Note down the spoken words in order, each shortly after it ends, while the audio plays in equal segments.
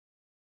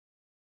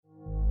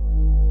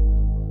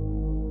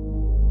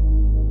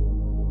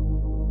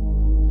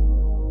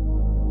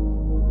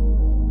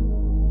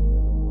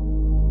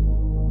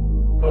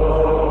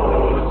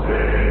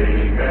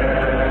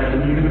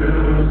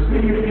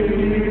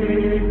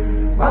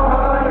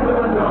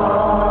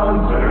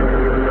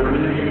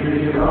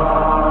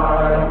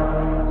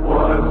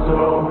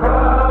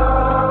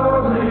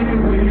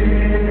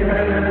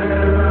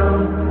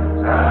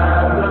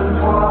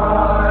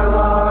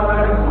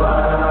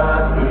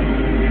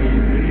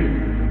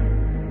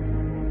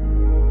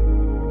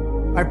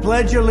I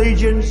pledge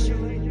allegiance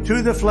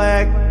to the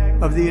flag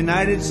of the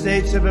United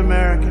States of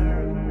America.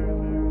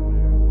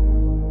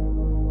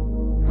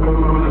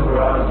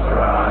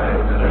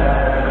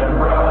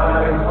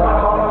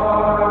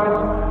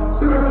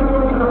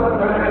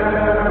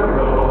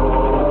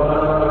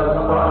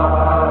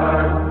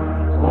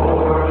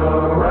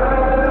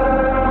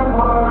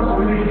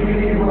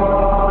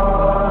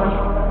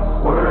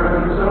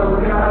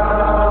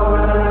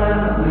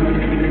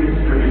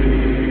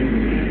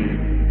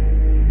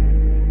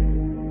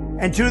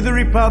 And to the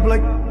republic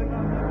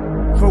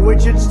for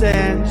which it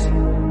stands,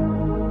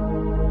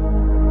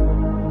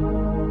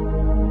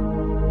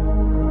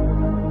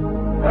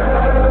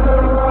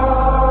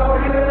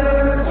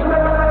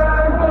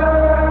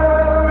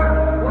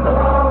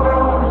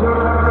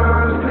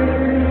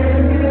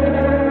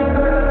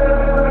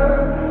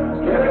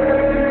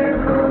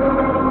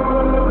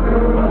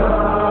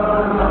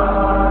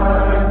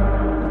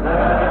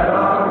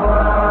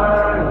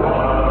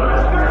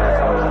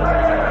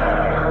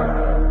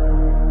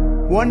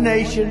 one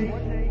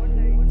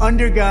nation,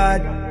 under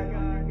God,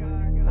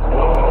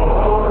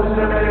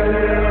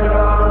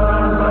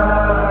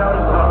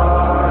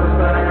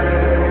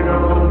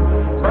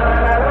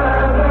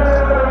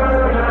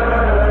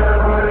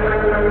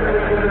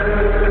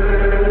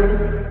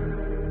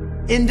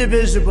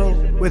 indivisible,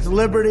 with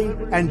liberty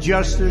and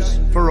justice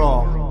for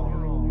all.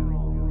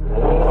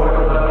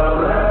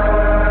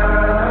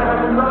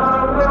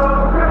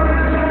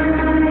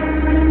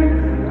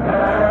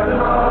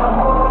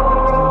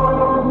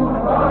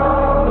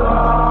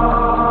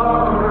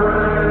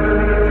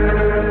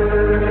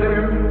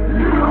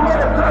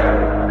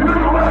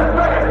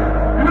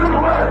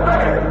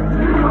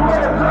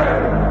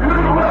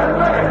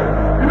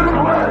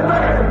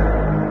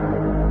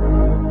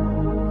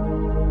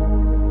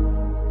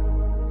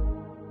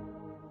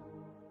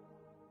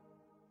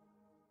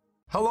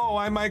 Hello,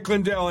 I'm Mike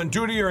Lindell, and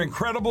due to your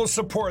incredible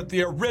support,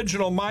 the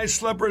original My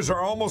Slippers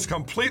are almost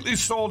completely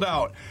sold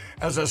out.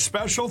 As a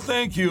special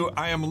thank you,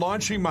 I am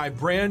launching my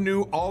brand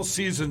new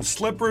all-season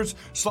slippers,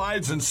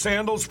 slides, and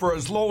sandals for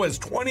as low as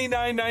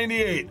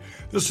 $29.98.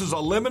 This is a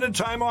limited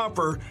time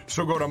offer,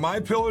 so go to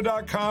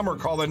MyPillow.com or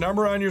call the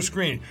number on your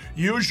screen.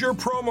 Use your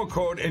promo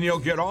code and you'll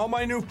get all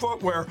my new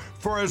footwear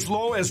for as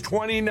low as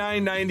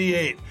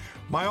 $29.98.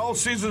 My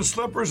all-season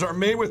slippers are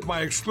made with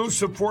my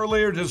exclusive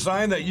 4-layer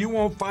design that you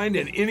won't find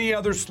in any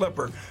other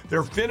slipper.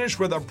 They're finished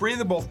with a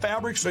breathable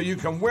fabric so you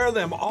can wear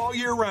them all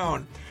year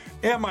round.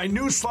 And my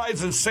new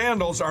slides and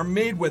sandals are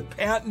made with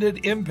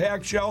patented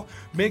impact gel,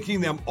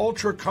 making them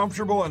ultra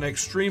comfortable and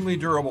extremely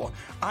durable.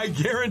 I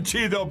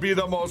guarantee they'll be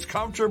the most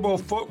comfortable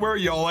footwear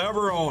you'll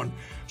ever own.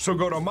 So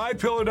go to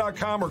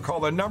MyPillow.com or call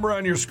the number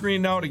on your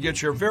screen now to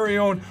get your very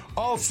own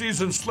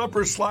all-season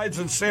slippers, slides,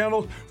 and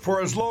sandals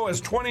for as low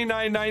as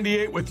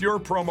 $29.98 with your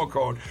promo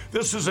code.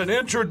 This is an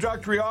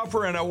introductory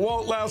offer and it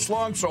won't last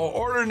long, so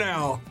order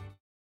now.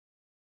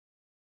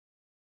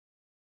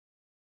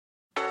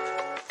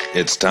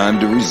 It's time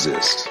to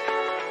resist.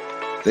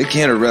 They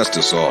can't arrest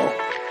us all,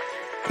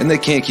 and they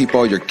can't keep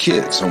all your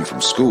kids home from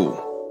school.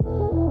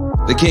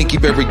 They can't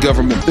keep every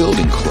government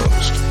building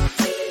closed.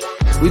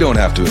 We don't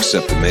have to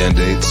accept the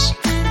mandates,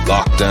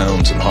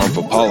 lockdowns, and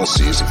harmful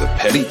policies of the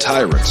petty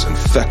tyrants and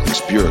feckless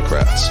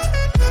bureaucrats.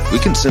 We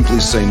can simply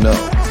say no,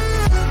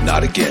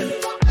 not again.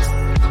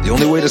 The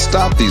only way to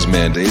stop these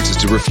mandates is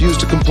to refuse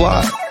to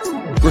comply.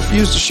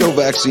 Refuse to show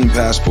vaccine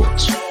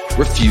passports.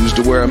 Refuse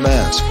to wear a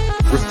mask.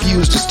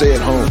 Refuse to stay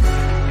at home.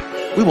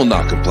 We will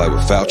not comply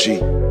with Fauci.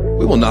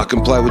 We will not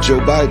comply with Joe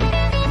Biden.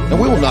 And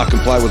we will not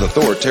comply with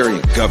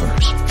authoritarian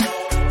governors.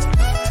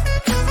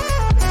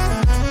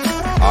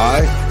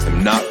 I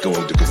am not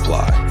going to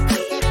comply.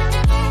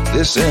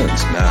 This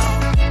ends now.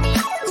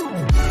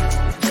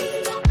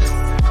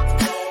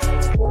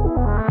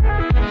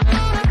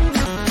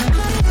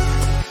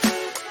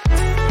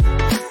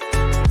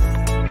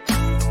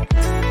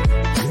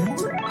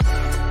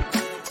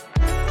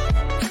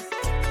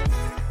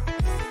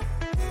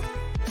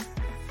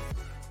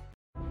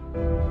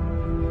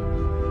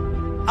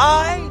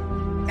 I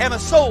am a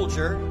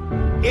soldier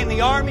in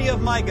the army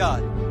of my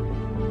God.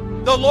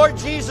 The Lord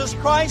Jesus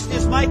Christ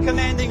is my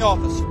commanding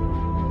officer.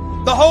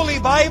 The Holy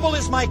Bible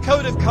is my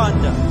code of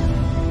conduct.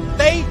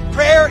 Faith,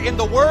 prayer, and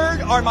the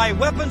Word are my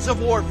weapons of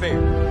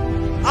warfare.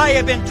 I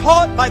have been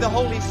taught by the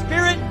Holy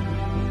Spirit,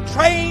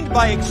 trained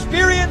by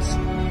experience,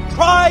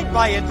 tried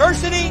by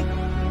adversity,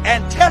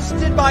 and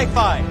tested by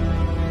fire.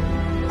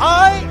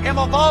 I am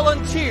a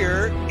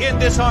volunteer in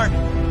this army.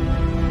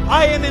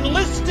 I am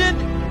enlisted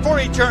for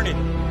eternity.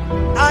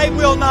 I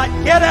will not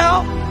get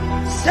out,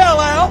 sell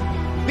out,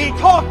 be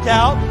talked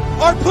out,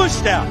 or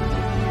pushed out.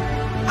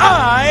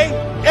 I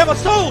am a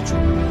soldier.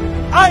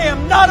 I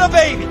am not a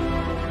baby.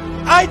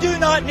 I do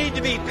not need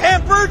to be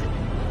pampered,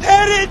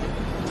 petted,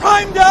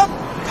 primed up,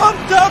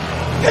 pumped up,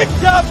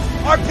 picked up,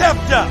 or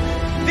pepped up.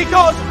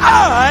 Because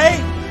I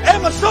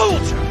am a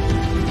soldier.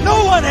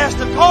 No one has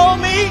to call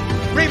me,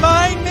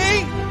 remind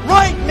me,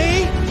 write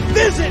me,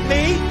 visit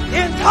me,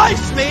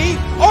 entice me,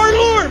 or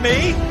lure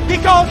me,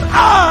 because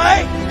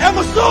I am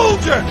a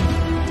soldier.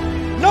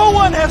 No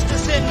one has to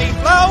send me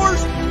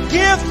flowers,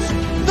 gifts,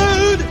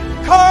 food,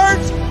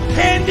 cards,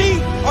 candy,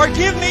 or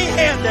give me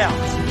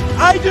handouts.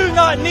 I do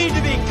not need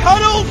to be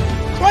cuddled,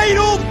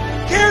 cradled,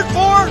 cared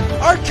for,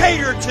 or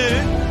catered to.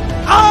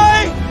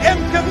 I am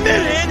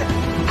committed.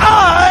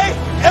 I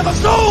am a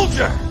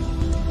soldier.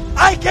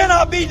 I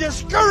cannot be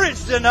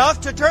discouraged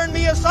enough to turn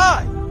me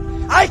aside.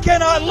 I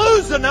cannot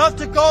lose enough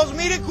to cause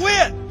me to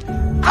quit.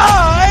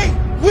 I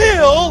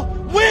will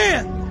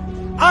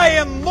win. I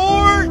am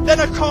more than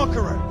a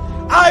conqueror.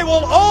 I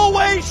will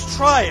always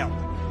triumph.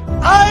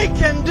 I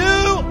can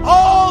do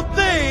all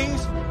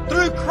things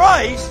through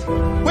Christ,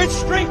 which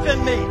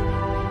strengthen me.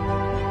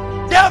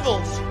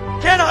 Devils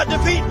cannot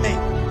defeat me.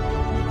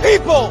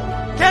 People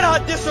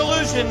cannot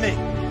disillusion me.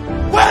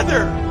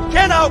 Weather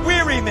cannot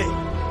weary me.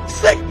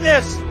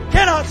 Sickness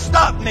cannot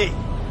stop me.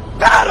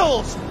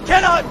 Battles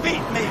cannot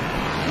beat me.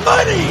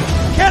 Money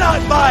cannot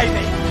buy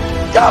me.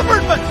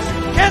 Governments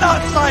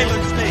cannot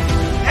silence me.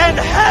 And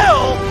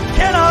hell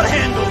cannot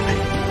handle me.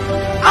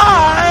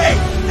 I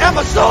am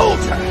a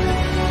soldier.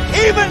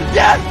 Even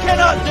death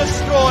cannot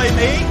destroy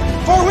me.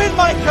 For when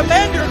my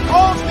commander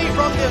calls me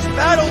from this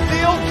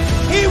battlefield,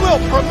 he will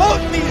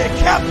promote me to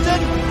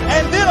captain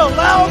and then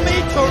allow me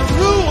to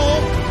rule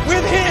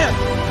with him.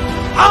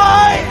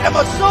 I am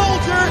a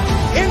soldier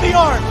in the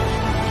army.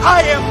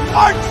 I am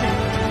marching.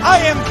 I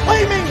am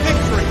claiming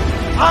victory.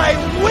 I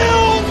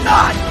will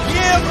not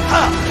give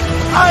up.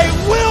 I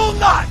will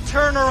not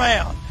turn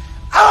around.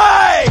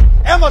 I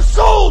am a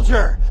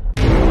soldier.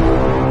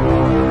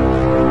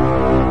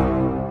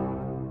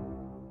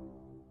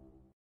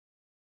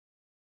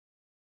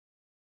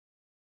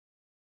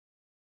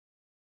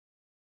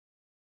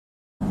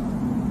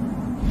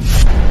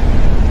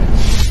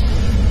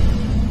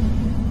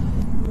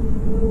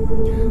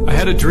 I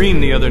had a dream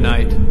the other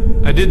night.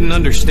 I didn't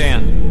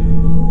understand.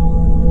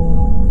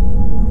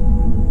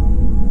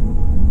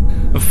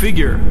 A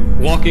figure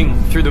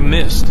walking through the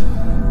mist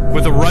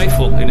with a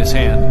rifle in his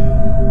hand.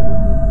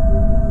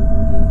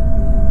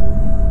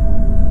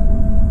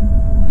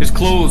 His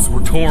clothes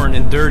were torn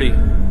and dirty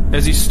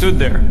as he stood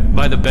there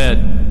by the bed.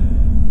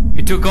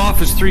 He took off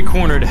his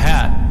three-cornered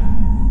hat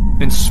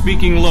and,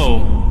 speaking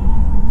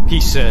low, he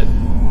said,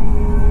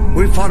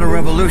 We fought a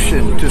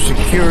revolution to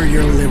secure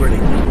your liberty.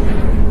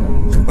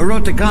 We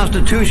wrote the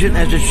Constitution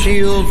as a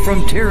shield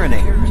from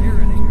tyranny.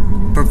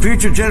 For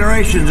future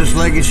generations, this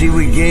legacy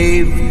we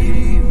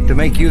gave to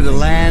make you the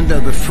land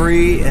of the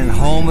free and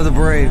home of the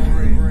brave.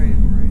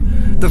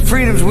 The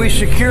freedoms we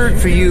secured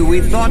for you, we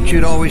thought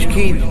you'd always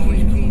keep.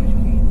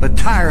 But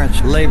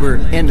tyrants labor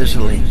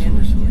endlessly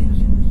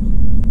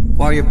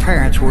while your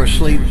parents were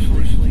asleep.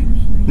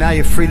 Now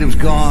your freedom's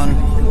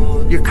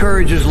gone. Your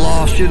courage is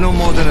lost. You're no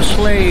more than a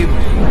slave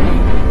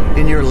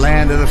in your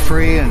land of the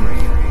free and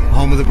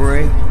home of the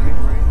brave.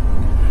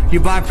 You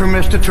buy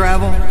permits to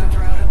travel,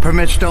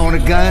 permits to own a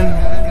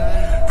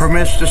gun,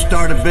 permits to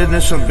start a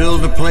business or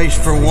build a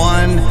place for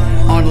one.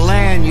 On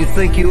land you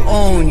think you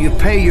own, you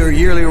pay your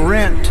yearly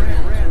rent,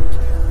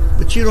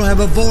 but you don't have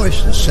a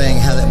voice in saying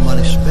how that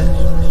money's spent.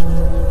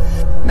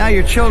 Now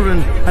your children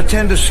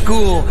attend a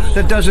school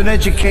that doesn't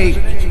educate,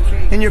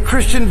 and your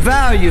Christian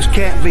values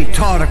can't be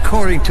taught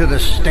according to the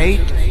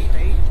state.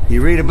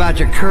 You read about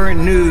your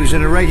current news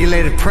in a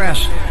regulated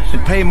press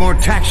and pay more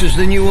taxes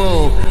than you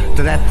owe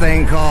to that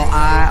thing called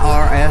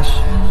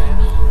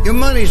IRS. Your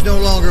money's no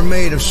longer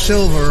made of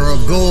silver or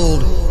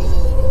gold.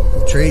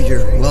 You trade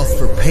your wealth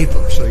for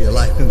paper so your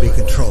life can be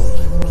controlled.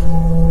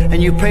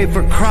 And you pay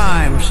for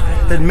crimes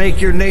that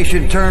make your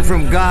nation turn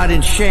from God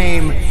in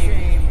shame.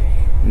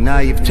 Now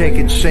you've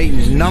taken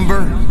Satan's number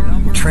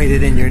and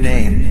traded in your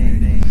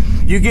name.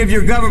 You give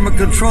your government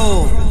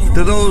control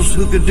to those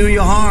who could do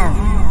you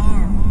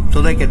harm,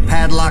 so they could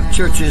padlock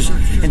churches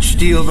and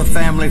steal the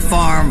family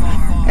farm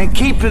and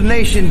keep the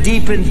nation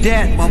deep in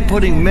debt while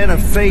putting men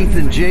of faith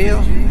in jail,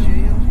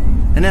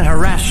 and then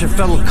harass your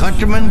fellow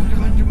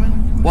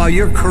countrymen while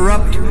your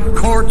corrupt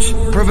courts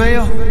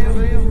prevail.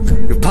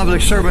 Your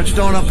public servants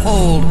don't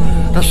uphold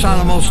the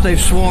solemn oaths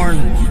they've sworn,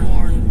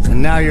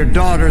 and now your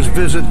daughters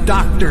visit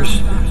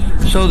doctors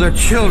so their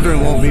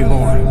children won't be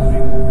born.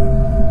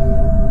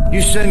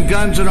 You send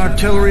guns and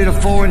artillery to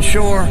foreign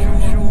shore,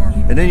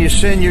 and then you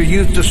send your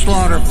youth to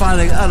slaughter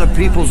fighting other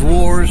people's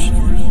wars.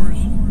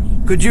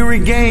 Could you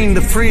regain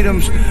the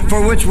freedoms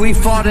for which we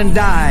fought and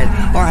died,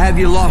 or have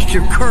you lost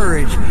your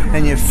courage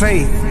and your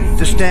faith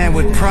to stand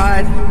with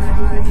pride?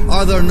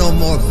 Are there no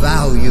more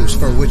values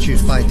for which you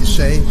fight to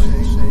save?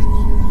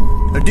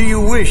 Or do you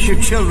wish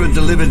your children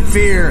to live in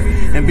fear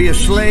and be a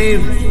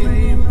slave?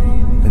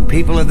 Then,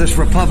 people of this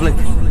republic,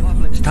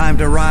 it's time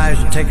to rise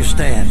and take a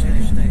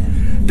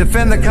stand.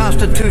 Defend the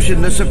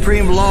Constitution, the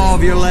supreme law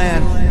of your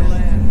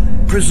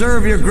land.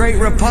 Preserve your great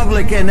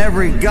republic and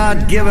every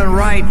God-given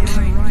right.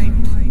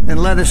 And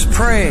let us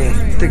pray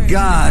to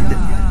God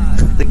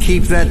to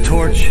keep that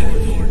torch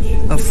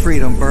of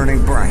freedom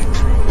burning bright.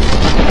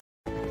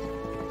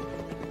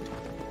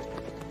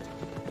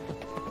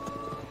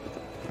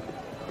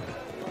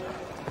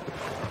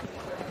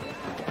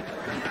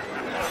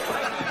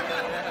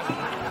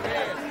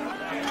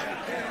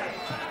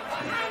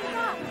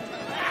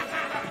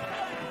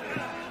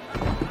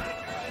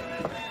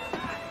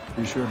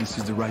 You sure this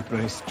is the right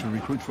place to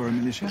recruit for a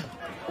militia?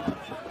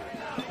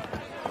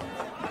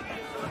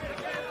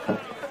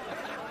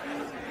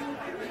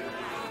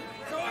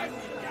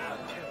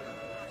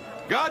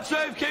 God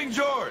save King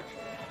George!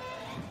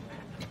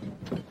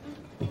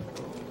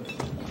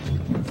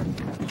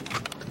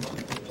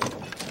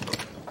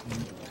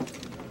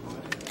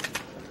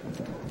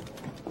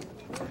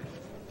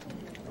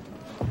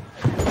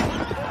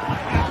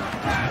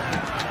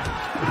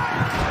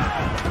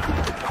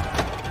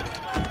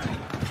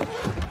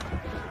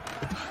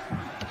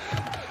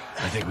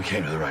 I think we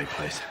came to the right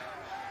place.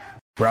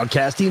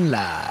 Broadcasting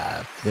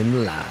live in the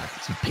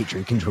lines of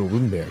Patriot Control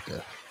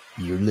America.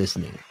 You're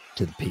listening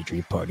to the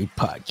Patriot Party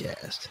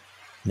Podcast.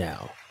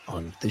 Now,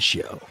 on with the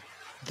show.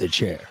 The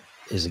chair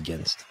is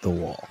against the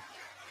wall.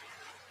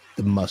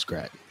 The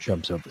muskrat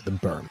jumps over the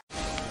berm.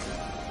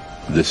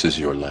 This is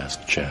your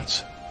last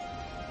chance.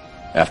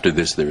 After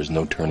this, there is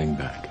no turning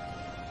back.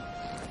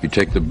 You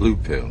take the blue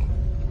pill.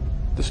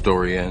 The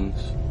story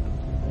ends.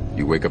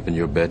 You wake up in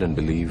your bed and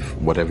believe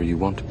whatever you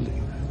want to believe.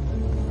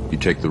 You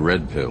take the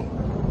red pill.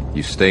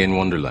 You stay in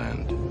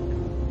Wonderland.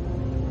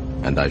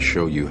 And I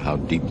show you how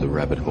deep the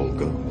rabbit hole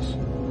goes.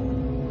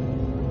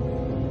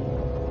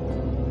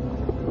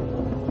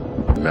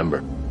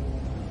 Remember,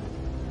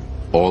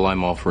 all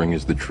I'm offering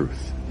is the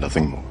truth,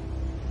 nothing more.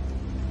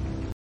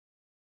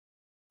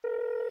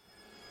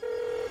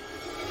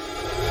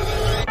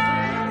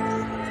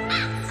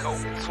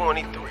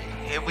 COVID-23.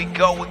 Here we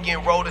go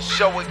again, roll the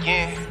show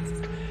again.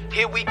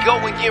 Here we go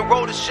again,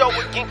 roll the show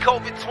again,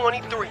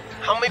 COVID-23.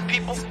 How many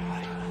people?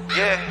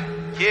 Yeah.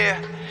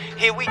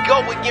 Here we go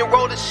again,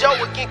 roll the show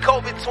again,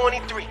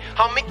 COVID-23.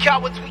 How many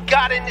cowards we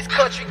got in this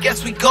country?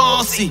 Guess we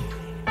gon' see.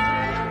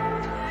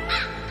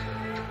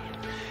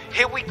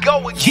 Here we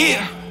go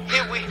again.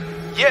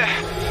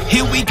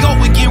 Here we go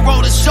again,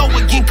 roll the show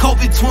again,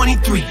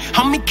 COVID-23.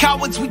 How many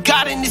cowards we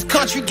got in this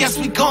country? Guess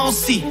we gon'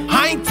 see.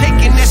 I ain't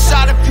taking that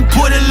shot if you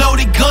put a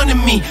loaded gun in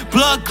me.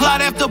 Blood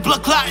clot after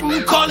blood clot and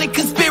you call it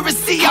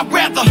conspiracy. I'd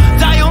rather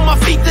die on my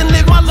feet than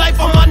live my life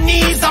on my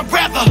knees. I'd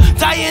rather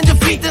die in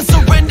defeat than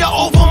surrender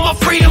over my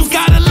freedoms.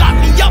 Gotta lock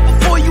me up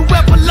before you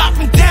ever lock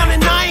me down.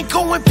 And I ain't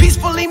going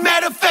peacefully.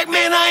 Matter of fact,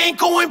 man, I ain't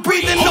going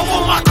breathing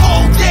over my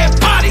cold dead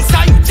bodies.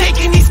 How you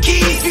taking these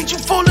keys? Feed you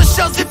full of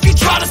shells if you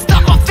try to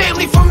stop my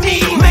family from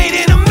me. Made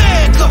in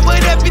America,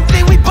 but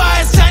everything we buy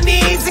is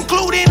Chinese,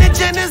 including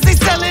agendas they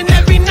selling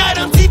every night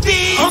on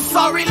TV. I'm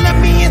sorry, let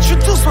me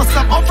introduce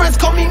myself. My friends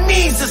call me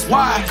Mises.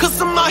 Why?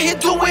 Cause I'm out here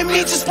doing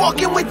me, just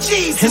walking with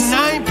Jesus. And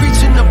I ain't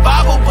preaching the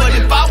Bible, but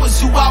if I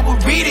was you, I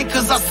would read it.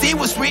 Cause I see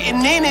what's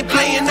written in it,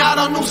 playing out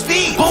on news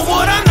feeds. But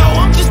what I know,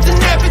 I'm just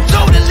an average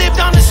Joe that live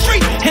down the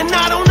street. And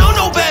I don't know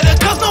no better,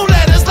 cause no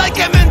letters like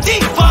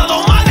MMD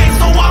follow my name,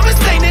 so I'm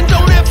insane and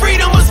don't have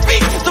freedom of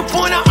speech. The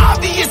point of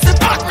obvious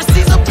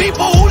hypocrisies of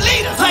people who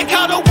lead us. Like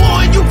how the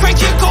war in Ukraine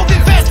killed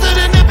COVID faster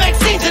than the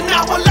vaccines. And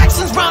now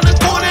elections round the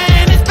corner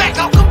and it's back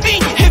out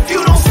convenient. If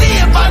you don't see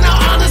it by now,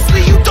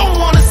 honestly, you don't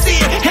want to see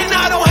it. And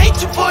I don't hate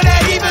you for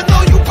that, even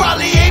though you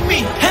probably hate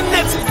me. And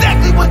that's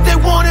exactly what they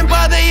want, and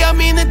by they I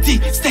mean the D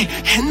state.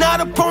 And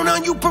not a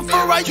pronoun you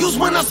prefer I use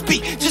when I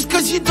speak. Just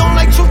cause you don't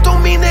like truth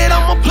don't mean that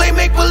I'ma play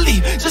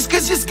make-believe. Just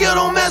cause your skill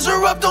don't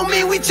measure up don't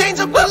mean we change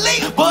a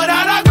belief. But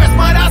I digress,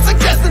 might I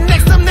suggest the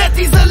next time that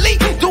these elite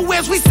do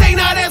as we say,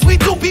 not as we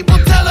do. People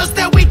tell us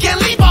that we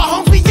can't leave our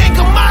homes, we yank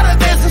them out of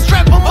theirs and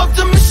strap them up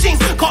to machines.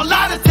 Call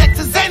lie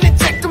detectors and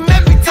inject them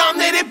every time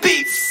that it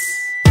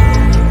beeps.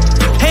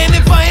 And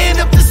if I end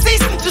up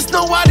deceased, just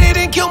know I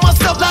didn't kill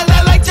myself like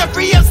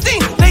Jeffrey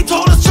Epstein. They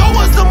told us Joe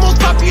was the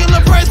most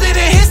popular president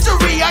in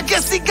history. I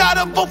guess he got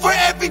a vote for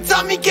every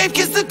time he gave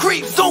kids the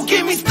creeps. Don't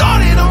get me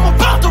started, I'm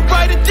about to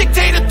write a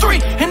Dictator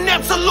 3. An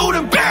absolute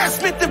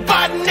embarrassment that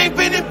Biden ain't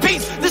been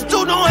impeached. This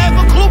dude don't have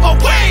a clue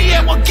about where he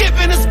at while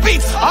giving a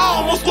speech.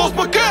 I almost lost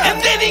my girl,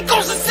 and then he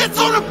goes and sits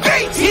on the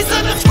beach. He's a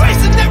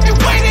disgrace in every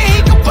way that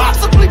he could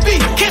possibly be.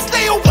 Can't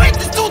stay awake,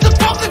 this dude the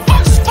public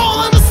folks just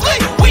falling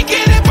asleep. We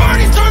get it,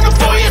 Bernie's turned to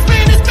 4 years,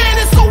 man, it's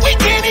Spanish, so we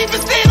can't even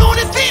stand on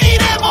his feet.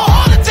 He'd have a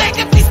heart attack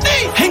if he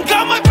stayed. And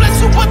God might bless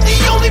you, but the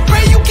only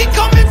prayer you get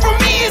coming from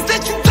me is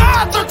that you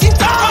die 13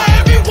 times for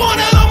every one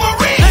of the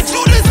Marines. That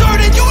you deserve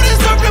it, you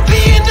deserve to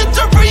be in the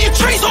dirt for your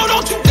tree. So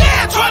don't you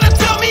dare try to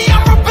tell me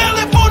I'm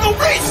rebelling for no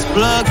reason.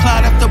 Blood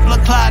clot after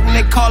blood clot, and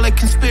they call it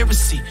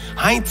conspiracy.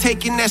 I ain't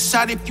taking that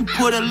shot if you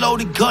put a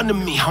loaded gun to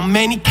me. How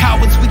many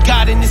cowards we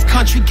got in this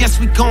country? Guess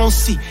we gon'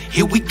 see.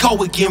 Here we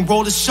go again,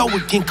 roll the show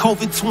again,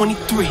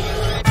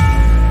 COVID-23.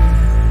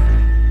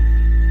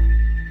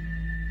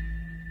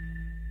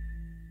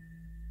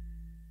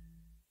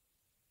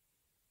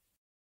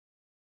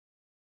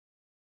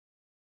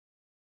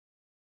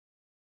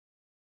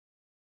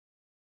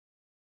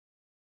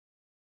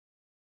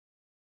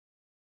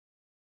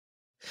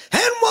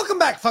 And welcome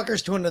back,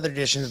 fuckers, to another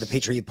edition of the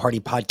Patriot Party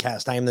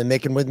Podcast. I am the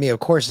Mick, and with me, of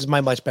course, is my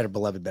much better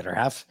beloved better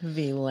half,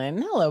 V-Lynn.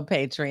 Hello,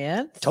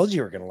 Patriots. Told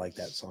you were going to like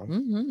that song.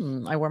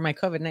 Mm-hmm. I wore my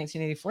COVID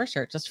 1984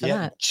 shirt just for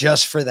that.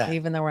 Just for that.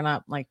 Even though we're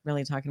not like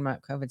really talking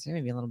about COVID today,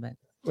 maybe a little bit.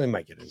 We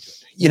might get into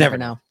it. You never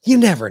know. You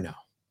never know.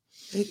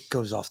 it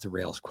goes off the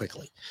rails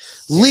quickly.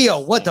 Leo,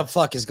 what the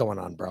fuck is going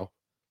on, bro?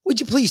 Would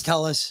you please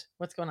tell us?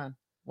 What's going on?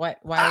 What?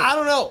 Why? I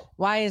don't know.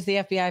 Why is the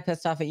FBI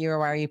pissed off at you, or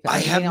why are you? I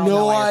have we don't no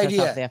know why you're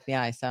pissed idea. off at the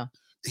FBI. So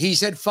He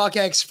said fuck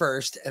X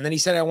first, and then he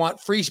said I want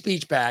free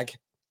speech back.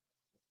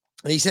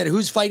 And he said,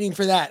 who's fighting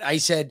for that? I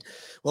said,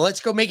 well, let's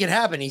go make it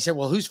happen. He said,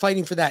 well, who's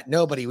fighting for that?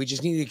 Nobody. We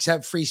just need to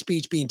accept free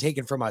speech being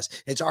taken from us.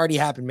 It's already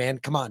happened, man.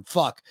 Come on,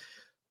 fuck.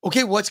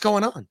 Okay, what's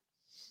going on?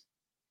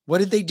 What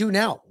did they do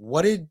now?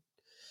 What did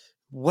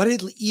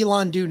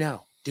Elon do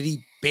now? Did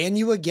he ban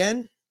you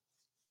again?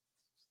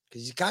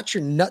 Because he's got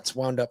your nuts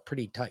wound up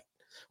pretty tight.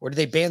 Or did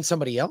they ban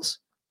somebody else?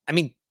 I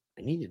mean,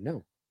 I need to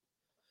know.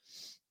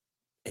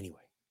 Anyway.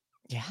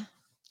 Yeah.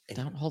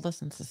 Don't hold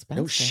us in suspense.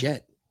 No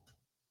shit.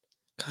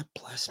 God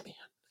bless, man.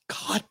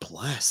 God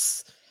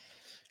bless.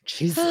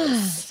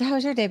 Jesus. So how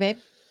was your day, babe?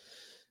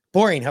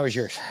 Boring. How was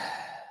yours?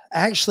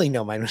 Actually,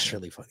 no, mine was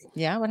really funny.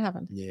 Yeah, what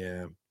happened?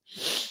 Yeah.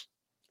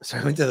 So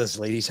I went to this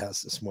lady's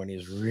house this morning. It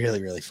was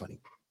really, really funny.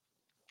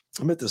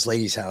 I'm at this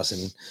lady's house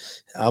and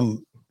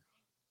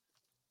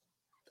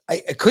I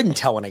couldn't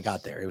tell when I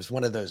got there. It was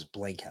one of those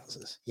blank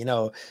houses, you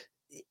know.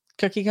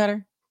 Cookie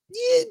cutter?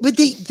 Yeah, but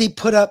they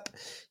put up,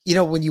 you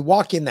know, when you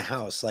walk in the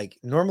house, like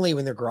normally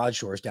when their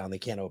garage door's down, they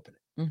can't open it.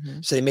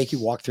 So they make you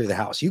walk through the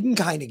house. You can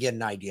kind of get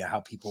an idea how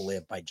people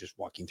live by just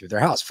walking through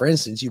their house. For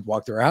instance, you'd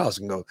walk through our house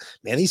and go,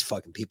 man, these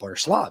fucking people are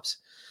slobs.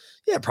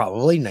 Yeah,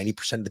 probably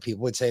 90% of the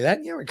people would say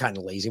that. Yeah, we're kind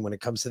of lazy when it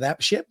comes to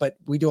that shit, but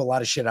we do a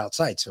lot of shit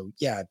outside. So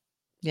yeah,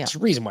 it's the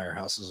reason why our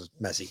house is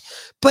messy.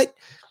 But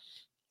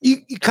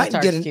you kind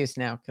of get an excuse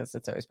now because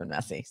it's always been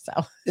messy. So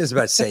I was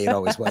about to say it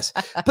always was.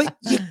 But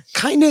you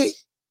kind of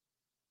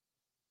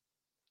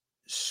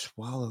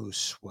swallow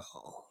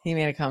swell. He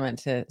made a comment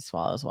to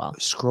swallow as well.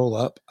 Scroll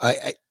up.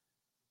 I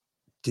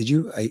did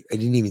you? I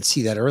didn't even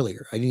see that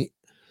earlier. I didn't.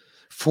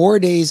 4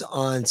 days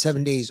on,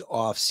 7 days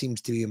off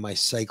seems to be my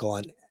cycle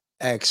on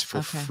X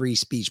for free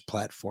speech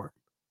platform.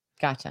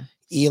 Gotcha.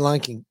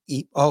 Elon can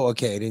eat. Oh,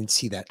 okay. I didn't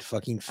see that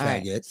fucking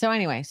faggot. Right. So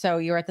anyway, so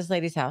you were at this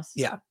lady's house.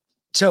 Yeah.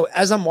 So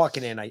as I'm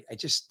walking in, I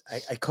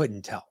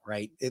couldn't tell,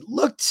 right? It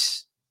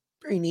looked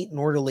very neat and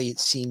orderly. It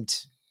seemed,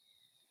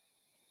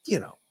 you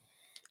know,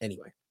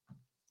 anyway.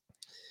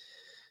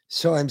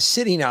 So I'm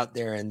sitting out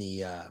there in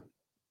the,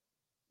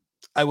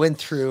 I went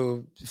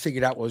through,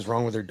 figured out what was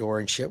wrong with her door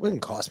and shit. It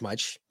wouldn't cost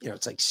much. You know,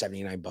 it's like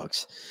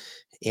 $79.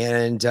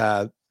 And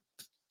I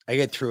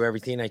get through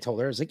everything. I told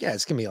her, I was like, yeah,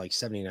 it's going to be like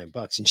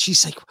 $79. And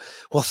she's like,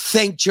 well,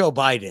 thank Joe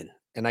Biden.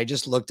 And I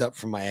just looked up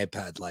from my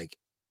iPad, like,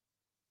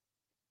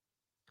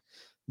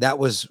 that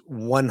was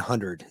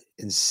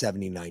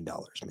 $179,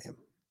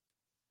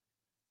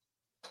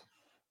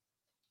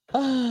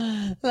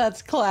 ma'am.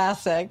 That's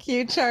classic.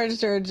 You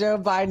charged her a Joe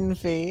Biden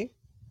fee.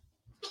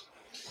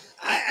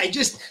 I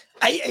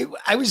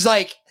was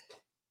like,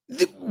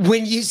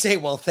 when you say,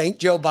 well, thank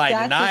Joe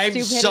Biden, That's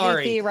I'm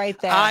sorry. Fee right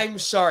there. I'm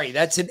sorry.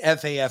 That's an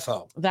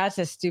FAFO. That's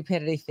a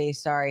stupidity fee.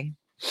 Sorry.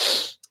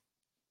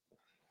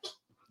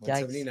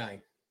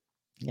 $179.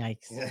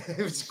 Yikes.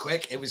 It was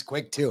quick. It was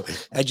quick too.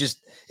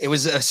 It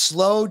was a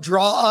slow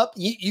draw up.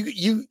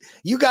 You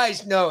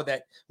guys know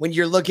that when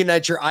you're looking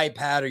at your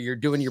iPad or you're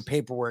doing your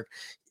paperwork,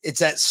 it's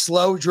that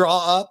slow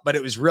draw up, but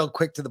it was real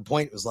quick to the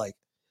point. It was like,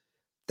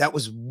 that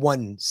was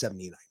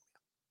 $179.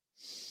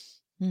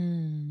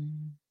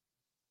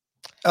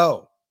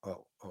 Oh, my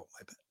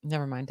bad.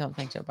 Never mind. Don't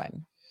thank Joe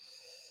Biden.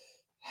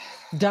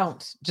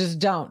 Just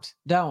don't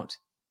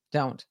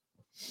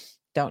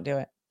do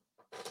it.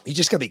 You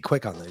just got to be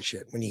quick on that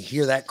shit. When you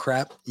hear that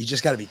crap, you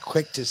just got to be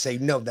quick to say,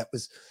 no, that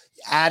was,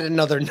 add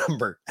another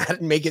number,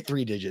 make it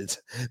 3 digits,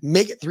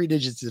 make it 3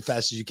 digits as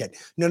fast as you can.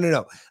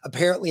 No.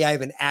 Apparently I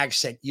have an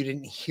accent. You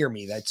didn't hear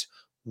me. That's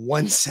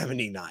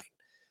 179.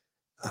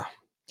 Oh.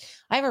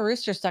 I have a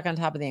rooster stuck on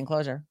top of the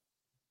enclosure.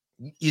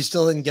 You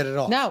still didn't get it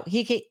off? No,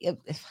 he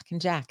fucking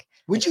Jack.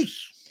 Would you?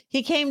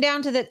 He came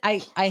down to I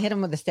hit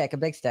him with a stick, a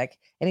big stick,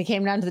 and he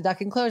came down to the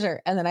duck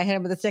enclosure, and then I hit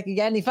him with a stick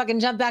again. And he fucking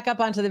jumped back up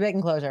onto the big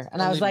enclosure,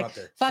 and I was like,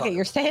 "Fuck it,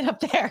 you're staying up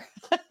there."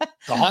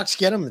 The Hawks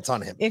get him. It's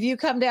on him. If you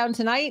come down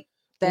tonight,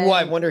 then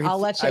I wonder I'll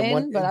let you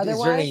in. But otherwise,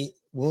 is there any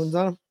wounds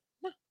on him?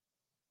 No.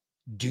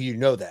 Do you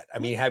know that? I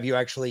mean, have you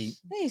actually?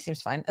 He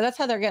seems fine. That's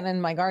how they're getting in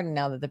my garden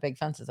now that the big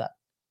fence is up.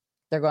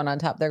 They're going on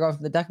top. They're going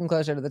from the duck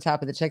enclosure to the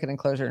top of the chicken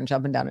enclosure and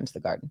jumping down into the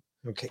garden.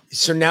 Okay.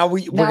 So now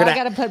we're gonna. I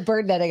gotta put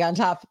bird netting on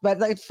top, but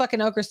like fucking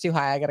okra's too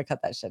high. I gotta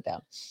cut that shit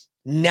down.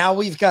 Now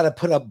we've got to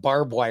put up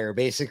barbed wire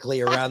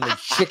basically around the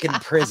chicken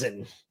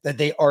prison that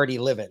they already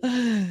live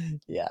in.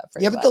 Yeah.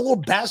 But the little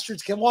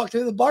bastards can walk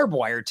through the barbed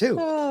wire too.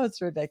 Oh,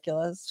 it's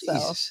ridiculous.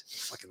 Jesus.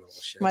 So, fucking little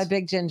shit. My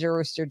big ginger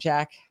rooster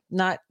Jack,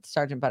 not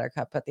Sergeant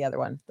Buttercup, but the other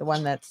one, the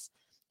one that's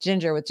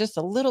ginger with just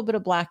a little bit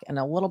of black and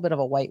a little bit of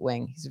a white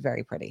wing. He's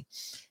very pretty.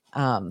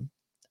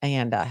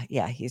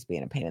 Yeah, he's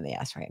being a pain in the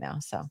ass right now.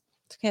 So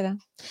it's okay though.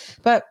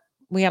 But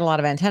we had a lot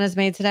of antennas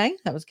made today.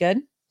 That was good.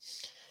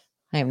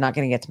 I am not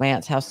going to get to my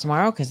aunt's house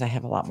tomorrow because I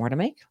have a lot more to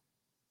make.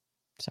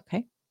 It's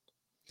okay.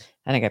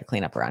 And I got to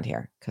clean up around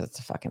here because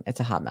it's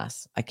a hot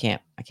mess. I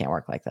can't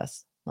work like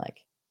this.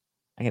 Like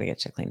I got to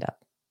get shit cleaned up.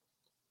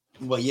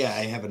 Well, yeah,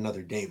 I have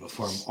another day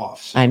before I'm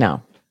off. So. I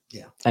know.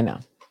 Yeah. I know.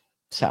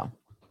 So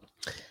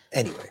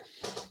anyway.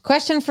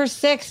 Question for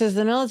 6, is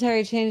the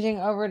military changing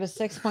over to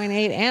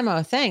 6.8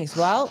 ammo? Thanks.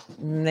 Well,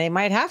 they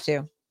might have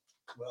to.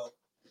 Well,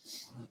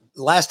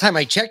 last time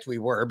I checked, we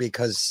were,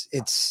 because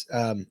it's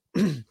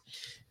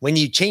when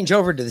you change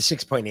over to the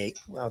 6.8,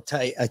 I'll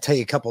tell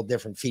you a couple of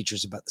different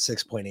features about the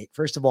 6.8.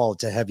 First of all,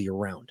 it's a heavier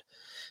round,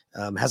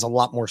 has a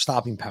lot more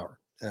stopping power,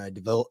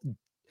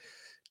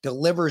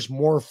 delivers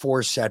more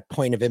force at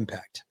point of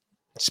impact,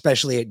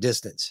 especially at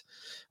distance.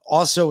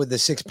 Also, with the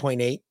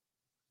 6.8,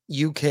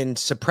 you can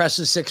suppress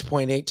a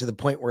 6.8 to the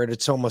point where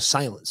it's almost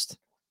silenced.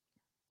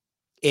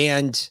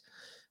 And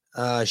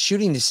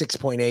shooting the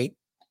 6.8,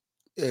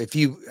 if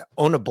you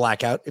own a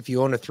blackout, if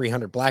you own a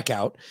 300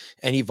 blackout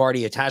and you've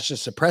already attached a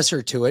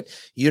suppressor to it,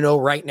 you know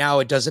right now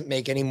it doesn't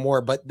make any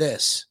more but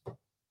this.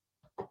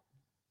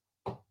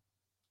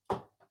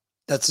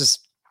 That's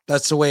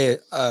the way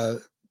a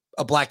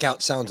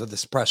blackout sounds with the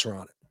suppressor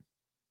on it.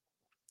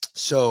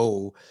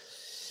 So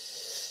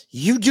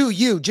you do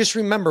you. Just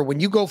remember, when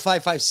you go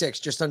 5.56,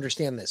 just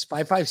understand this.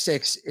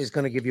 5.56 is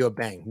going to give you a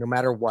bang no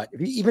matter what.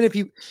 Even if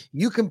you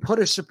can put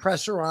a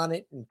suppressor on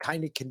it and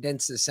kind of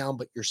condense the sound,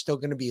 but you're still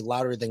going to be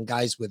louder than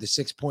guys with a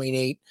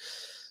 6.8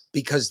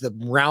 because the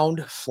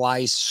round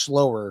flies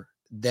slower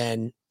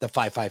than the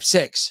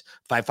 5.56.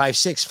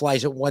 5.56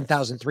 flies at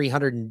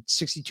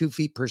 1,362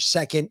 feet per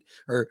second,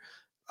 or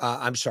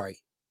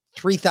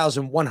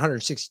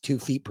 3,162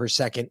 feet per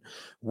second,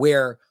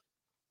 where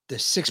the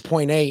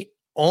 6.8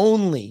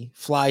 only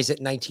flies at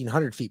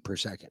 1,900 feet per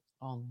second.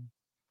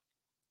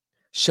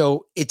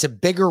 So it's a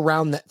bigger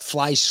round that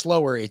flies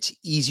slower. It's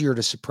easier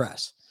to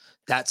suppress.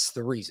 That's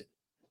the reason.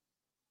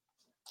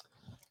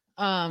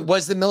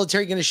 Was the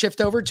military going to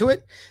shift over to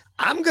it?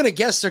 I'm going to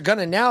guess they're going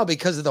to now,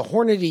 because of the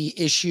Hornady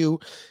issue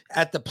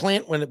at the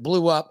plant when it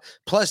blew up.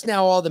 Plus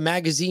now all the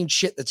magazine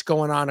shit that's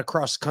going on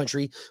across the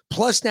country.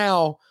 Plus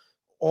now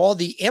all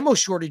the ammo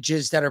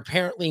shortages that are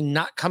apparently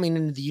not coming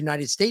into the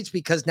United States,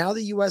 because now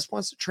the U.S.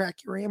 wants to track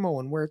your ammo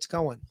and where it's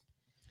going.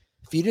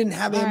 If you didn't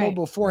have ammo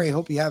before, I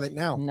hope you have it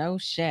now. No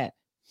shit.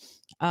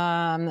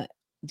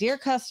 Dear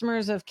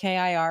customers of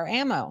KIR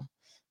Ammo,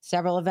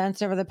 several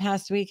events over the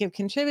past week have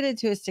contributed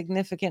to a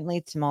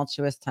significantly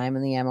tumultuous time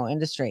in the ammo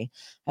industry.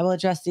 I will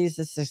address these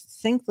as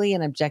succinctly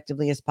and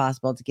objectively as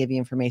possible to give you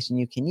information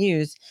you can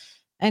use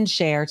and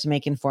share to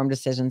make informed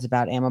decisions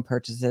about ammo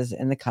purchases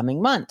in the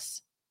coming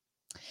months.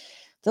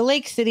 The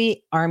Lake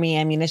City Army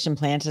Ammunition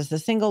Plant is the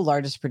single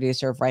largest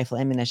producer of rifle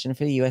ammunition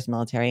for the U.S.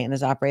 military and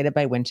is operated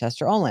by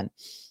Winchester Olin.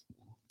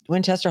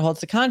 Winchester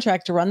holds the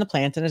contract to run the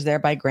plant and is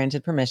thereby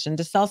granted permission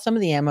to sell some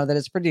of the ammo that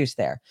is produced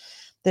there.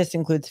 This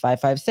includes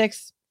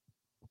 5.56,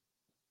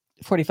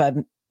 45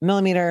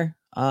 millimeter,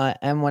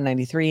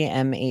 M193,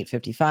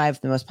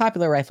 M855, the most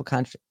popular rifle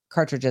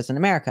cartridges in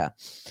America.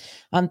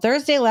 On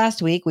Thursday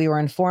last week, we were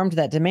informed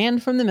that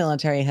demand from the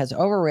military has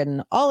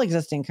overridden all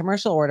existing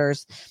commercial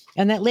orders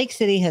and that Lake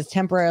City has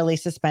temporarily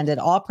suspended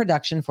all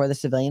production for the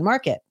civilian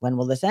market. When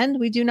will this end?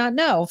 We do not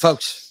know.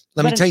 Folks,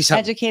 let me tell you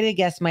something. Educated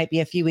guess might be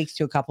a few weeks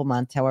to a couple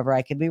months. However,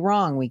 I could be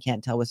wrong. We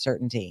can't tell with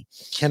certainty.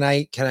 Can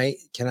I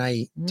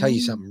tell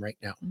you something right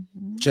now?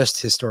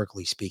 Just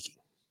historically speaking,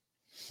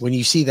 when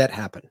you see that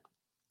happen,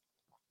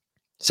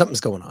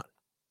 something's going on.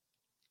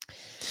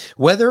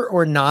 Whether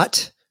or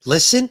not,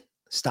 listen,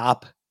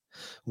 stop.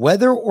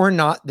 Whether or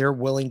not they're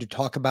willing to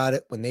talk about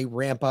it when they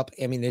ramp up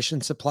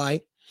ammunition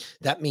supply,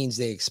 that means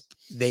they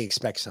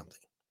expect something.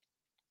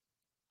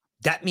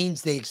 That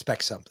means they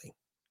expect something.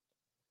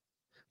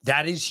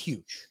 That is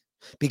huge,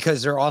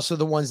 because they're also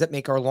the ones that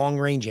make our long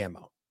range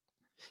ammo.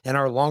 And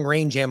our long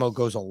range ammo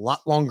goes a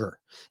lot longer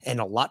and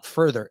a lot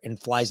further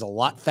and flies a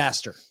lot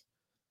faster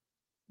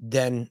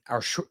than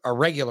our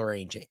regular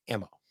range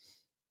ammo.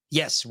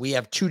 Yes, we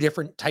have two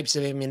different types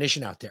of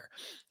ammunition out there,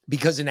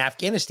 because in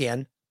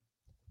Afghanistan,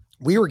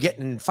 we were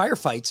getting in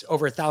firefights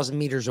over 1,000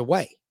 meters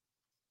away.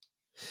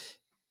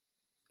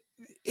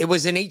 It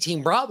was an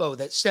 18 Bravo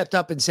that stepped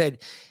up and said,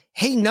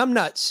 hey,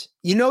 numbnuts,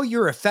 you know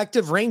your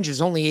effective range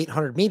is only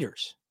 800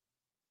 meters.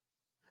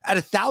 At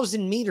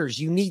 1,000 meters,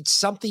 you need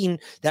something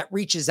that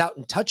reaches out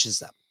and touches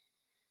them.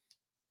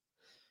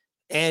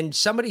 And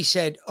somebody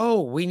said,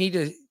 oh, we need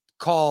to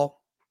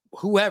call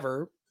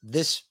whoever,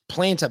 this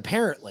plant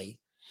apparently,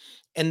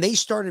 and they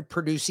started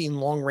producing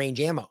long-range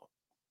ammo.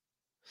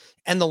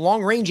 And the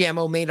long-range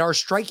ammo made our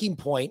striking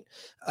point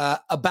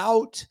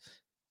about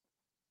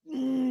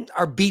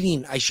our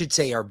beating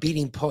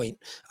point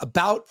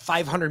about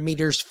 500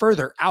 meters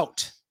further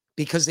out,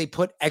 because they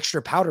put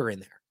extra powder in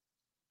there.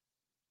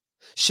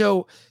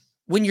 So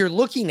when you're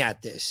looking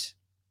at this,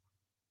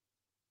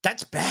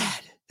 that's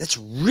bad. That's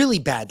really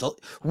bad.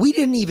 We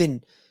didn't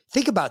even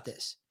think about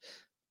this.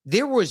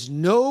 There was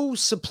no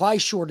supply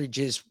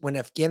shortages when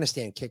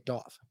Afghanistan kicked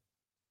off.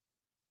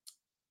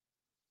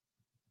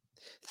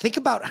 Think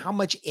about how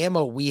much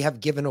ammo we have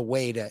given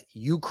away to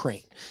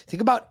Ukraine. Think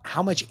about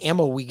how much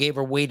ammo we gave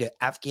away to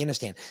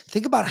Afghanistan.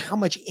 Think about how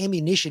much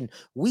ammunition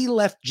we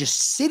left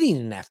just sitting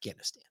in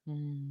Afghanistan.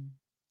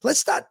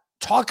 Let's not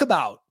talk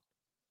about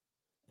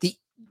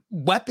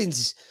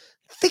weapons.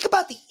 Think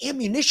about the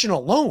ammunition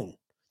alone.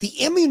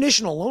 The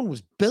ammunition alone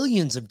was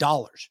billions of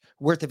dollars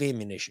worth of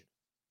ammunition.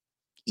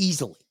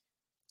 Easily.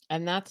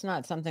 And that's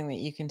not something that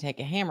you can take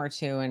a hammer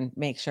to and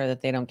make sure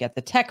that they don't get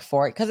the tech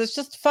for it because it's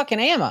just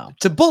fucking ammo.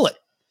 It's a bullet.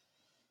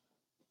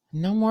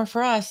 No more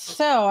for us.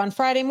 So on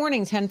Friday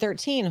morning,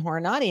 10:13,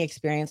 Hornady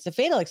experienced a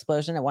fatal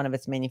explosion at one of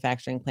its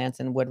manufacturing plants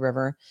in Wood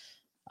River,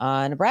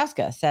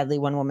 Nebraska. Sadly,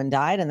 one woman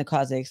died and the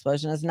cause of the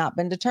explosion has not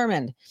been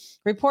determined.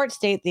 Reports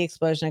state the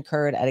explosion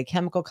occurred at a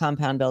chemical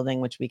compound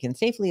building, which we can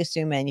safely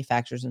assume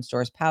manufactures and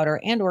stores powder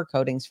and or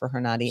coatings for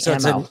Hornady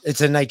ammo.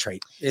 It's a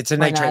nitrate. It's a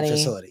nitrate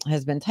facility.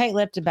 Has been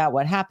tight-lipped about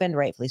what happened,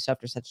 rightfully so,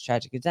 after such a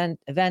tragic event,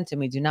 and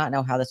we do not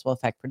know how this will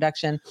affect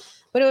production,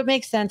 but it would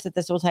make sense that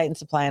this will tighten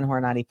supply on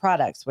Hornady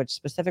products. Which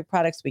specific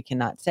products we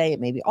cannot say. It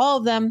may be all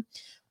of them.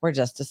 We're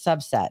just a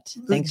subset.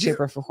 Thanks to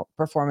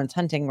performance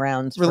hunting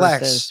rounds.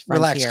 Relax,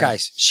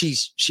 guys.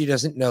 She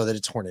doesn't know that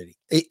it's Hornady.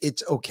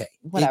 It's okay.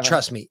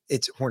 Trust me,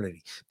 it's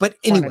Hornady. But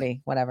anyway,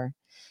 Hornady, whatever.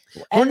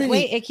 Hornady, and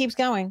wait, it keeps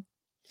going.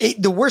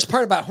 The worst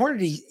part about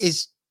Hornady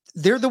is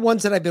they're the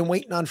ones that I've been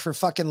waiting on for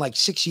fucking like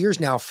 6 years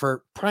now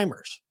for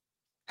primers.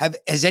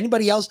 Has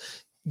anybody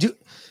else do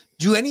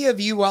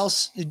anybody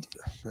else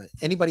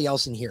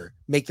in here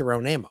make their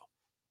own ammo?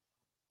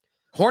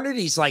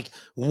 Hornady's like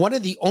one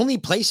of the only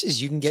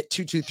places you can get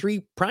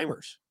 223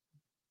 primers.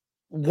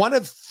 One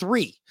of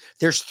 3.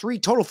 There's 3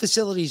 total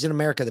facilities in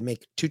America that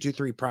make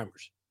 223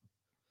 primers.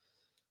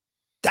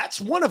 That's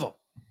one of them.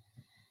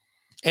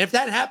 And if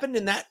that happened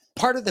in that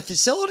part of the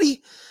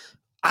facility,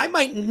 I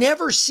might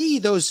never see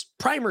those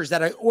primers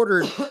that I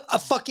ordered a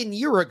fucking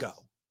year ago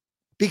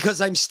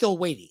because I'm still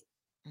waiting.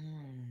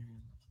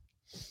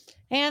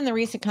 And the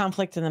recent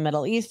conflict in the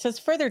Middle East has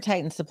further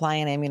tightened supply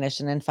and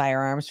ammunition and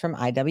firearms from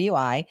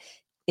IWI,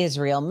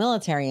 Israel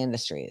Military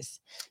Industries.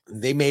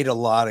 They make a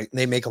lot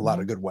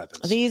of good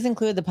weapons. These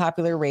include the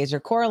popular Razor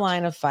Core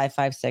line of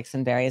 5.56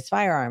 and various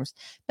firearms.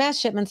 Mass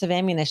shipments of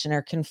ammunition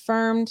are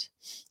confirmed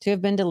to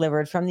have been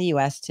delivered from the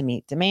U.S. to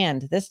meet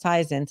demand. This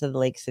ties into the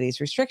Lake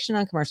City's restriction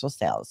on commercial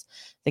sales.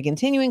 The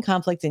continuing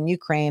conflict in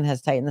Ukraine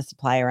has tightened the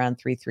supply around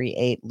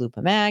 338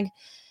 Lupa Mag,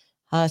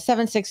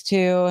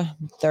 7.62,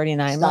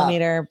 39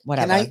 millimeter,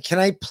 whatever. Can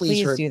I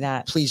please do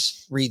that?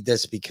 Please read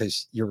this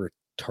because you're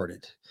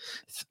retarded.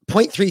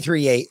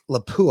 0.338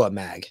 Lapua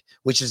Mag,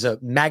 which is a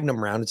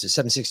Magnum round. It's a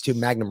 7.62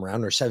 Magnum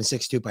round, or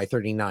 7.62 by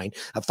 39.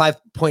 A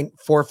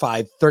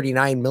 5.45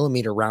 39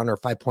 millimeter round, or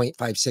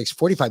 5.56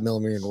 45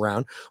 millimeter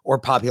round, or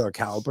popular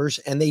calibers.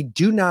 And they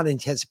do not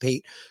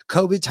anticipate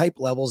COVID type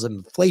levels of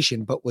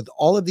inflation. But with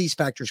all of these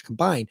factors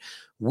combined,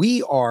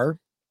 we are.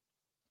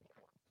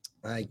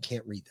 I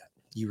can't read that.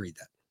 You read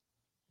that.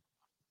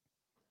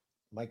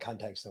 My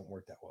contacts don't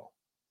work that well.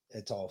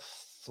 It's all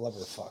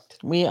flubber fucked.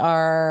 We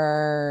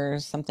are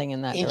something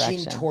in that direction.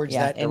 Inching towards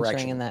that direction.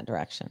 Inching in that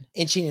direction.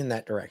 Inching in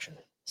that direction.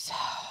 So,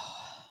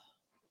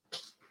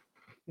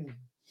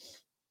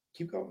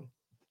 keep going.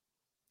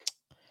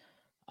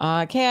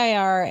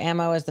 KIR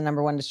Ammo is the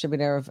 #1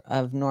 distributor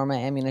of Norma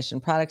ammunition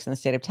products in the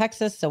state of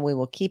Texas, so we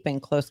will keep in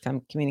close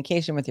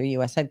communication with your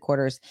U.S.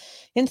 headquarters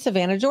in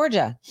Savannah,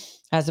 Georgia.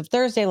 As of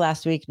Thursday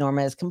last week,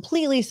 Norma is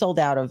completely sold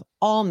out of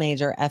all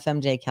major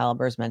FMJ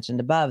calibers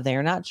mentioned above. They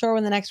are not sure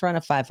when the next run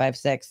of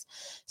 5.56,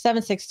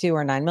 7.62,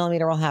 or 9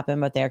 millimeter will happen,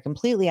 but they are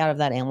completely out of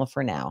that ammo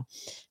for now.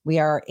 We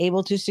are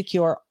able to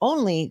secure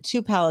only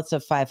 2 pallets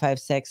of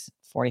 5.56,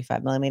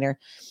 45 millimeter,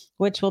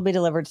 which will be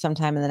delivered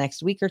sometime in the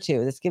next week or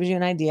 2. This gives you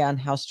an idea on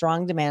how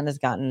strong demand has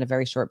gotten in a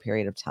very short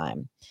period of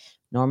time.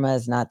 Norma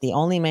is not the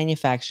only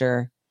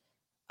manufacturer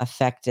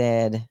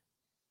affected.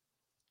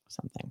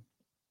 Something.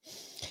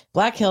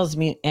 Black Hills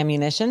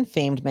Ammunition,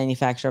 famed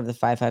manufacturer of the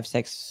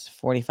 5.56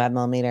 45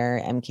 millimeter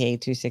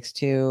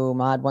MK262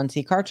 Mod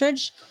 1C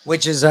cartridge,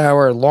 which is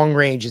our long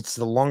range. It's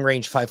the long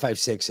range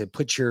 5.56. It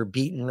puts your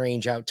beaten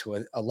range out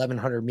to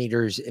 1,100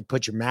 meters. It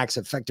puts your max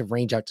effective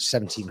range out to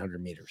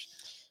 1,700 meters.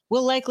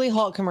 Will likely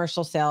halt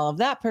commercial sale of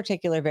that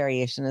particular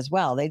variation as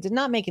well. They did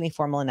not make any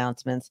formal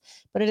announcements,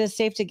 but it is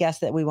safe to guess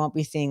that we won't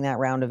be seeing that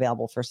round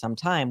available for some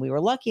time. We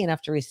were lucky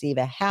enough to receive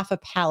a half a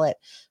pallet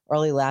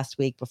early last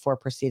week before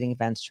preceding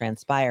events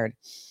transpired.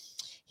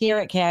 Here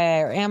at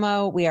KIR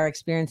Ammo, we are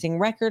experiencing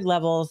record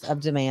levels of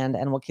demand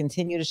and will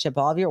continue to ship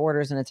all of your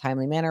orders in a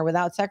timely manner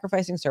without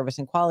sacrificing service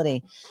and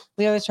quality.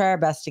 We always try our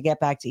best to get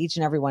back to each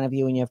and every one of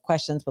you when you have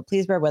questions, but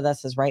please bear with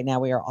us as right now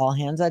we are all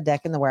hands on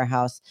deck in the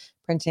warehouse,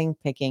 printing,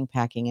 picking,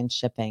 packing, and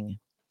shipping.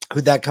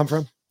 Who'd that come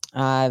from?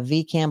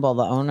 V. Campbell,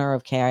 the owner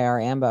of KIR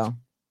Ammo.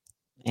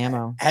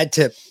 Ad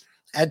tip,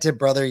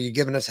 brother. You're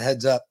giving us a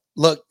heads up.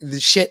 Look,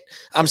 the shit.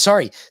 I'm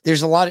sorry.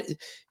 There's a lot of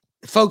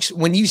folks.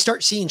 When you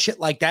start seeing shit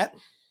like that,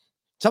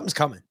 something's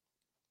coming.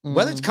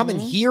 Whether it's coming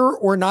here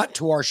or not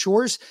to our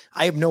shores,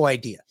 I have no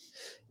idea.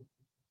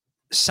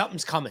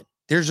 Something's coming.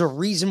 There's a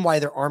reason why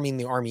they're arming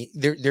the army.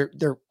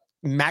 They're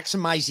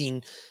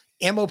maximizing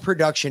ammo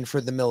production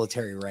for the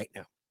military right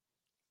now.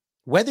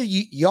 Whether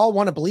y'all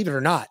want to believe it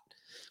or not,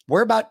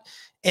 we're about.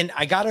 And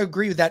I got to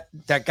agree with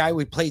that guy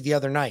we played the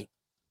other night,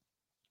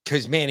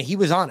 because man, he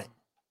was on it.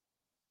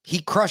 He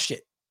crushed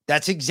it.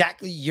 That's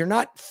exactly, you're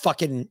not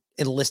fucking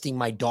enlisting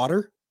my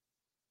daughter.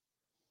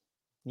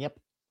 Yep.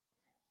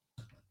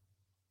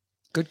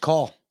 Good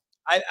call.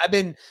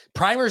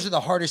 Primers are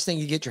the hardest thing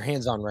to get your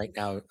hands on right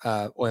now,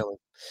 Oil.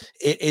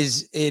 It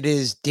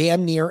is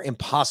damn near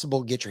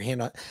impossible to get your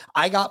hand on.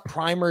 I got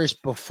primers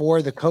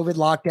before the COVID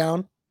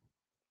lockdown.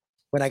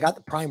 When I got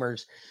the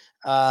primers,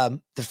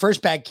 the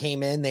first bag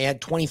came in, they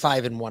had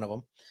 25 in one of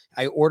them.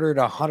 I ordered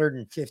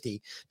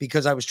 150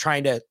 because I was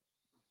trying to,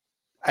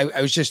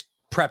 I was just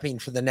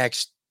prepping for the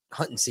next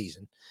hunting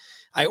season.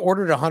 I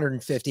ordered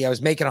 150. I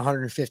was making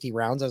 150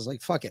 rounds. I was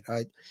like, fuck it.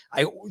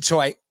 So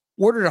I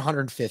ordered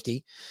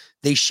 150.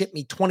 They shipped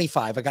me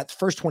 25. I got the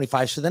first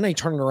 25. So then I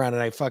turned around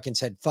and I fucking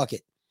said, fuck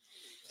it.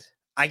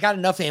 I got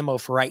enough ammo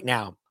for right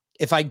now.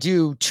 If I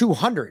do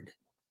 200,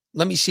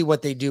 let me see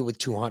what they do with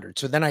 200.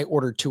 So then I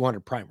ordered 200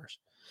 primers.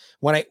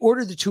 When I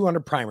ordered the 200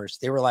 primers,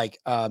 they were like,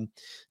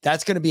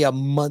 that's going to be a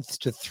month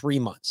to 3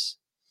 months.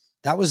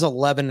 That was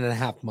 11 and a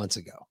half months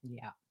ago.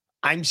 Yeah.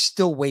 I'm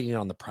still waiting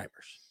on the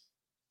primers.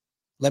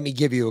 Let me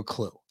give you a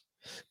clue.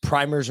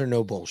 Primers are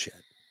no bullshit.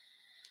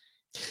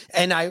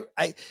 And I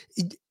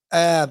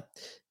have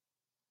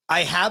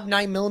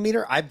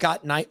 9mm. I've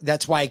got 9.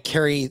 That's why I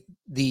carry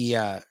the,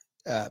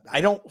 I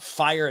don't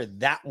fire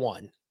that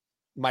one,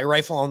 my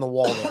rifle on the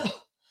wall there,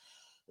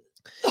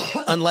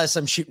 unless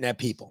I'm shooting at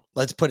people.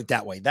 Let's put it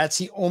that way. That's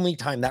the only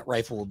time that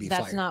rifle will be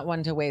fired. That's not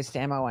one to waste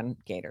ammo on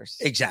gators.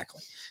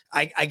 Exactly.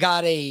 I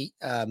got a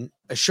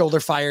shoulder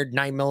fired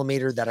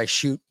 9mm that I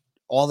shoot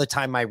all the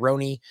time. My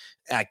Roni,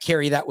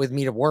 carry that with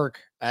me to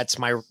work. That's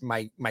my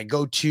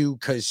go-to,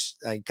 because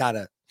I got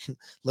a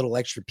little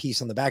extra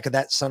piece on the back of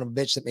that son of a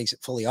bitch that makes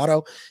it fully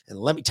auto. And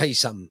let me tell you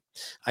something.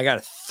 I got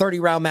a 30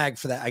 round mag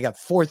for that. I got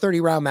 4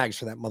 30 round mags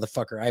for that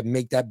motherfucker. I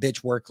make that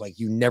bitch work like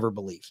you never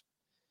believe.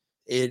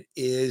 It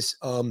is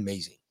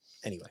amazing.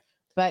 Anyway.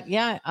 But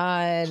yeah,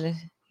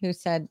 who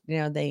said,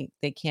 they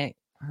can't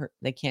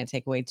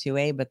take away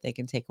 2A, but they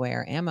can take away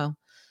our ammo.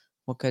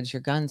 What good's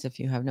your guns if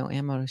you have no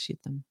ammo to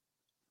shoot them?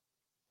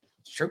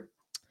 It's true.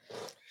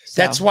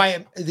 So. That's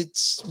why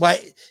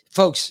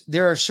folks,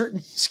 there are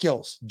certain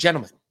skills,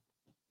 gentlemen.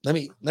 Let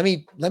me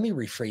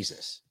rephrase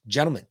this,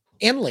 gentlemen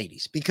and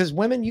ladies, because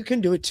women, you can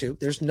do it too.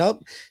 This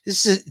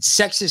is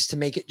sexist to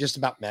make it just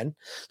about men.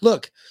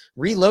 Look,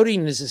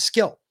 reloading is a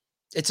skill.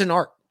 It's an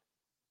art.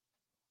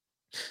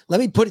 Let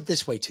me put it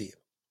this way to you.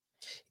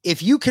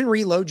 If you can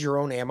reload your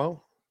own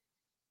ammo,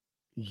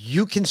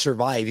 you can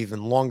survive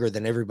even longer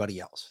than everybody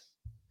else,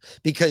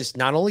 because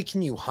not only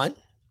can you hunt,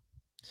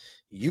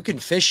 you can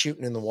fish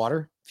shooting in the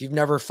water. If you've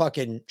never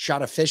fucking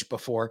shot a fish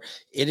before,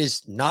 it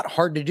is not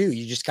hard to do.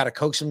 You just got to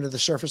coax them to the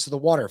surface of the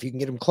water. If you can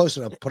get them close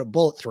enough, put a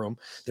bullet through them,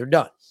 they're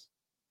done.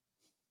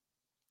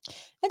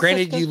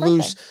 Granted, you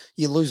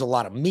lose a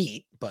lot of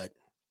meat, but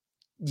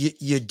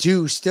you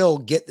do still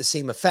get the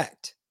same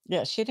effect.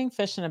 Yeah, shooting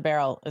fish in a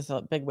barrel is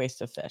a big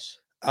waste of fish.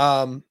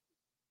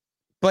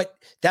 But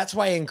that's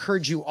why I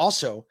encourage you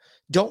also,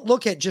 don't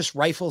look at just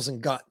rifles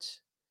and guns.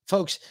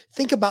 Folks,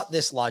 think about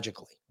this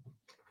logically.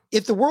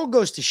 If the world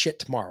goes to shit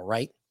tomorrow,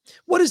 right?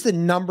 What is the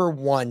number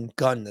one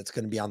gun that's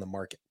going to be on the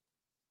market?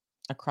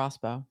 A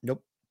crossbow.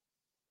 Nope.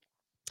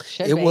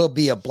 It will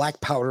be a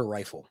black powder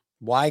rifle.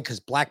 Why? Because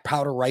black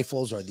powder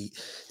rifles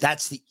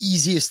that's the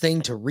easiest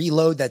thing to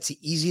reload. That's the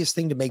easiest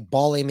thing to make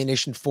ball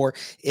ammunition for.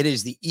 It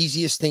is the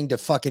easiest thing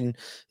to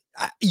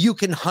you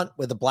can hunt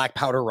with a black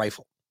powder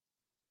rifle.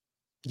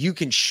 You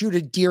can shoot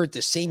a deer at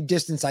the same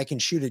distance I can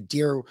shoot a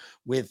deer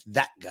with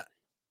that gun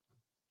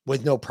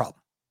with no problem.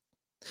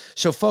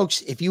 So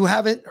folks, if you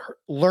haven't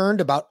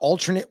learned about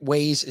alternate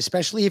ways,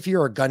 especially if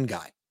you're a gun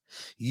guy,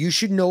 you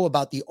should know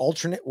about the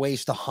alternate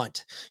ways to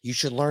hunt. You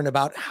should learn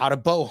about how to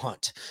bow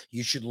hunt.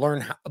 You should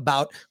learn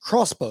about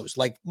crossbows,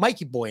 like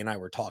Mikey Boy and I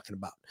were talking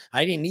about.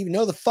 I didn't even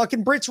know the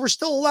fucking Brits were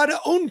still allowed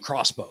to own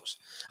crossbows.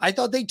 I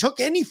thought they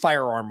took any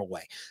firearm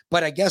away,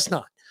 but I guess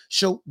not.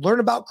 So learn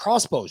about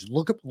crossbows,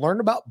 learn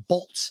about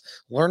bolts,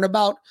 learn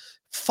about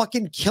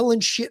fucking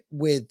killing shit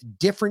with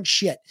different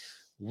shit.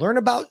 Learn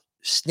about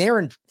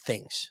snaring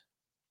things,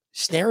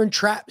 snare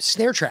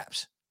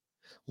traps.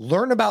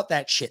 Learn about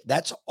that shit.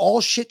 That's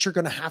all shit you're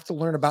going to have to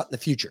learn about in the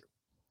future.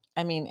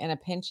 I mean, in a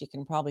pinch, you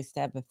can probably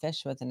stab a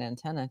fish with an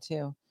antenna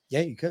too. Yeah,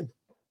 you could.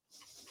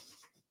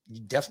 You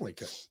definitely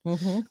could.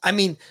 Mm-hmm. I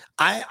mean,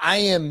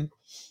 I'm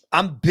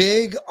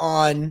big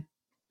on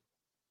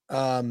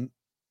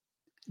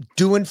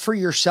doing for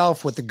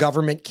yourself what the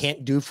government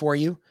can't do for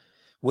you,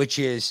 which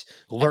is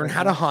learn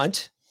how to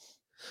hunt,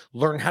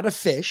 learn how to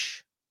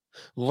fish,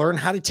 learn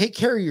how to take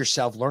care of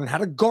yourself, learn how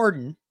to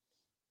garden,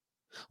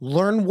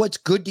 learn what's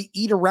good to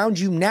eat around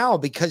you now,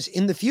 because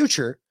in the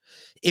future,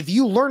 if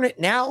you learn it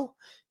now,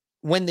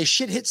 when the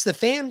shit hits the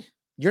fan,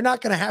 you're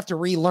not going to have to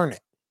relearn it.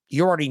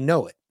 You already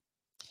know it.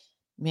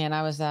 Man,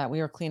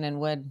 we were cleaning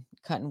wood,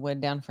 cutting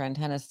wood down for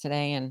antennas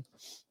today, and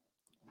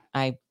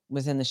I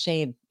was in the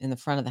shade in the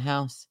front of the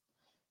house,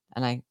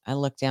 and I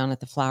looked down at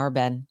the flower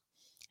bed,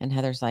 and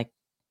Heather's like,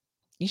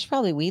 you should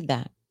probably weed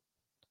that.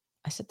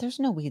 I said, there's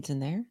no weeds in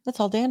there.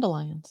 That's all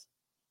dandelions.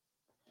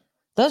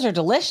 Those are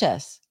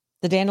delicious.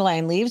 The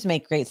dandelion leaves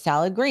make great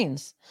salad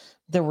greens.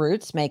 The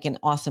roots make an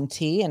awesome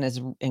tea and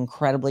is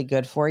incredibly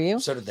good for you.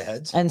 So did the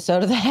heads. And so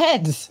do the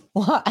heads.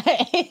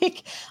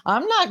 Like,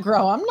 I'm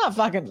not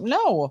fucking,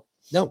 no,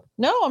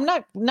 I'm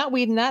not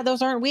weeding that.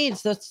 Those aren't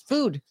weeds. That's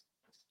food.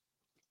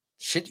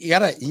 Shit,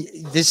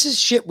 this is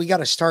shit we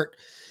gotta start.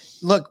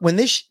 Look, when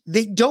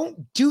they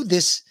don't do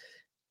this,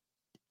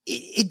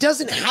 it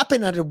doesn't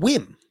happen at a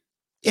whim.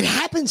 It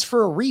happens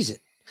for a reason.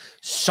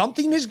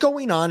 Something is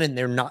going on and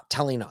they're not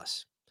telling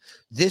us.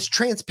 This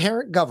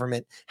transparent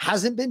government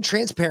hasn't been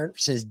transparent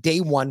since day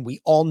one.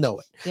 We all know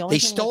it. They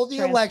stole the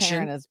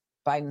election. Is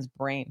Biden's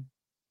brain.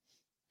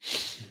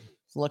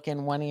 Look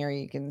in one ear,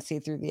 you can see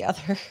through the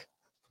other.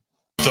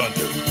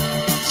 Thunder.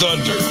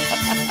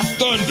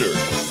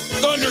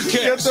 Thundercats.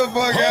 Get the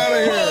fuck out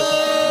of here.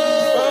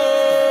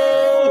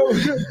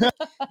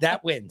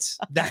 That wins.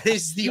 That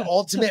is the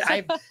ultimate.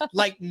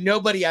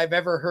 Nobody I've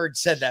ever heard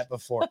said that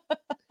before.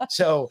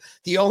 So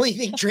the only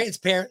thing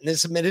transparent in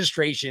this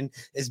administration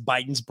is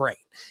Biden's brain.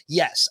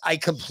 Yes, I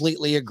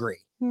completely agree.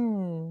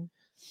 Anyway.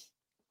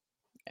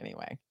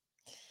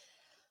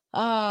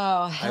 Oh,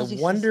 I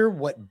wonder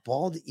what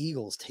bald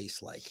eagles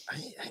taste like.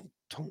 I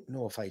don't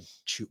know if I'd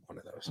shoot one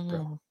of those,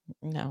 bro.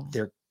 No.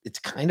 It's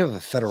kind of a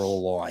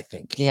federal law, I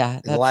think. Yeah.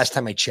 The last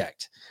time I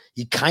checked,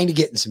 you kind of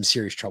get in some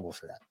serious trouble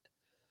for that.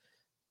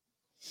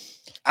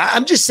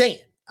 I'm just saying.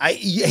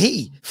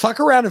 Hey, fuck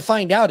around and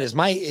find out is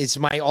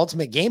my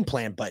ultimate game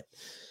plan, but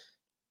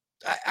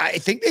I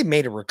think they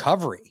made a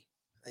recovery.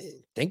 I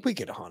think we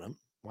could hunt them.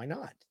 Why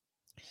not?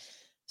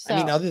 So,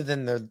 other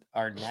than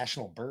our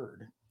national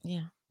bird.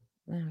 Yeah.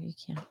 No, you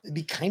can't. It'd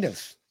be kind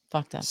of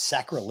fucked up.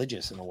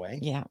 Sacrilegious in a way.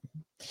 Yeah.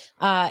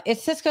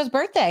 It's Cisco's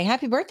birthday.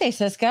 Happy birthday,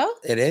 Cisco.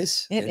 It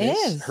is. It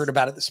is. Heard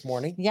about it this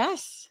morning.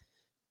 Yes.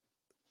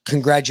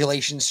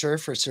 Congratulations, sir,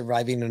 for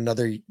surviving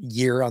another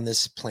year on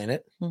this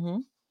planet.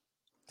 Mm-hmm.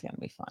 It's going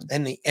to be fun.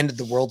 And the end of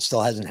the world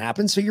still hasn't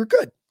happened, so you're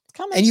good. It's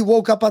coming. And you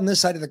woke up on this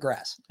side of the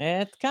grass.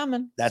 It's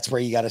coming. That's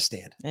where you got to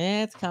stand.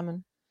 It's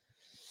coming.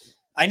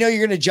 I know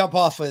you're going to jump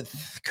off with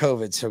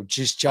COVID, so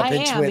just jump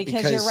into it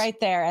because you're right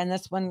there, and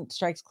this one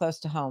strikes close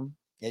to home.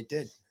 It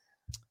did.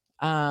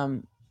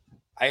 I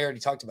already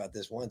talked about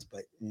this once,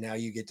 but now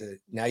you get to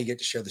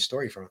share the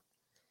story from it.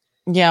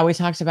 Yeah, we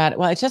talked about it.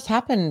 Well, it just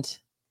happened.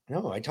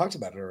 No, I talked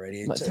about it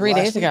already. 3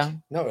 days ago.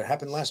 No, it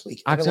happened last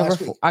week.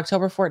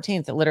 October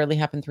 14th. It literally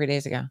happened 3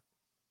 days ago.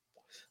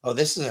 Oh,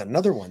 this is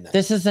another one then.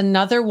 This is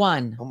another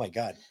one. Oh my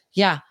God.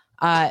 Yeah.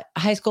 A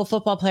high school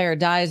football player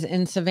dies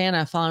in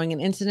Savannah following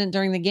an incident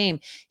during the game.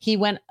 He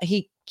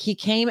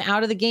came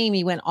out of the game.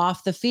 He went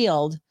off the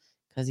field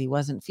because he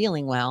wasn't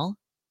feeling well.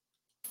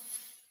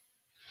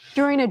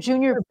 During a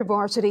junior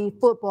varsity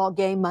football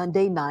game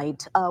Monday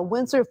night, a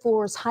Windsor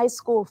Forest high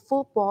school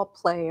football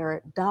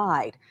player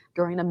died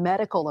during a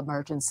medical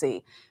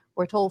emergency.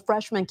 We're told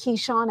freshman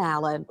Keyshawn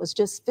Allen was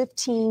just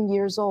 15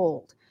 years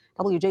old.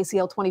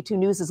 WJCL 22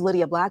 News'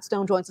 Lydia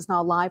Blackstone joins us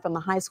now live from the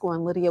high school.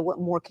 And Lydia, what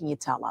more can you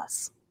tell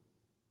us?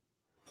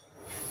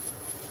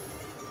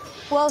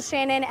 Well,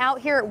 Shannon, out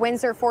here at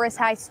Windsor Forest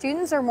High,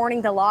 students are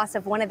mourning the loss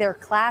of one of their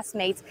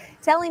classmates,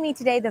 telling me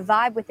today the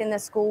vibe within the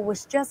school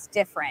was just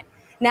different.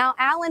 Now,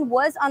 Allen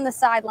was on the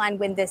sideline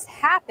when this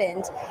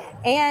happened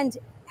and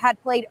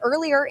had played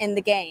earlier in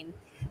the game.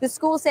 The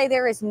schools say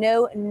there is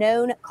no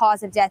known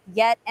cause of death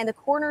yet, and the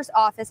coroner's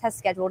office has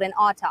scheduled an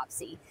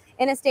autopsy.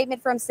 In a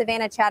statement from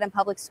Savannah Chatham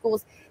Public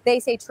Schools, they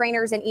say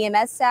trainers and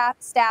EMS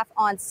staff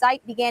on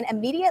site began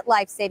immediate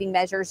life-saving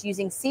measures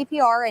using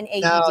CPR and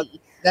AED.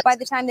 By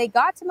the time they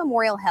got to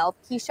Memorial Health,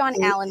 Keyshawn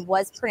Allen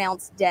was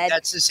pronounced dead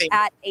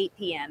at 8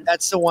 p.m.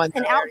 That's the one.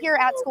 And out here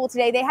at school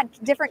today, they had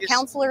different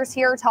counselors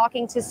here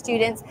talking to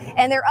students,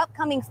 and their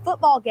upcoming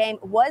football game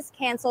was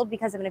canceled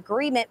because of an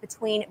agreement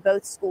between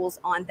both schools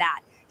on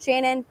that.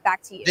 Shannon,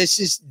 back to you. This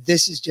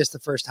is just the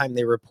first time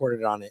they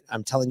reported on it.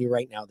 I'm telling you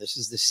right now, this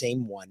is the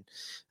same one.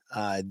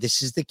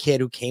 This is the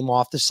kid who came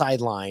off the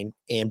sideline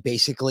and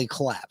basically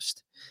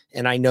collapsed.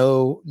 And I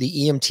know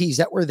the EMTs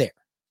that were there,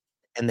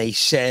 and they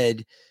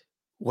said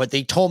what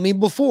they told me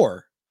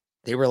before.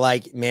 They were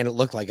like, man, it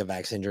looked like a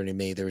vaccine injury to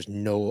me. There was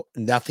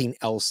nothing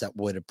else that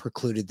would have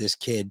precluded this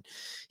kid.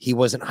 He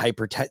wasn't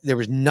there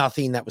was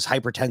nothing that was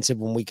hypertensive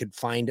when we could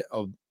find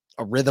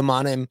a rhythm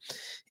on him.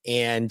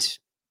 And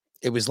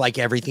it was like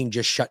everything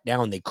just shut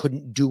down. They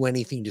couldn't do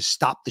anything to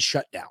stop the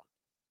shutdown.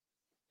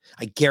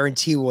 I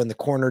guarantee you when the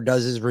coroner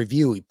does his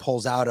review, he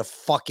pulls out a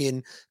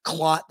fucking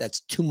clot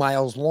that's 2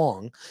 miles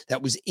long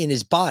that was in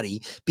his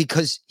body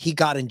because he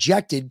got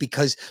injected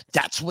because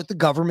that's what the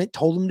government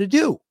told him to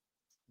do.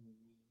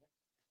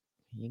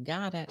 You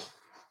got it.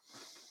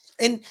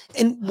 And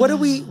what do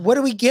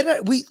we get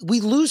at? We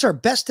lose our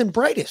best and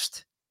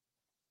brightest.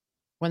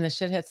 When the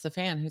shit hits the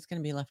fan, who's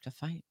going to be left to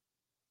fight?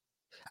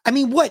 I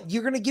mean, what?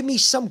 You're going to give me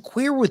some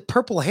queer with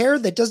purple hair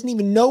that doesn't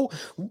even know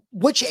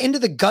which end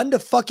of the gun to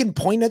fucking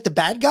point at the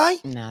bad guy?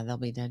 Nah, they'll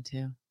be dead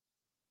too.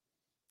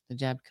 The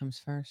jab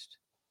comes first.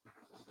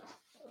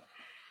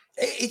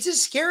 It's a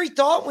scary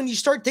thought when you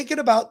start thinking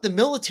about the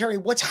military,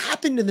 what's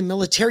happened to the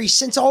military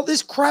since all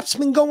this crap's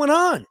been going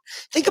on.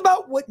 Think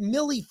about what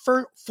Milley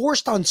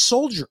forced on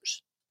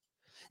soldiers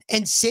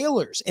and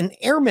sailors and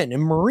airmen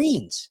and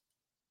Marines.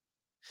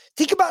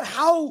 Think about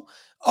how,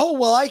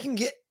 I can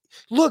get,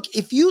 look,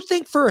 if you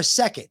think for a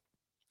second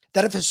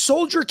that if a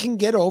soldier can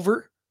get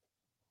over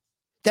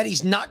that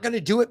he's not going to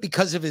do it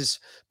because of his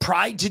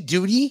pride to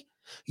duty,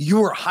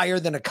 you are higher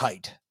than a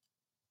kite.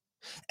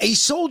 A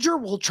soldier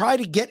will try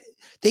to get,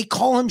 they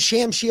call him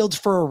sham shields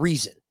for a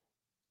reason.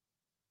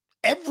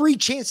 Every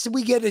chance that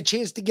we get a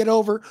chance to get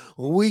over,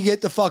 we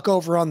get the fuck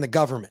over on the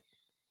government.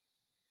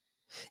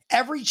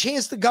 Every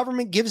chance the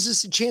government gives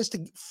us a chance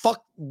to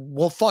fuck,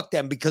 we'll fuck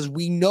them because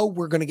we know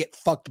we're going to get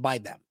fucked by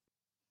them.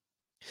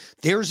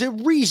 There's a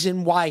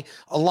reason why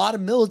a lot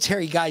of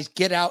military guys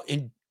get out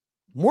and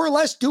more or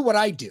less do what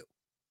I do.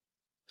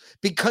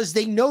 Because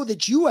they know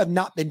that you have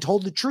not been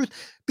told the truth,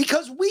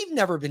 because we've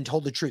never been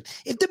told the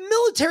truth. If the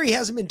military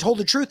hasn't been told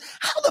the truth,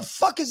 how the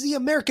fuck has the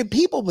American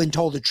people been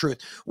told the truth?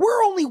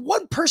 We're only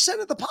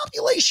 1% of the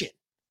population.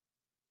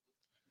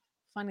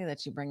 Funny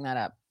that you bring that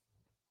up.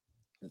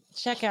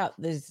 Check out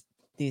these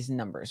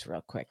numbers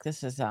real quick.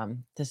 This is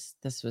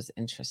this was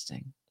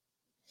interesting.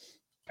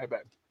 Hey, babe.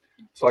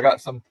 So I got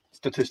some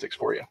statistics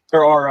for you.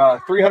 There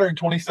are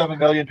 327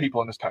 million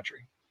people in this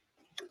country,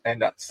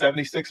 and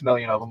 76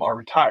 million of them are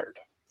retired.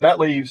 That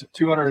leaves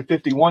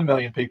 251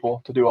 million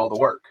people to do all the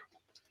work.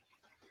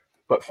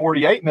 But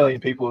 48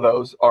 million people of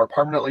those are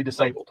permanently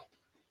disabled.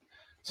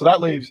 So that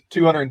leaves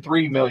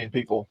 203 million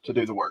people to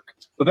do the work.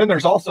 But then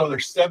there's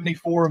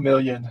 74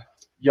 million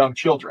young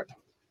children.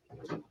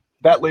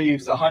 That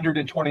leaves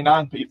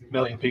 129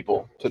 million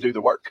people to do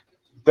the work.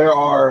 There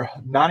are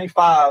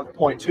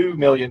 95.2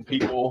 million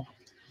people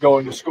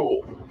going to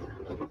school.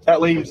 That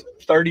leaves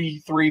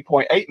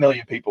 33.8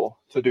 million people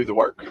to do the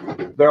work.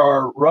 There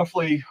are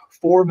roughly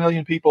 4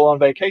 million people on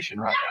vacation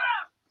right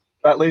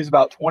now. That leaves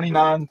about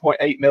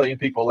 29.8 million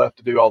people left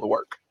to do all the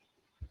work.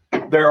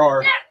 There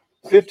are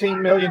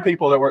 15 million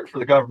people that work for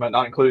the government,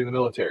 not including the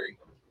military.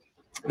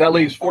 That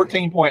leaves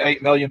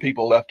 14.8 million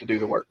people left to do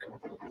the work.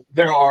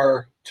 There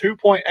are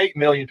 2.8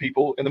 million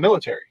people in the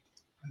military.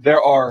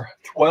 There are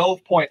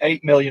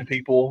 12.8 million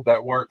people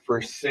that work for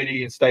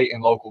city and state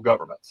and local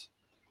governments.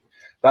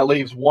 That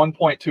leaves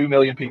 1.2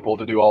 million people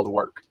to do all the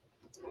work.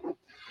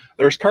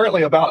 There's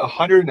currently about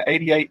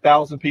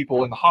 188,000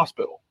 people in the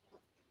hospital.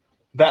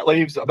 That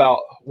leaves about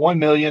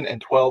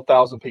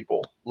 1,012,000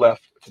 people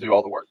left to do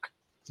all the work.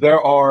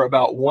 There are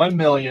about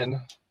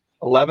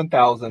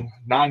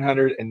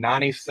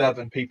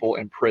 1,011,997 people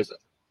in prison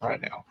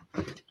right now.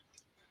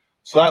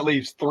 So that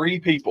leaves 3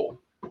 people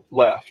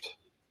left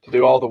to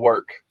do all the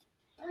work.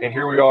 And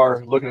here we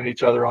are looking at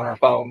each other on our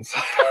phones.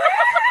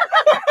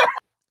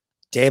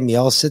 Damn,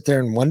 y'all sit there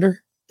and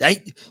wonder?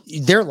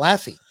 They're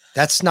laughing.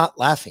 That's not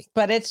laughing.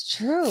 But it's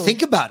true.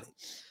 Think about it.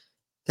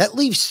 That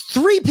leaves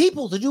 3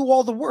 people to do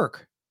all the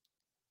work.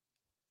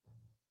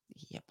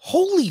 Yep.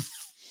 Holy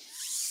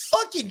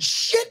fucking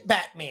shit,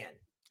 Batman.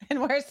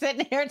 And we're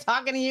sitting here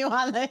talking to you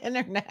on the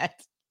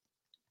internet.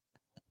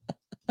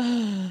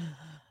 We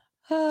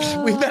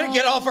better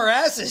get off our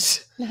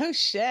asses. No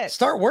shit.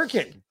 Start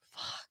working.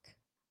 Fuck.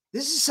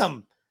 This is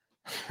some,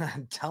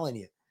 I'm telling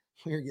you,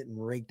 we're getting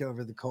raked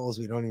over the coals.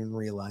 We don't even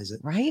realize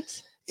it.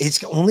 Right?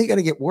 It's only going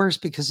to get worse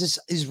because this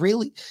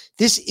Israel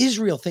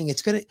thing,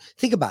 it's going to,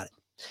 think about it.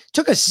 It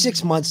took us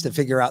 6 months to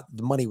figure out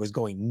the money was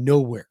going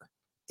nowhere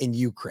in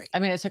Ukraine. I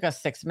mean, it took us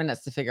 6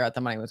 minutes to figure out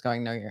the money was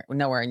going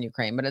nowhere in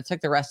Ukraine, but it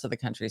took the rest of the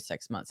country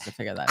 6 months to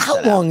figure that out.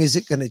 How long is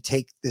it going to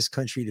take this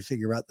country to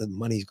figure out that the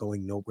money's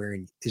going nowhere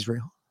in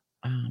Israel?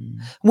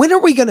 When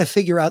are we going to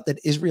figure out that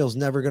Israel's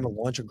never going to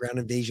launch a ground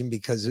invasion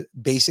because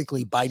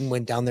basically Biden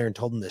went down there and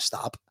told them to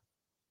stop?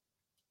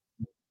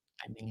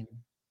 I mean,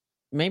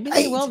 maybe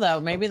they will, though.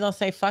 Maybe they'll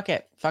say, fuck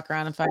it. Fuck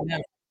around and find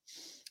out.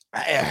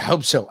 I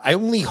hope so. I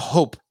only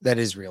hope that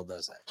Israel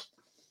does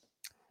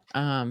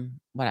that.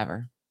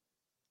 Whatever.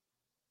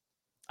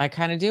 I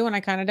kind of do and I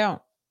kind of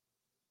don't.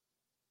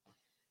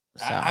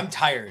 So. I'm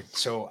tired,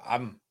 so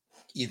I'm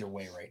either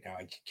way right now.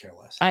 I could care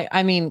less.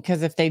 I mean,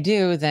 because if they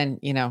do, then,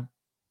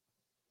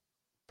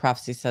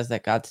 prophecy says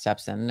that God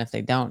steps in. And if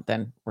they don't,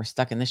 then we're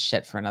stuck in this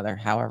shit for another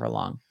however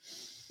long.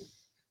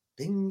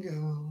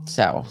 Bingo.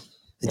 So.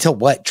 Until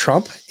what?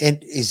 Trump?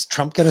 And is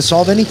Trump going to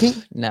solve anything?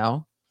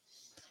 No.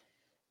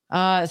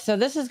 So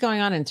this is going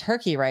on in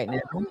Turkey right now.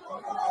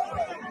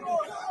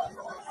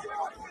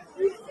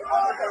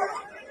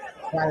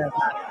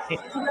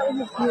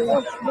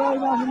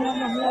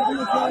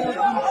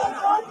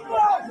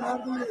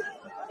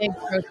 Big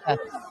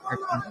protest.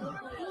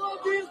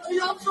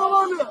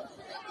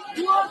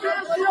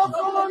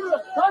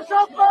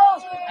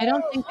 I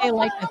don't think they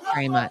like this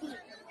very much.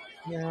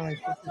 Yeah,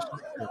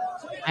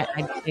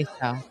 I'd say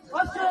so.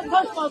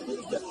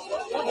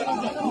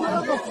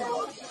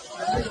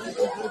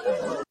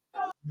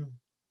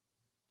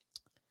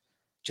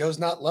 Joe's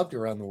not loved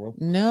around the world.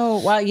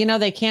 No. Well,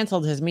 they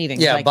canceled his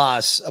meeting. Yeah, a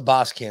boss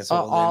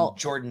canceled. And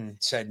Jordan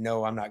said,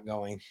 no, I'm not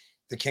going.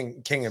 The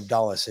King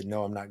Abdallah said,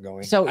 "No, I'm not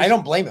going." So I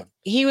don't blame him.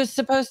 He was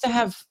supposed to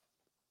have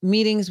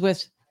meetings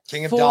with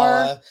King 4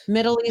 Abdallah,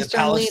 Middle the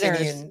Eastern leaders.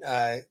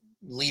 Palestinian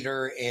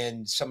leader,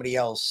 and somebody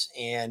else,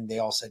 and they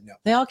all said no.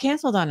 They all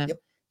canceled on him. Yep.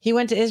 He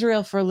went to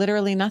Israel for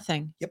literally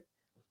nothing. Yep.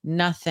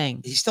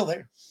 Nothing. He's still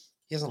there.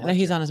 He hasn't No, left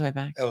he's yet. on his way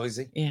back. Oh, is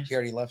he? Yeah. He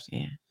already left?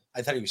 Yeah.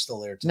 I thought he was still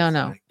there. till No.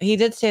 tonight. He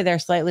did stay there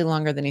slightly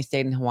longer than he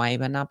stayed in Hawaii,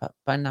 but not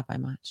by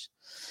much.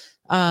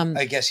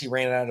 I guess he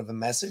ran out of a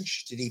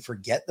message. Did he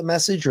forget the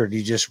message, or did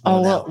he just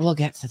run out? We'll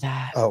get to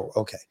that. Oh,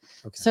 okay.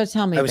 So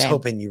tell me, I was babe.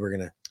 hoping you were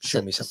going to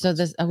show me something. So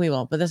this we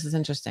will, but this is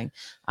interesting.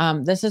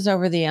 This is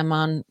over the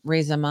Amman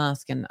Reza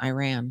Mosque in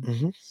Iran.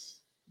 Mm-hmm.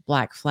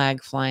 Black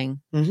flag flying.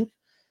 Mhm.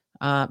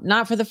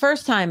 Not for the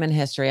first time in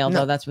history,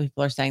 although that's what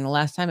people are saying. The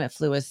last time it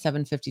flew was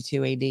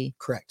 752 AD.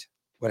 Correct.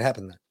 What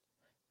happened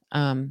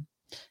then?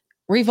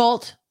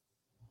 Revolt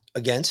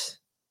Against?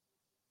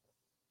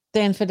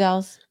 the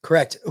infidels.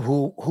 Correct.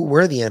 Who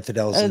were the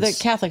infidels? The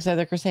Catholics are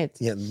the Crusades.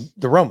 Yeah,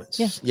 the Romans.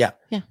 Yeah.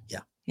 Yeah.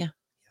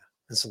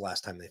 That's the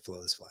last time they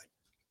flew this flag.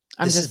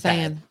 I'm This just is bad.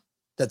 saying.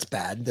 That's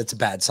bad. That's a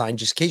bad sign.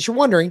 Just in case you're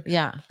wondering.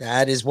 Yeah.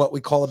 That is what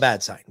we call a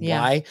bad sign. Yeah.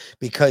 Why?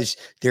 Because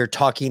they're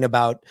talking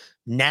about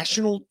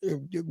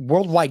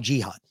worldwide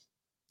jihad.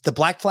 The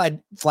black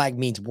flag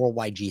means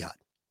worldwide jihad.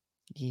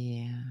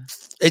 Yeah.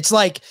 It's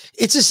like,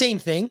 it's the same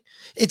thing.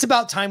 It's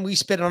about time we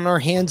spit on our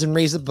hands and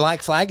raise the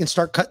black flag and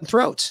start cutting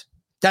throats.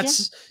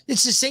 It's the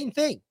same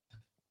thing.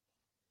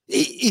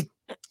 It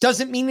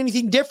doesn't mean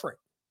anything different.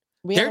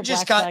 We have They're a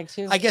just black got, flag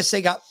too. I guess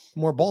they got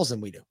more balls than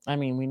we do. I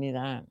mean, we need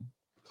that.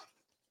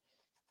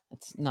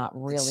 It's not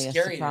really a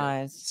scary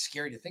surprise. It's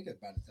scary to think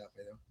about it that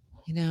way,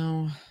 though. You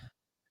know,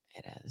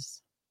 it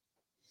is.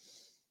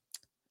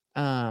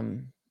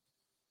 Can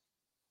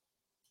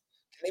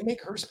they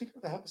make her Speaker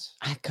of the House?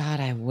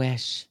 God, I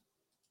wish.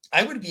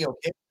 I would be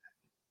okay.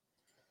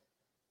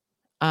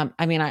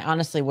 I mean, I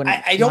honestly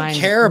wouldn't. I don't mind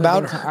care moving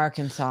about to her,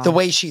 Arkansas. the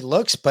way she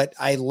looks, but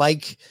I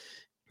like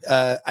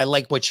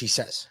what she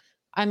says.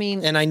 I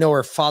mean, And I know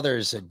her father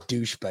is a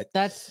douche, but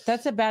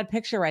that's a bad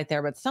picture right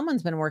there. But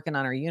someone's been working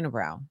on her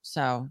unibrow,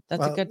 so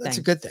that's a good thing. That's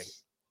a good thing.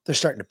 They're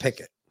starting to pick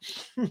it.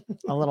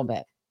 A little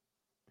bit.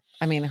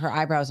 I mean, her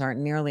eyebrows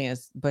aren't nearly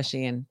as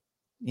bushy and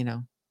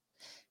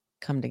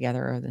come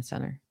together over the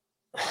center.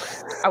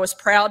 I was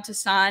proud to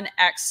sign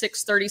Act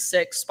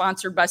 636,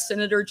 sponsored by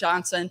Senator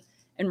Johnson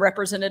and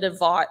Representative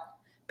Vaught,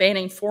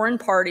 banning foreign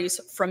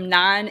parties from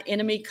 9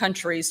 enemy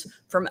countries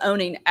from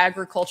owning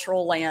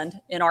agricultural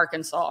land in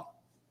Arkansas.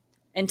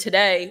 And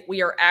today,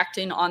 we are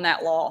acting on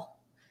that law.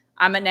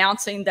 I'm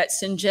announcing that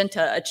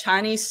Syngenta, a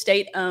Chinese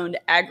state-owned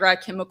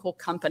agrochemical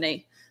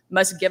company,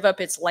 must give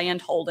up its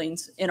land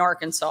holdings in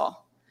Arkansas.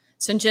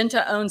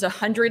 Syngenta owns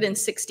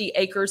 160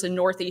 acres in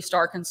northeast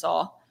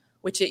Arkansas,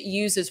 which it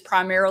uses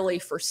primarily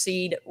for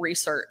seed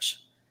research.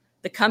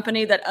 The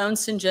company that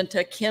owns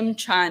Syngenta,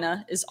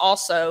 ChemChina, is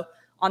also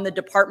on the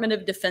Department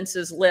of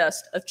Defense's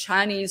list of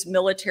Chinese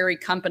military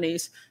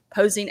companies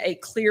posing a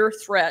clear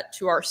threat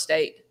to our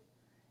state.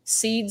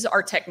 Seeds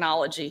are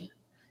technology.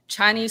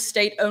 Chinese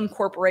state-owned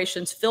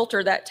corporations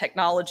filter that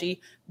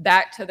technology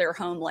back to their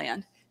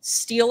homeland,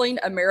 stealing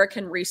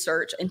American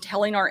research and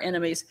telling our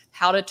enemies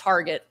how to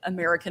target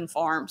American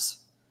farms.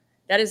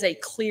 That is a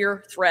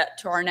clear threat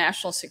to our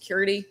national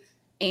security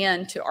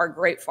and to our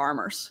great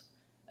farmers,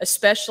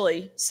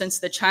 especially since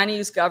the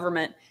Chinese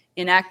government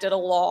enacted a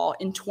law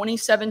in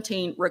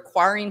 2017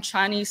 requiring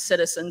Chinese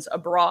citizens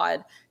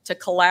abroad to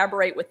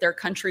collaborate with their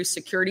country's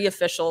security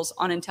officials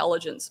on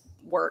intelligence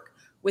work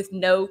with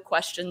no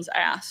questions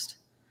asked.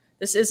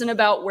 This isn't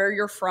about where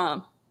you're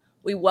from.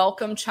 We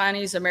welcome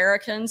Chinese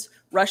Americans,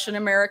 Russian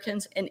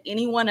Americans, and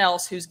anyone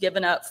else who's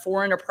given up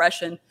foreign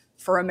oppression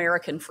for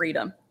American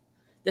freedom.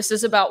 This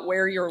is about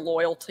where your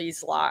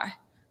loyalties lie.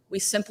 We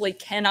simply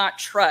cannot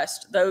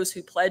trust those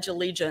who pledge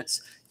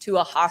allegiance to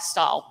a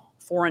hostile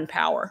foreign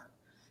power.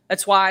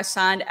 That's why I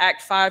signed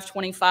Act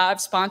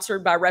 525,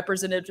 sponsored by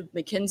Representative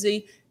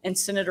McKenzie and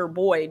Senator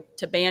Boyd,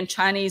 to ban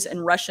Chinese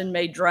and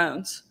Russian-made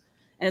drones.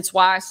 And it's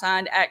why I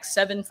signed Act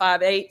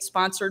 758,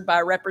 sponsored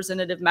by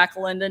Representative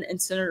McAlinden and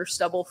Senator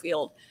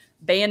Stubblefield,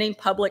 banning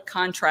public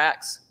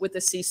contracts with the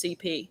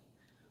CCP.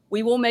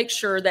 We will make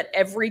sure that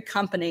every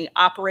company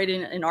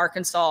operating in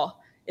Arkansas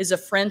is a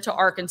friend to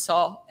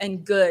Arkansas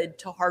and good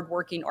to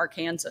hardworking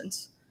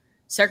Arkansans.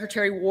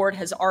 Secretary Ward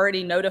has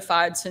already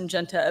notified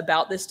Syngenta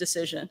about this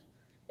decision.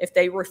 If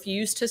they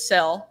refuse to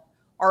sell,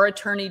 our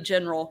Attorney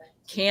General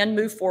can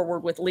move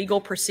forward with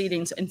legal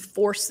proceedings and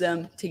force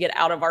them to get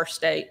out of our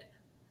state.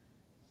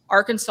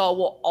 Arkansas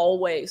will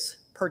always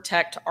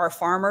protect our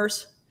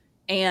farmers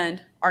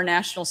and our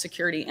national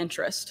security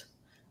interest.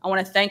 I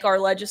want to thank our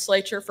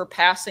legislature for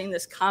passing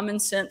this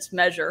common sense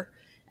measure,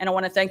 and I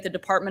want to thank the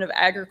Department of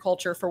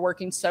Agriculture for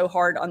working so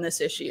hard on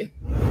this issue.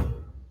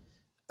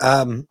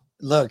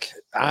 Look,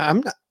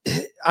 I'm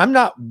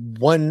not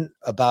one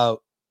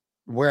about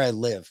where I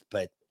live,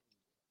 but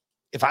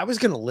if I was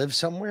going to live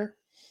somewhere,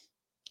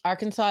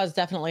 Arkansas is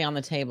definitely on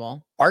the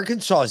table.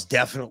 Arkansas is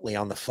definitely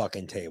on the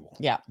fucking table.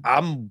 Yeah.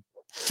 I'm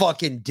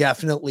fucking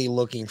definitely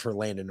looking for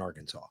land in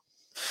Arkansas.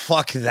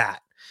 Fuck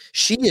that.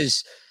 She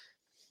has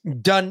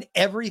done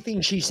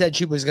everything she said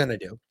she was going to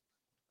do.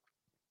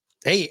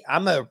 Hey,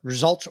 I'm a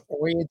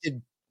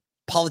results-oriented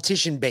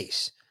politician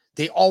base.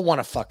 They all want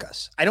to fuck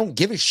us. I don't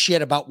give a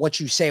shit about what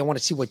you say. I want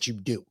to see what you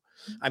do.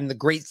 I'm the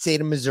great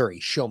state of Missouri.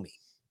 Show me.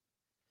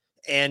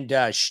 And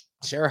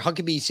Sarah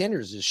Huckabee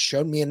Sanders has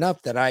shown me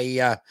enough that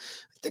I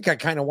think I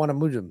kind of want to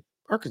move to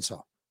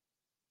Arkansas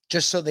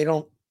just so they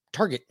don't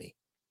target me.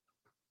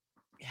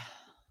 Yeah.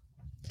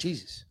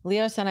 Jesus.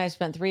 Leo said I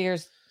spent 3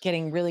 years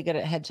getting really good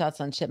at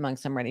headshots on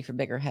chipmunks. I'm ready for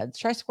bigger heads.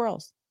 Try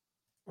squirrels.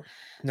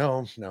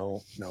 No.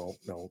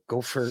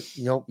 Go for,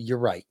 you're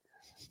right.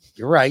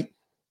 You're right.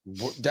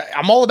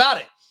 I'm all about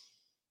it.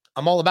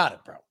 I'm all about it,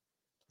 bro.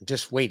 I'm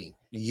just waiting.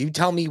 You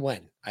tell me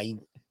when.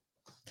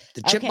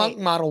 The chipmunk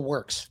model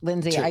works.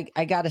 Lindsay,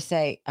 I got to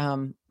say,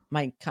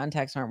 my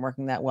contacts aren't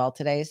working that well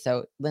today.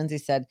 So Lindsay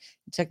said,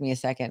 it took me a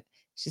second.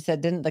 She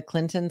said, didn't the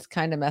Clintons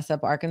kind of mess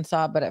up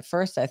Arkansas? But at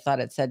first I thought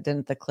it said,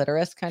 didn't the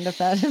clitoris kind of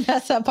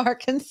mess up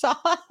Arkansas?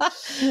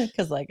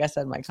 Because like I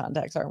said, my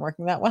contacts aren't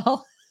working that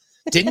well.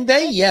 Didn't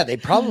they? Yeah, they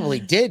probably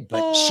did.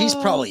 But she's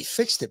probably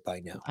fixed it by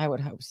now. I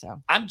would hope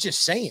so. I'm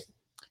just saying.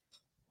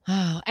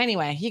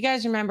 Anyway, you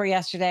guys remember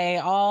yesterday,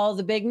 all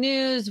the big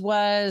news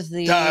was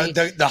the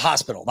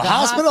hospital. The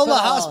hospital.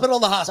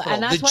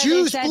 And that's the why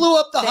Jews blew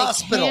up the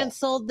hospital.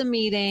 Canceled the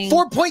meeting.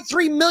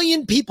 4.3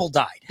 million people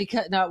died.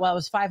 It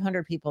was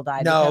 500 people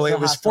died. No, it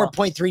was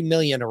 4.3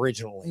 million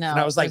originally. No, and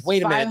I was like,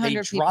 wait a minute, they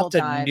dropped a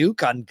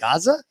nuke on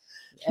Gaza?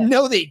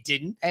 No, they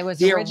didn't. It was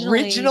the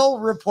originally... original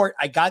report.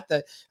 I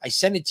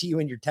sent it to you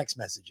in your text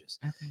messages.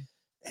 Okay.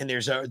 And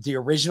there's the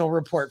original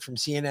report from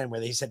CNN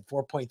where they said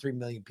 4.3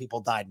 million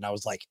people died. And I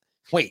was like,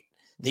 wait,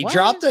 they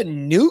dropped a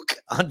nuke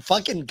on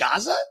fucking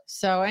Gaza?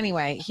 So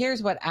anyway,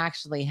 here's what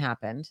actually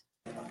happened.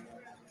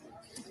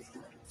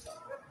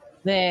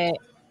 The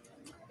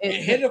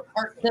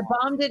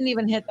bomb didn't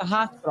even hit the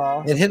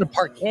hospital. It hit a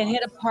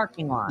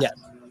parking lot. Yes.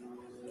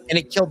 And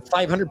it killed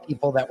 500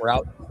 people that were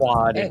out in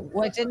quad. It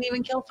didn't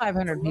even kill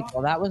 500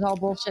 people. That was all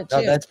bullshit too.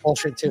 No, that's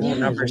bullshit too. Yeah. The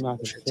numbers.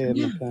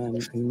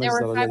 There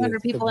were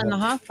 500 people in the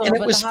hospital, and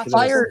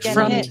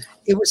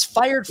it was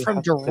fired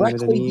from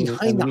directly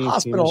behind the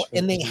hospital.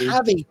 And they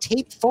have a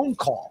taped phone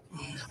call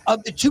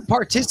of the two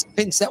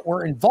participants that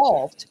were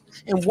involved.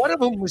 And one of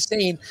them was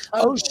saying,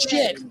 "Oh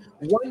shit,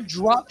 one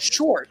dropped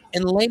short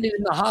and landed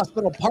in the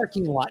hospital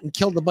parking lot and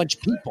killed a bunch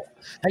of people."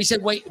 And he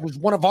said, "Wait, it was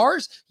one of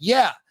ours?"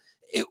 Yeah,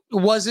 it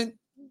wasn't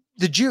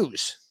the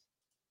Jews.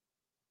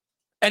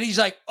 And he's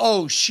like,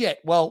 "Oh shit,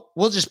 well,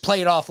 we'll just play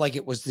it off like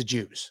it was the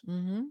Jews."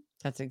 Mm-hmm.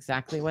 That's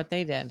exactly what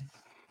they did.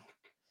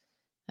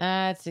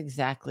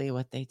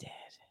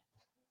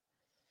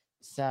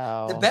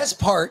 So the best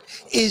part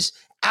is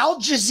Al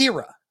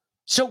Jazeera.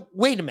 So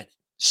wait a minute,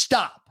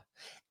 stop.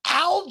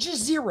 Al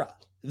Jazeera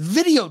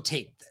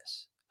videotaped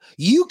this.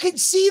 You can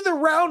see the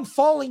round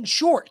falling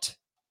short,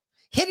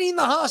 hitting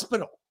the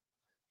hospital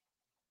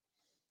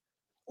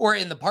or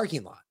in the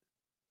parking lot.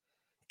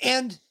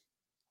 And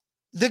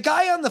the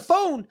guy on the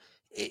phone,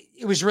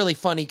 it was really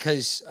funny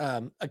because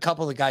a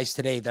couple of the guys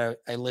today that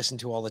I listen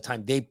to all the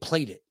time, they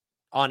played it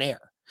on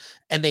air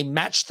and they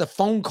matched the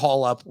phone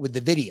call up with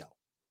the video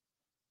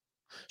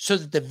so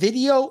that the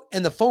video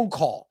and the phone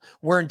call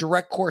were in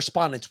direct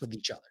correspondence with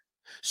each other.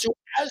 So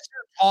as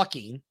they're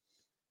talking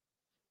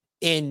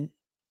in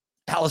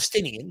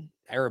Palestinian,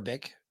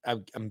 Arabic,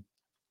 I'm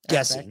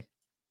guessing,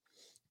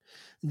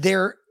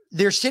 they're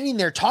sitting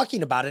there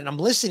talking about it, and I'm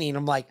listening.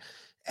 I'm like,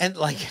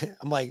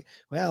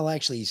 well,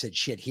 actually, he said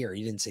shit here.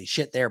 He didn't say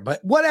shit there,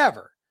 but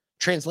whatever.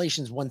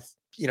 Translation's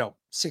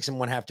 6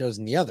 1/2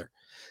 dozen the other.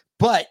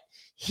 But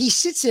he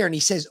sits there and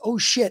he says, "Oh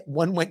shit,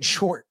 one went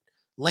short,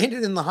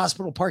 landed in the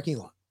hospital parking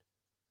lot.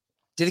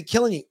 Did it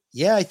kill any?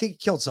 Yeah, I think it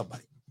killed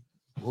somebody.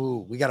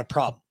 Ooh, we got a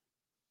problem.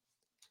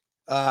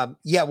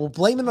 Yeah, we'll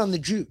blame it on the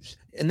Jews."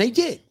 And they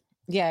did.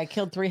 Yeah, it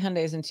killed 3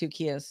 Hyundais and 2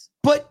 Kias.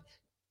 But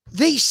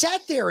they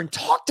sat there and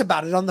talked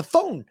about it on the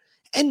phone.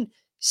 And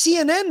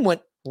CNN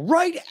went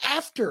right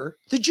after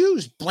the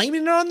Jews,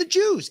 blaming it on the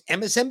Jews.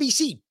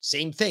 MSNBC,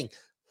 same thing.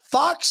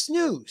 Fox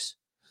News,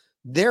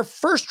 their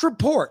first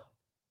report,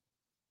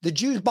 the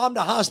Jews bombed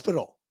a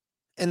hospital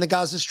in the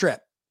Gaza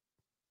Strip.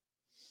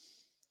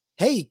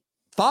 Hey,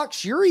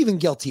 Fox, you're even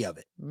guilty of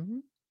it. Mm-hmm.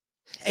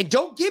 And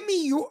don't give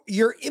me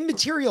your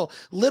immaterial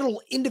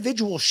little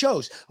individual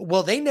shows.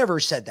 Well, they never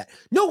said that.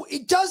 No,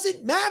 it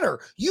doesn't matter.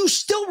 You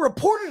still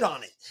reported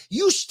on it.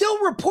 You still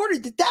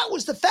reported that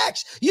was the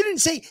facts. You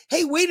didn't say,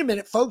 "Hey, wait a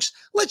minute, folks.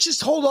 Let's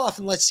just hold off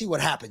and let's see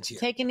what happens here."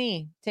 Take a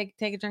knee. Take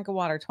a drink of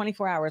water.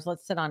 24 hours.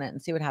 Let's sit on it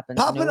and see what happens.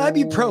 Pop an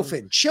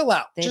ibuprofen. Chill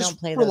out. They just don't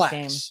play relax.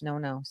 those games.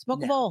 No.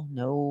 Smoke a bowl.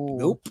 No.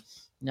 Nope.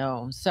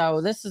 No.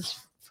 So this is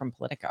from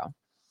Politico.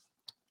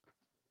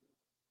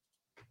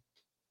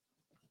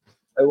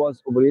 I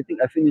was operating.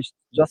 I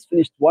just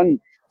finished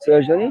one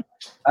surgery,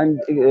 and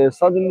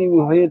suddenly we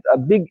heard a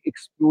big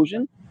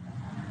explosion.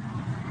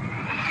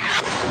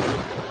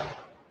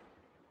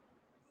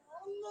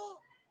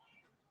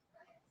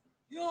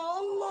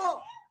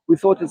 We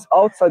thought it's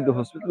outside the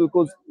hospital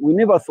because we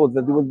never thought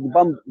that they would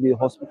bomb the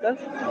hospital.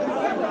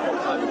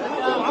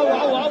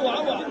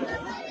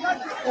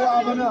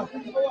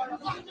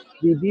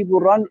 The people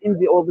run in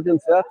the orbital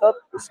theater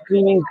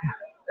screaming,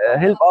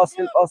 help us,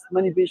 help us.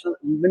 Many patients,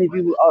 many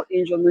people are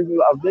injured, many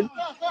people are dead.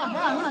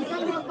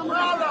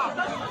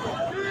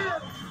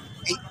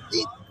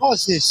 Hey,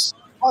 pause this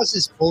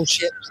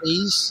bullshit,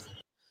 please.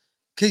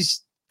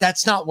 Because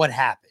that's not what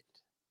happened.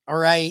 All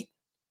right.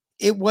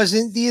 It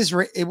wasn't the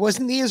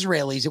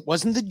Israelis. It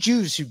wasn't the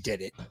Jews who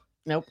did it.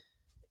 Nope.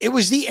 It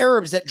was the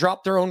Arabs that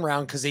dropped their own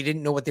round because they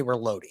didn't know what they were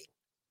loading.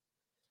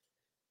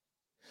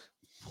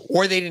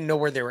 Or they didn't know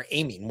where they were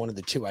aiming. One of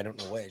the two. I don't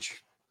know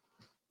which.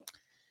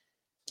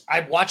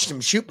 I've watched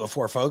them shoot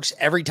before, folks.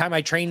 Every time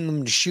I trained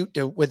them to shoot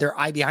with their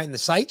eye behind the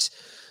sights,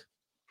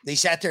 they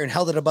sat there and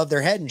held it above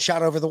their head and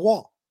shot over the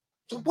wall.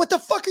 So what the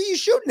fuck are you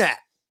shooting at?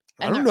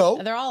 I don't know.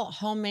 They're all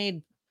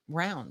homemade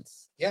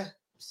rounds. Yeah.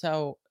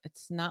 So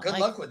it's not Good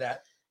luck with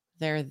that.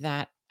 They're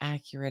that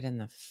accurate in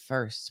the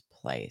first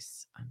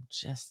place. I'm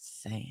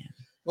just saying.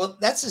 Well,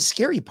 that's the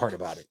scary part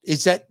about it,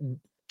 is that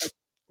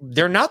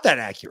they're not that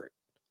accurate.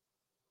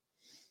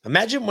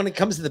 Imagine when it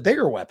comes to the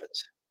bigger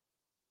weapons.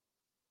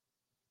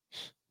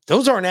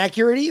 Those aren't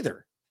accurate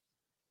either.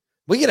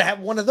 We got to have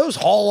one of those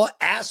haul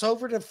ass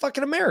over to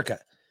fucking America.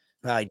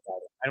 I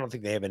don't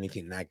think they have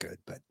anything that good,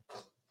 but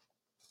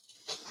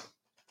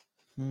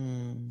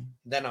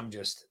then I'm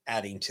just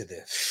adding to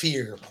the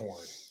fear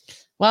porn.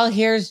 Well,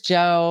 here's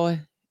Joe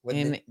With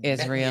in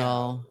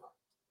Israel.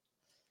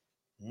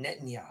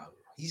 Netanyahu.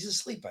 He's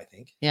asleep, I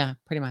think. Yeah,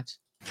 pretty much.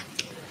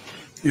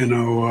 You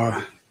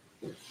know,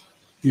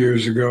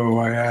 years ago,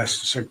 I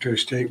asked the Secretary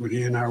of State when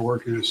he and I were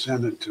working in the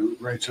Senate to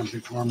write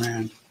something for him,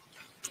 and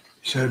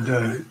he said,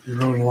 he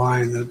wrote a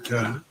line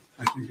that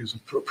I think is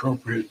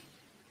appropriate.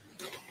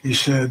 He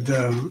said,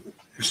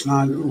 it's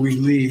not, we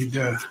lead,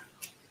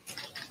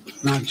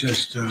 not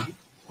just,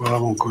 well, I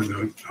won't go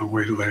into it. I'll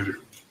wait later.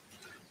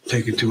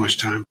 Taking too much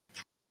time.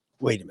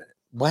 Wait a minute.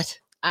 What?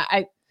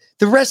 I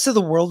the rest of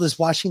the world is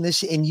watching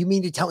this, and you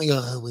mean to tell me,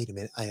 oh, wait a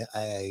minute,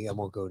 I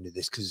won't go into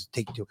this because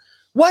take too.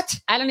 What?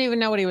 I don't even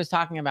know what he was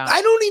talking about.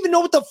 I don't even know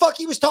what the fuck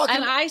he was talking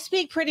and about. I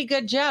speak pretty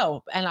good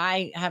Joe, and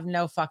I have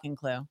no fucking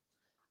clue.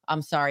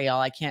 I'm sorry,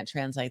 y'all. I can't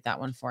translate that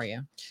one for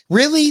you.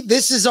 Really?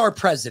 This is our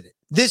president.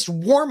 This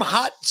warm,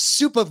 hot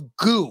soup of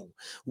goo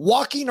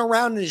walking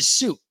around in his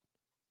suit.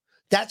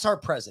 That's our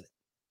president.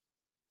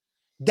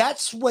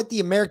 That's what the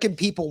American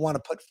people want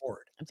to put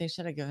forward. They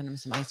should have given him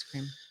some ice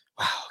cream.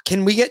 Wow.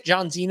 Can we get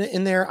John Cena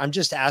in there? I'm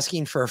just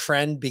asking for a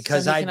friend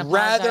because So he can I'd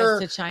apologize rather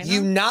to China?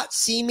 you not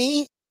see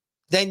me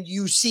than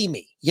you see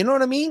me. You know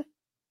what I mean?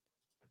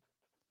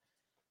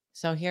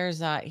 So here's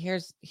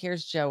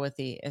Joe with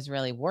the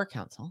Israeli War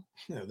Council.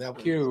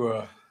 Thank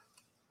you,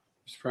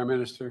 Mr. Prime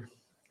Minister.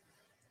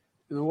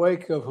 In the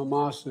wake of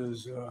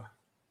Hamas's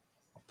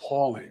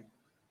appalling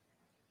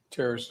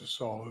terrorist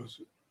assault, it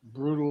was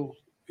brutal,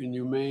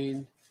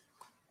 inhumane,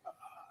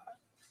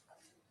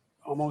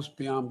 almost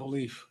beyond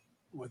belief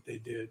what they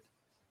did.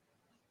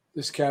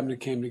 This cabinet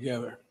came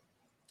together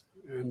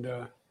and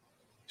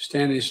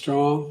standing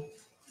strong,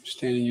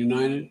 standing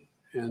united,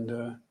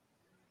 and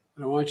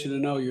I want you to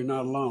know you're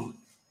not alone.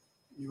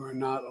 You are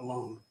not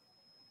alone.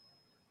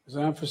 As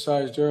I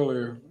emphasized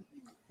earlier,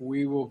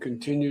 we will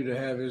continue to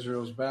have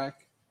Israel's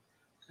back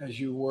as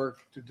you work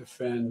to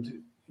defend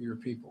your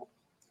people.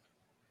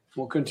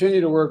 We'll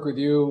continue to work with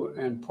you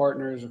and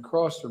partners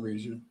across the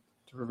region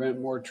to prevent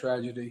more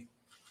tragedy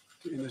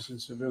to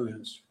innocent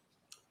civilians.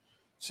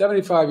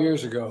 75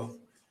 years ago,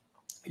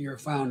 your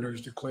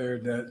founders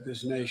declared that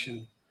this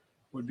nation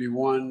would be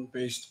one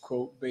based,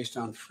 quote, based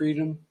on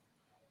freedom,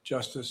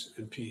 justice,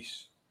 and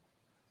peace.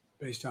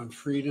 Based on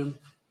freedom,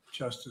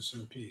 justice,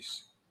 and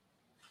peace.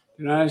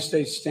 The United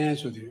States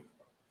stands with you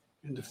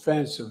in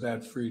defense of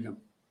that freedom,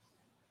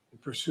 in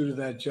pursuit of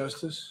that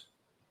justice,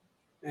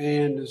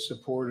 and in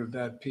support of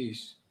that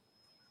peace.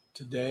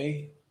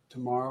 Today,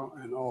 tomorrow,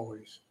 and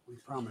always, we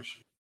promise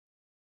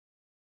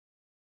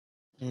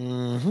you.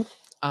 Mm-hmm.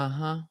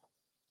 Uh-huh.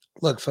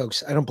 Look,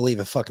 folks, I don't believe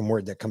a fucking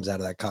word that comes out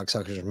of that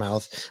cocksucker's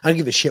mouth. I don't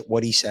give a shit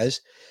what he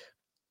says.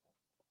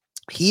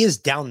 He is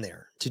down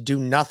there to do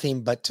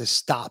nothing but to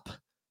stop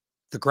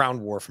the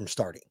ground war from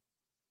starting.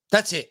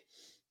 That's it.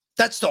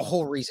 That's the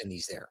whole reason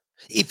he's there.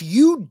 If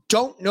you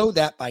don't know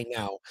that by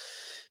now,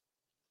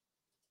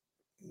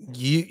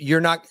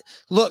 you're not.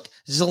 Look,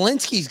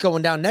 Zelensky's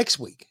going down next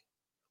week.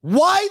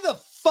 Why the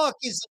fuck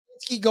is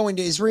Zelensky going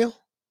to Israel?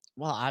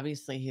 Well,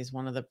 obviously, he's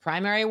one of the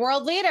primary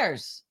world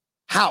leaders.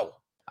 How?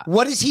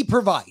 What does he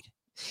provide?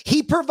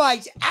 He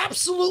provides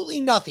absolutely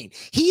nothing.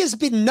 He has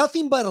been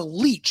nothing but a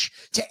leech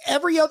to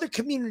every other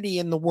community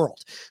in the world.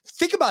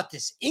 Think about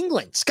this.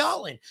 England,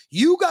 Scotland,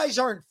 you guys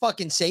aren't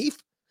fucking safe.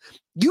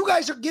 You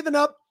guys are giving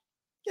up,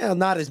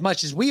 not as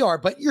much as we are,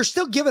 but you're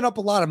still giving up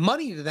a lot of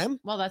money to them.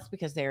 Well, that's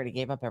because they already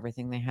gave up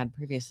everything they had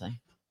previously.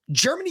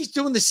 Germany's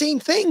doing the same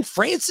thing.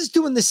 France is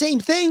doing the same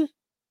thing.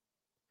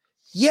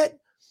 Yet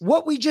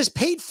what we just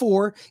paid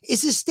for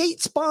is a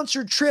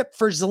state-sponsored trip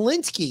for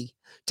Zelensky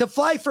to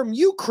fly from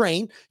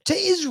Ukraine to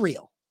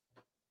Israel.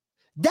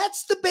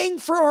 That's the bang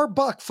for our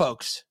buck,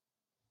 folks.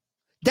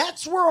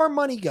 That's where our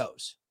money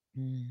goes.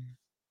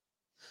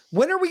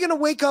 When are we going to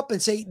wake up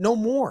and say no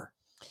more?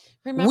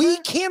 Remember? We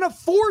can't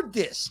afford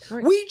this.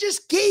 We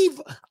just gave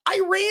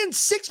Iran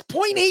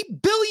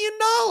 $6.8 billion.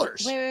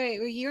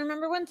 Wait. You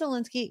remember when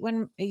Zelensky,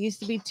 when it used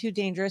to be too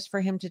dangerous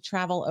for him to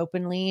travel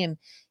openly and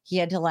he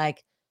had to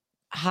like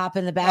hop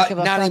in the back of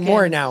a not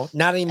anymore now.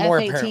 Not anymore,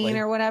 F-18 apparently.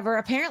 or whatever.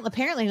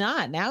 Apparently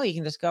not. Now he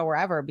can just go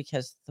wherever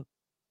because the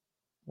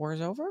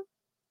war's over.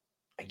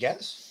 I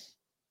guess.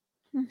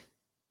 I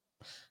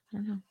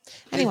don't know.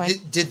 Anyway,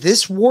 did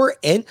this war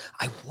end?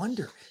 I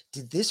wonder,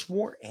 did this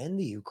war end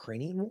the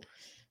Ukrainian war?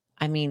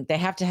 I mean, they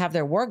have to have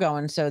their war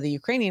going. So the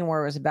Ukrainian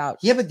war was about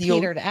but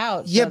petered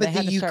out. Yeah, so but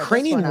the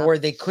Ukrainian war,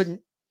 they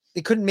couldn't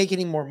make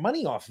any more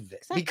money off of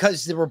it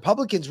because the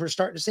Republicans were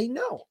starting to say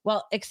no.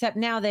 Well, except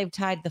now they've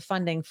tied the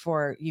funding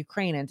for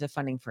Ukraine into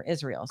funding for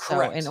Israel.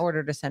 Correct. So in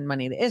order to send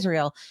money to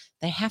Israel,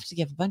 they have to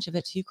give a bunch of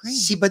it to Ukraine.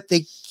 See, but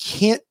they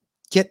can't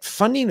get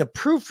funding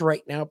approved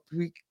right now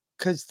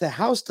because the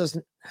House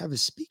doesn't have a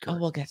speaker. Oh,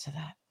 we'll get to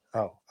that.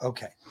 Oh,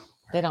 okay.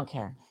 They don't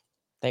care.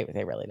 They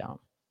really don't.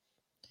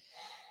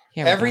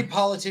 Every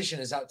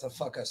politician is out to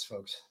fuck us,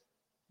 folks.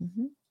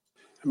 Mm-hmm.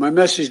 And my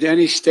message to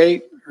any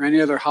state or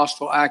any other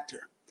hostile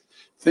actor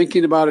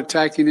thinking about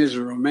attacking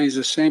Israel remains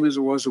the same as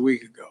it was a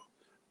week ago.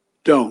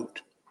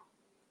 Don't.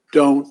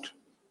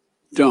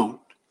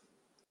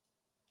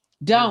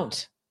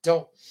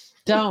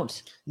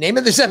 Name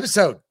of this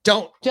episode.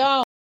 Don't.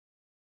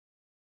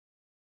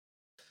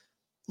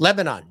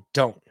 Lebanon.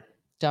 Don't.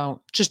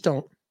 Just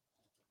don't.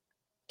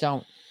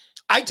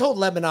 I told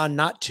Lebanon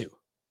not to,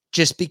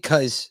 just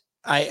because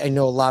I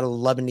know a lot of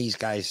Lebanese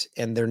guys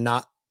and they're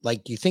not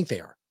like you think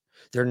they are.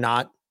 They're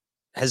not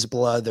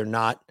Hezbollah. They're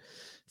not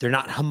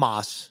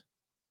Hamas.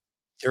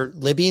 They're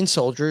Libyan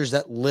soldiers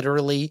that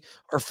literally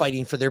are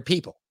fighting for their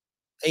people.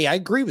 Hey, I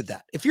agree with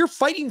that. If you're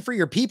fighting for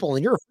your people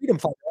and you're a freedom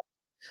fighter,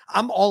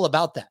 I'm all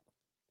about that.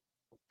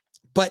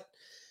 But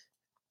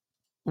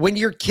when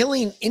you're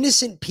killing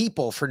innocent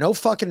people for no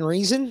fucking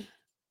reason,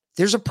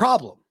 there's a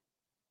problem.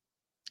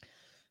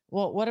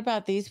 Well, what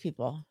about these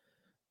people?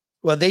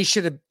 Well, they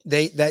should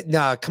have.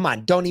 No, come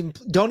on. Don't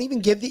even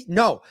give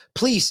no.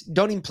 Please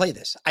don't even play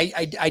this.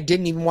 I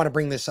didn't even want to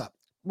bring this up.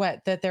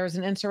 What, that there was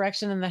an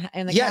insurrection in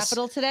the Yes.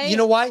 Capitol today? You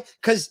know why?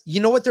 Because you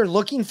know what they're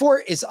looking for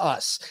is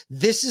us.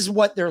 This is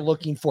what they're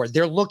looking for.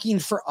 They're looking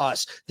for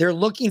us. They're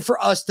looking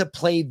for us to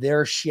play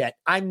their shit.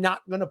 I'm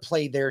not going to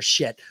play their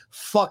shit.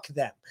 Fuck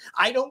them.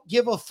 I don't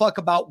give a fuck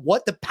about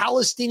what the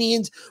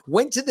Palestinians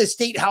went to the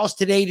State House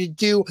today to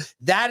do.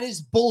 That is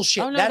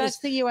bullshit. Oh no,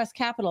 that's the U.S.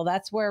 Capitol.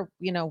 That's where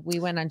we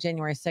went on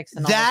January 6th,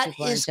 and all that those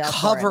people are in is jail for it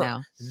cover.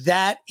 now.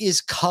 That is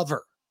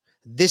cover.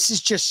 This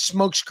is just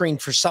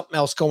smokescreen for something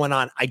else going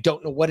on. I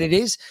don't know what it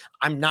is.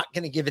 I'm not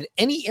going to give it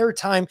any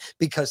airtime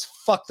because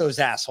fuck those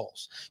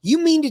assholes. You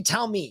mean to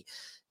tell me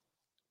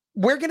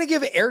we're going to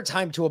give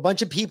airtime to a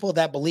bunch of people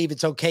that believe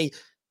it's okay?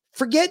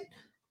 Forget,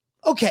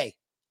 okay,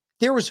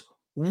 there was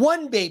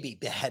one baby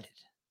beheaded,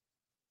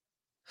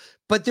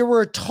 but there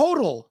were a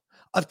total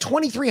of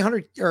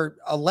 2,300 or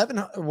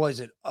 1,100,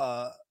 was it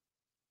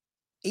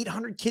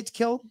 800 kids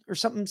killed or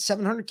something,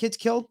 700 kids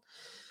killed?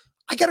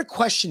 I got a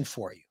question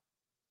for you.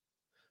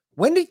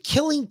 When did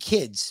killing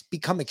kids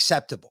become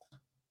acceptable?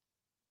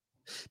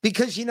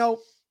 Because,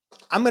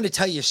 I'm going to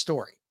tell you a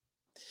story.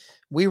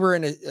 We were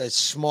in a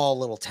small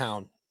little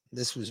town.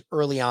 This was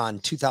early on,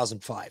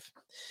 2005.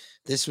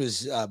 This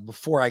was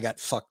before I got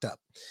fucked up.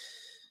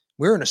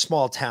 We were in a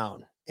small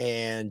town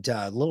and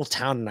a little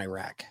town in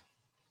Iraq.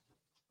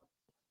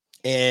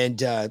 And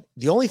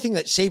the only thing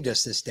that saved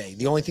us this day,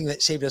 the only thing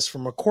that saved us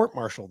from a court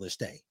martial this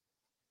day,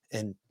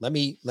 and let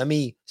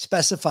me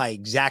specify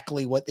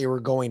exactly what they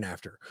were going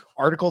after.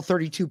 Article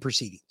 32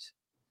 proceedings,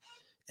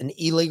 an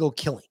illegal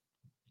killing.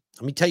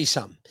 Let me tell you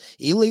something.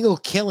 Illegal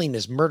killing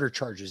is murder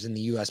charges in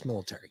the U.S.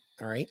 military.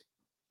 All right.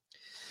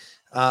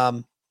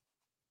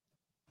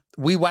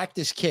 We whacked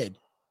this kid.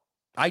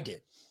 I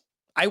did.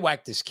 I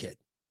whacked this kid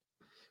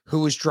who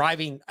was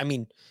driving. I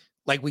mean,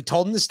 like we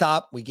told him to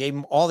stop. We gave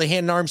him all the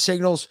hand and arm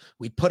signals.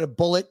 We put a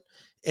bullet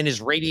in his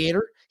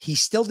radiator. He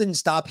still didn't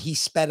stop. He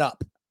sped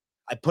up.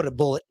 I put a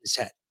bullet in his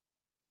head.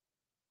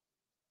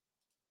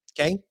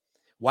 Okay.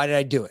 Why did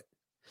I do it?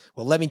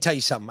 Well, let me tell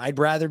you something. I'd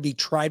rather be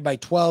tried by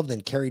 12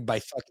 than carried by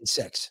fucking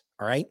 6.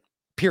 All right.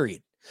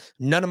 Period.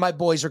 None of my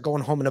boys are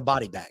going home in a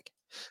body bag.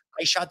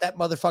 I shot that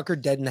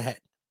motherfucker dead in the head.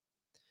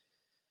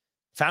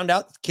 Found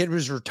out the kid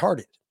was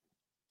retarded.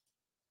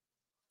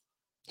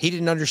 He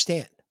didn't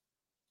understand.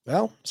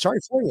 Well, sorry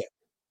for you.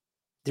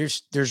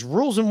 There's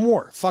rules in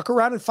war. Fuck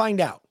around and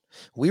find out.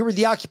 We were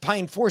the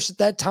occupying force at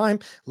that time.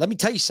 Let me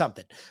tell you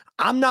something.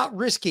 I'm not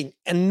risking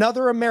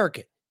another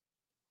American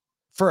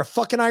for a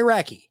fucking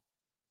Iraqi.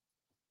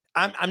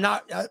 I'm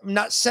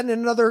not sending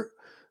another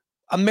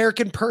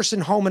American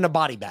person home in a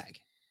body bag.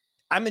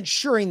 I'm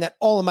ensuring that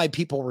all of my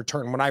people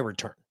return when I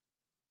return.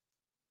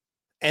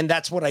 And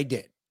that's what I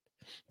did.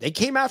 They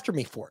came after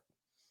me for it.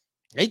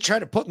 They tried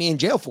to put me in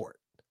jail for it.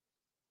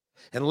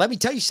 And let me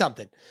tell you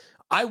something.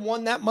 I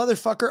won that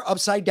motherfucker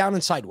upside down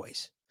and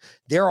sideways.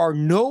 There are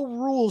no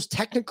rules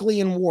technically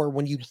in war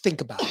when you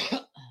think about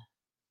it.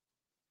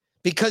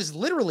 Because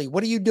literally,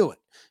 what are you doing?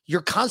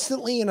 You're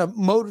constantly in a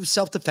mode of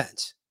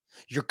self-defense.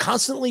 You're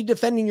constantly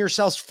defending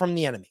yourselves from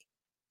the enemy.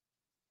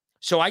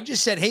 So I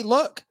just said, hey,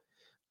 look,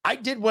 I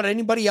did what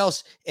anybody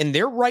else in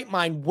their right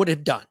mind would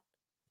have done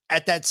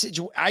at that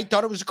situation. I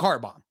thought it was a car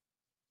bomb.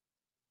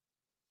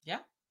 Yeah.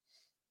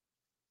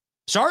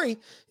 Sorry.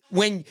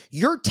 When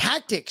your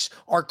tactics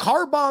are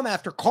car bomb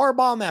after car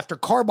bomb after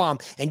car bomb,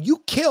 and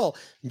you kill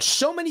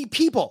so many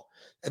people,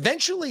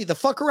 eventually the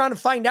fuck around and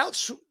find out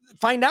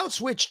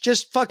switch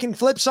just fucking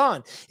flips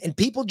on, and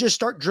people just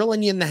start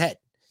drilling you in the head.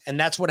 And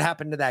that's what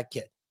happened to that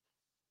kid.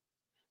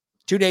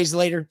 2 days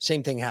later,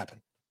 same thing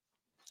happened.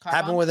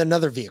 Happened with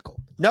another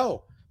vehicle.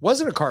 No,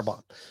 wasn't a car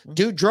bomb.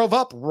 Dude drove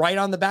up right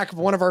on the back of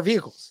one of our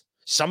vehicles.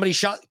 Somebody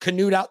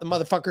canoed out the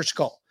motherfucker's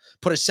skull,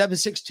 put a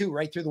 7.62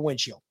 right through the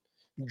windshield,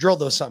 drilled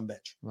those son of a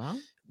bitch. Wow.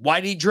 Why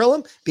did he drill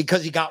him?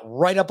 Because he got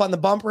right up on the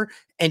bumper,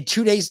 and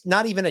 2 days,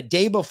 not even a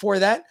day before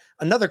that,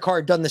 another car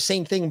had done the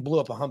same thing and blew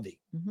up a Humvee.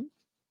 Mm-hmm.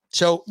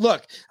 So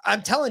look,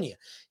 I'm telling you,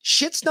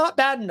 shit's not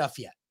bad enough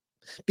yet.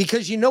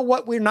 Because you know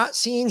what we're not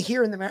seeing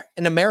here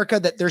in America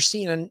that they're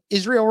seeing in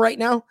Israel right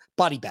now?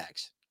 Body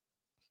bags.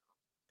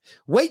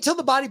 Wait till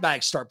the body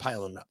bags start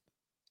piling up.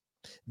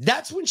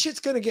 That's when shit's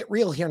going to get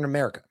real here in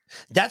America.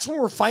 That's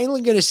when we're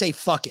finally going to say,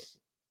 fuck it.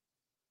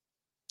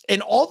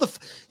 And all the,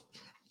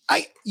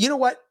 you know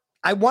what?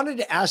 I wanted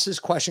to ask this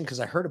question because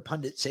I heard a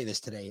pundit say this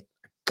today.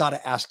 Got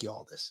to ask you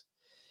all this.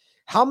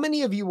 How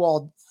many of you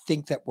all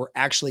think that we're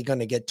actually going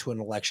to get to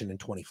an election in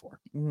 24?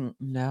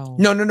 No.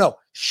 No.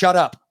 Shut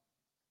up.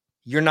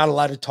 You're not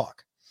allowed to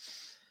talk.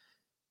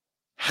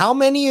 How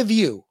many of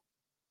you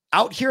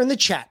out here in the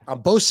chat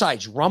on both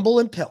sides, Rumble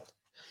and Pill,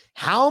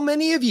 how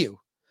many of you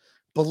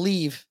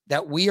believe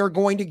that we are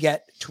going to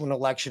get to an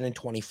election in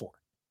 24?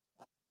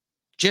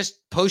 Just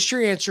post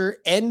your answer.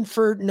 N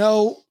for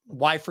no,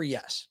 Y for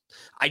yes.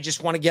 I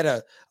just want to get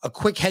a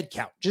quick head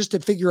count just to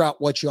figure out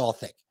what you all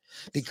think.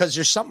 Because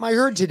there's something I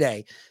heard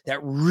today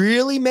that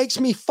really makes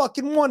me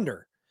fucking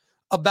wonder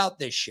about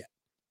this shit.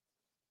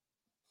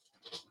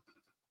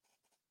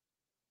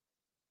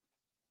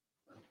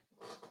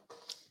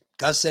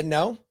 Gus said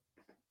no.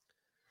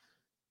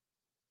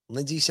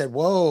 Lindsay said,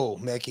 whoa,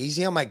 Mick,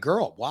 easy on my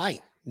girl.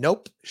 Why?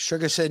 Nope.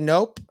 Sugar said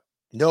nope.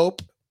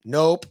 Nope.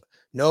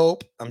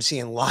 I'm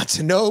seeing lots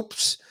of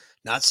nopes.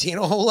 Not seeing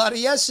a whole lot of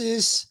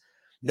yeses.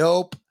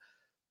 Nope.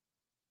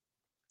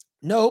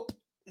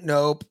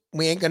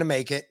 We ain't going to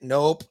make it.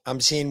 Nope. I'm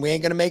seeing we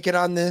ain't going to make it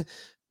on the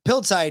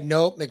Pill side.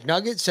 Nope.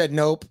 McNugget said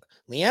nope.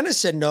 Leanna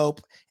said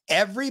nope.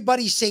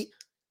 Everybody say,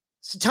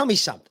 so tell me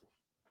something.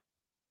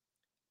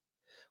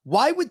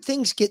 Why would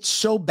things get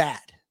so bad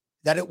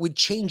that it would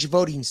change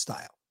voting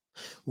style?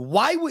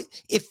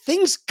 If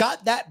things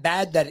got that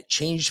bad that it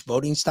changed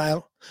voting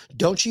style,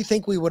 don't you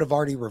think we would have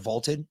already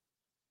revolted?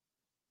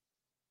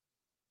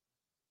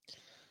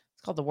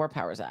 It's called the War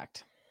Powers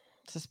Act,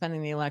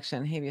 suspending the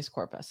election, habeas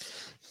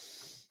corpus.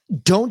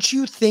 Don't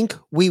you think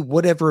we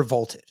would have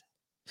revolted?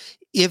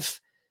 That's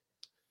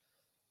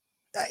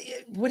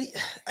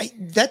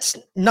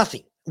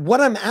nothing.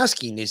 What I'm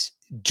asking is,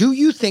 do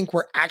you think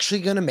we're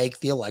actually going to make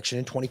the election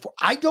in 24?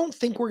 I don't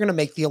think we're going to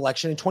make the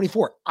election in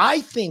 24.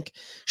 I think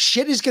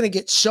shit is going to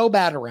get so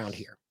bad around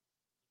here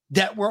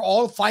that we're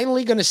all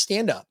finally going to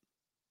stand up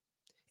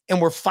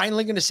and we're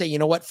finally going to say, you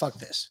know what? Fuck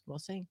this. We'll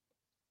see.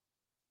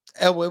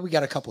 Oh, well, we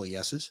got a couple of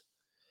yeses.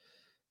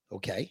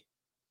 Okay.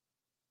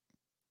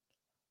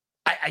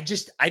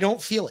 I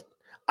don't feel it.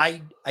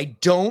 I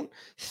don't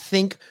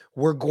think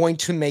we're going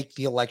to make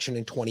the election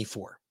in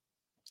 24.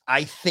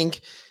 I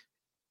think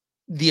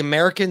the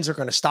Americans are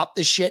going to stop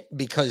this shit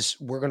because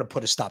we're going to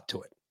put a stop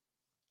to it.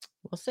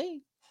 We'll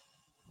see.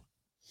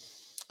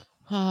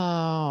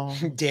 Oh,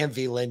 damn,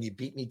 V-Lynn, you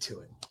beat me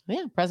to it.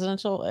 Yeah,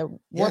 presidential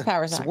War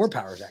Powers Act. War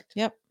Powers Act.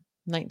 Yep,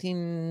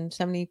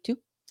 1972.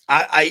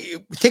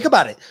 I think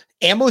about it.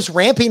 Ammo's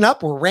ramping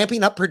up. We're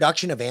ramping up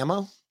production of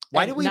ammo.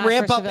 Why do we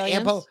ramp up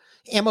ammo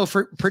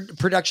for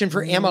production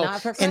for ammo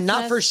and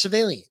not for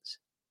civilians?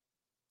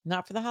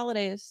 Not for the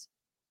holidays.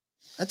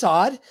 That's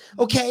odd.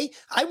 Okay,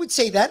 I would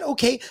say that.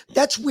 Okay,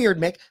 that's weird,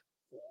 Mick.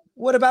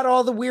 What about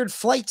all the weird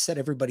flights that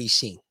everybody's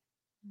seen?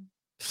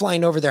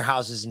 Flying over their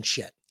houses and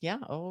shit. Yeah.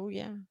 Oh,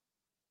 yeah.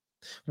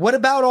 What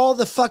about all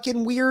the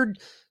fucking weird,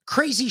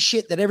 crazy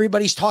shit that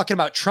everybody's talking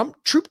about? Trump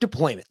troop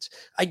deployments.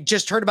 I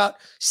just heard about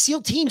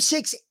SEAL Team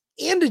 6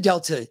 and a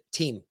Delta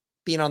team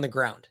being on the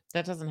ground.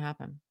 That doesn't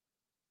happen.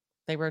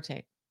 They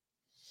rotate.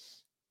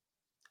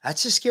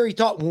 That's a scary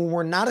thought when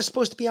we're not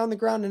supposed to be on the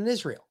ground in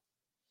Israel.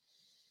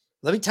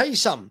 Let me tell you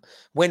something.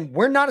 When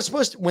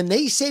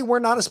they say we're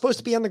not supposed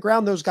to be on the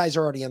ground, those guys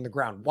are already on the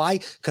ground. Why?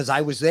 Because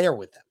I was there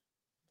with them.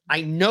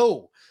 I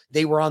know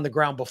they were on the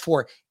ground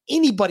before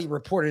anybody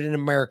reported in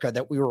America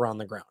that we were on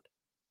the ground.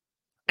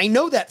 I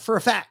know that for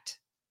a fact.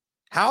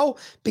 How?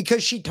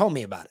 Because she told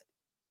me about it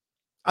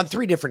on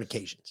 3 different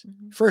occasions.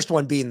 Mm-hmm. First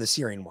one being the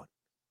Syrian one.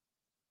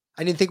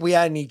 I didn't think we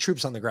had any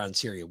troops on the ground in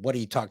Syria. What are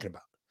you talking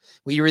about?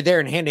 Well, you were there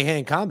in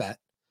hand-to-hand combat.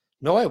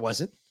 No, I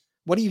wasn't.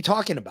 What are you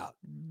talking about?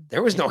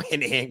 There was no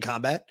hand-to-hand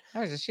combat.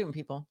 I was just shooting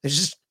people. It's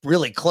just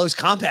really close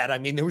combat. I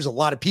mean, there was a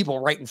lot of people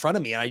right in front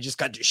of me, and I just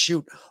got to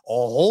shoot a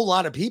whole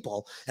lot of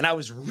people, and I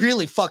was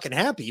really fucking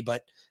happy.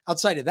 But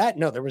outside of that,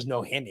 no, there was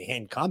no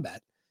hand-to-hand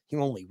combat.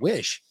 You only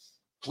wish.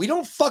 We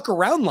don't fuck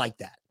around like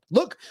that.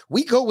 Look,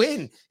 we go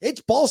in,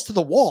 it's balls to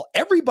the wall.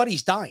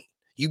 Everybody's dying.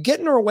 You get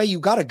in our way, you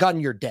got a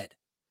gun, you're dead.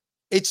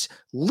 It's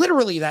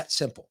literally that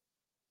simple.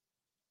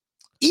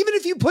 Even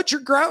if you put your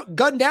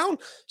gun down,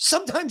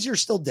 sometimes you're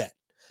still dead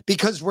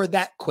because we're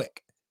that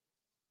quick.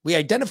 We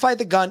identify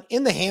the gun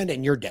in the hand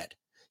and you're dead.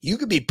 You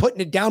could be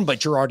putting it down,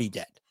 but you're already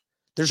dead.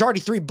 There's already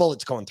 3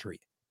 bullets going through you,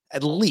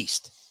 at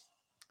least.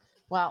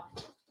 Well,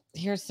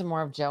 here's some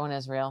more of Joe in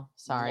Israel.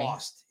 Sorry.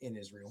 Lost in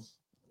Israel.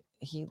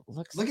 He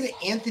looks. Look at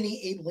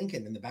Anthony Abe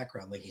Lincoln in the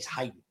background, like he's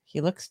hiding.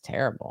 He looks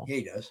terrible. Yeah,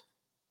 he does.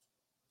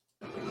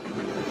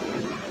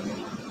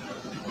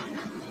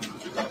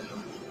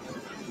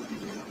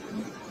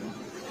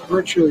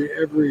 Virtually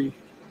every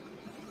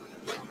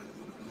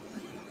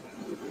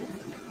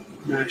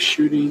mass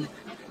shooting,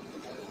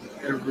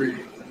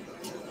 every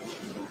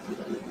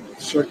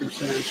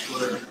circumstance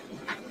where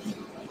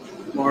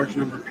a large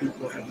number of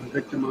people have been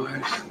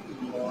victimized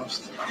and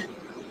lost,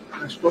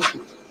 I've spoken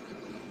to.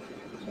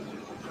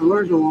 I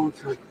learned a long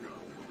time ago,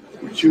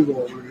 what you've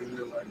all learned in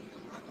your life.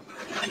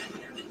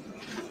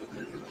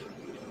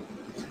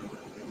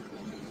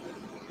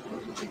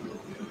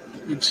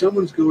 When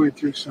someone's going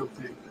through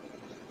something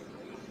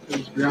that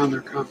is beyond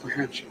their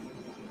comprehension,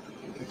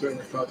 that they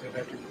ever thought they'd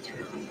have to go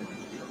through,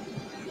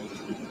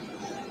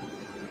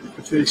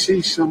 if they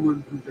see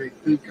someone who they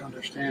think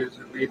understands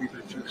that maybe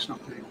they took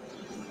something,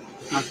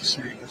 not the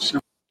same, but some.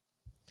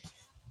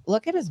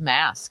 Look at his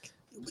mask.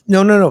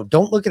 No.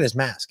 Don't look at his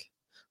mask.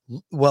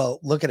 Well,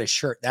 look at his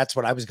shirt. That's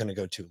what I was going to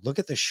go to. Look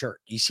at the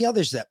shirt. You see how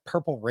there's that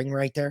purple ring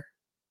right there?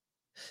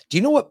 Do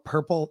you know what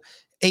purple?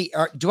 Hey,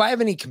 do I have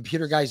any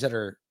computer guys that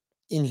are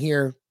in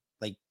here?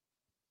 Like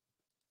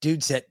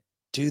dudes that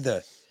do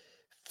the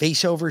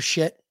face over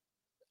shit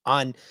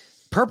on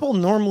purple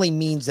normally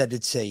means that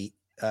it's a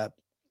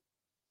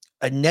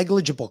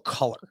negligible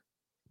color.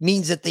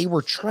 Means that they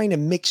were trying to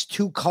mix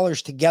 2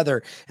 colors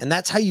together. And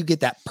that's how you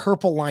get that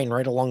purple line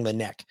right along the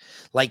neck.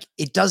 Like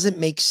it doesn't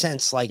make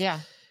sense. Like,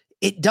 yeah.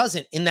 It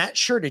doesn't in that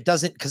shirt. It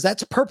doesn't because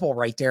that's purple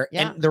right there.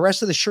 Yeah. And the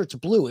rest of the shirt's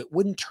blue. It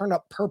wouldn't turn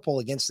up purple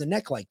against the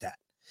neck like that.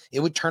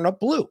 It would turn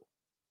up blue.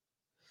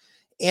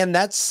 And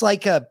that's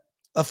like a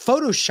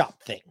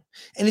Photoshop thing.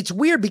 And it's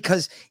weird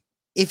because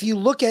if you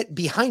look at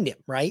behind him,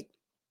 right?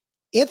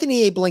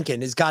 Anthony Abe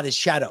Lincoln has got his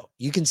shadow.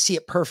 You can see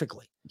it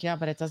perfectly. Yeah,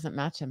 but it doesn't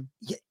match him.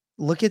 Yeah,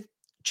 look at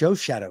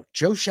Joe's shadow.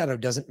 Joe's shadow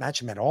doesn't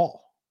match him at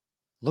all.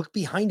 Look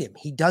behind him.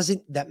 He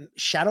doesn't, that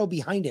shadow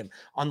behind him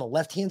on the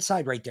left-hand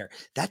side right there,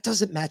 that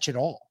doesn't match at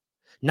all.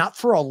 Not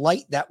for a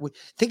light that would,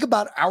 think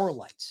about our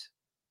lights.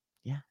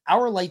 Yeah.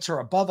 Our lights are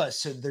above us,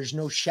 so there's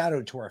no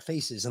shadow to our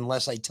faces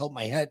unless I tilt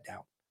my head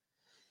down.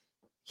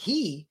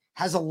 He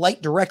has a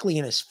light directly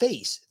in his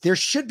face. There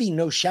should be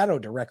no shadow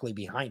directly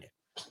behind it.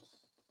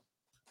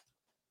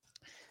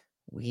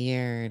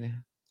 Weird.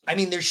 I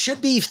mean, there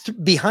should be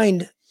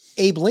behind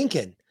Abe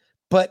Lincoln.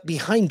 But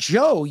behind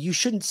Joe, you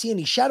shouldn't see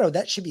any shadow.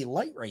 That should be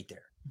light right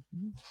there.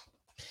 Mm-hmm.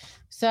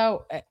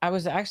 So I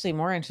was actually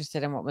more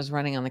interested in what was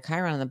running on the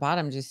Chiron on the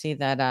bottom. Did you see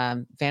that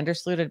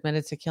Vandersloot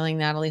admitted to killing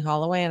Natalie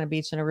Holloway on a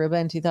beach in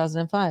Aruba in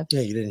 2005?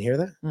 Yeah, you didn't hear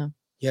that? No.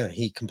 Yeah,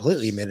 he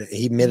completely admitted.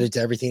 He admitted to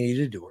everything he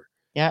did to her.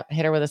 Yep,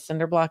 hit her with a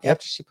cinder block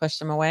after she pushed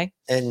him away.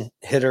 And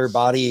hit her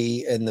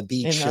body in the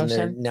beach. In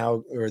the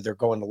and they're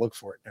going to look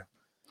for it now.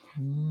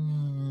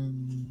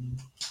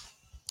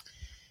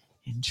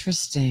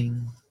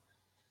 Interesting.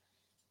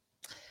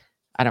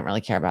 I don't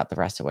really care about the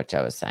rest of what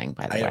Joe is saying,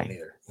 by the way. I don't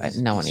either. But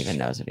no one even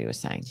knows what he was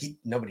saying.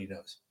 Nobody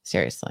knows.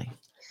 Seriously.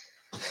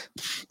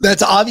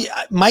 That's obvious.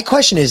 My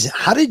question is,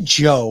 how did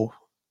Joe,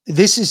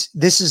 this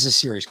is a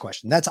serious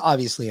question. That's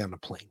obviously on a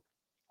plane.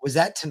 Was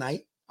that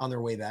tonight on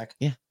their way back?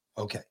 Yeah.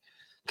 Okay.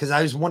 Because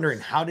I was wondering,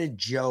 how did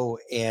Joe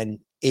and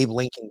Abe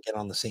Lincoln get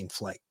on the same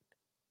flight?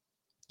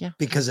 Yeah.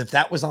 Because if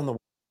that was on the way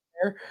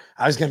there,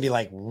 I was going to be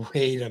like,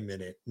 wait a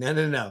minute.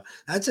 No.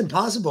 That's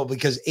impossible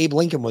because Abe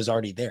Lincoln was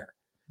already there.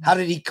 How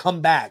did he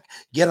come back,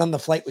 get on the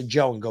flight with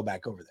Joe and go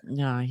back over there?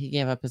 No, he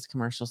gave up his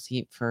commercial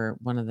seat for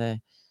one of the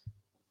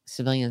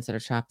civilians that are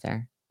trapped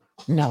there.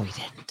 No, he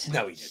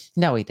didn't.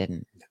 No, he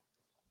didn't.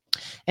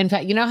 In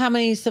fact, you know how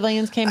many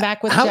civilians came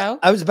back with Joe?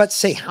 I was about to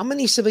say, how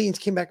many civilians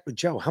came back with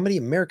Joe? How many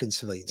American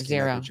civilians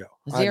came back with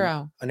Joe?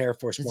 Zero. On Air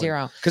Force One.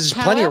 Zero. Because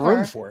there's plenty of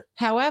room for it.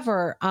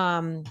 However,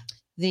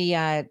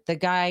 the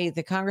guy,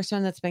 the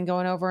congressman that's been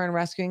going over and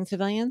rescuing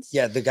civilians.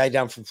 Yeah, the guy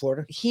down from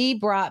Florida. He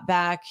brought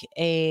back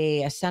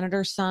a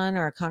senator's son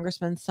or a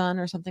congressman's son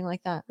or something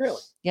like that.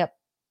 Really? Yep.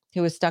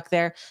 Who was stuck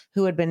there,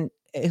 who had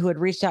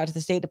reached out to the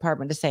State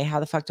Department to say, how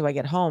the fuck do I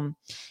get home?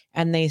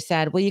 And they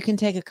said, well, you can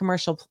take a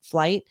commercial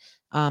flight,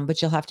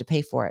 but you'll have to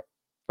pay for it.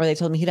 Or they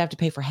told me he'd have to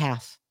pay for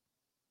half.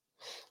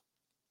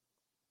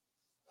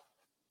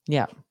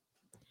 Yeah.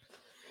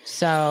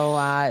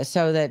 So,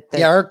 so that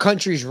our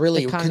country's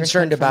really the congressman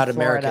concerned from about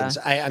Florida- Americans.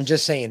 I'm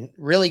just saying,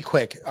 really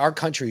quick, our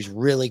country's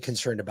really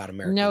concerned about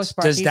Americans. No,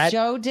 Sparky. Does that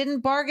Joe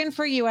didn't bargain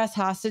for U.S.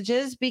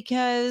 hostages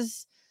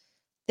because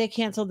they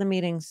canceled the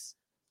meetings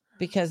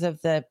because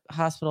of the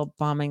hospital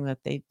bombing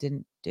that they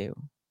didn't do.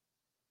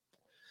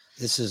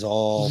 This is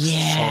all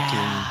Yeah.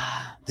 fucking.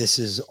 This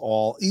is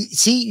all.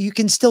 See, you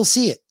can still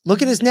see it.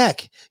 Look at his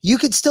neck. You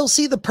could still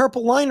see the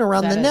purple line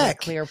around That the is a neck.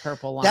 clear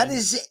purple line.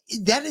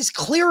 That is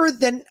clearer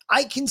than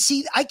I can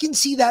see. I can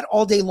see that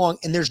all day long.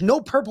 And there's no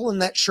purple in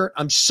that shirt.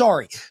 I'm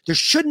sorry. There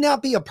should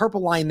not be a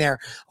purple line there.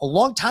 A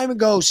long time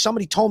ago,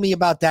 somebody told me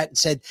about that and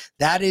said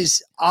that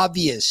is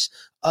obvious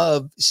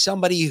of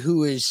somebody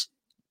who is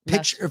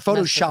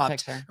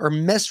photoshopped or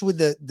messed with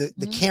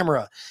the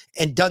camera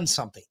and done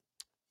something.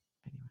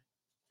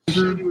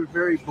 You were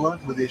very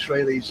blunt with the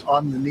Israelis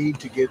on the need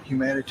to get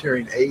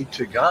humanitarian aid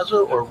to Gaza,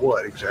 or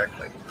what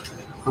exactly?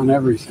 On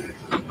everything.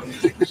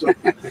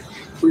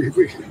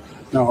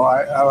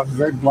 I was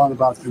very blunt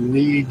about the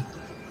need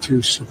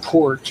to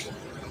support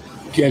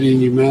getting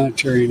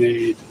humanitarian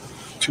aid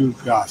to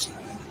Gaza.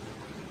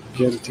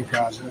 Get it to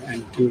Gaza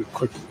and do it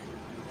quickly.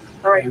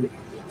 All right.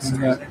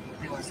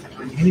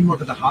 Any more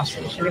to the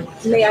hospital, sir?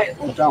 May I?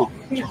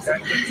 Don't. May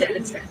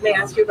I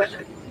ask you a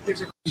question?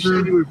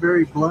 You were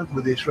very blunt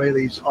with the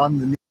Israelis on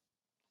the need.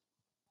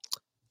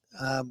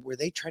 Were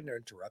they trying to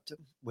interrupt him?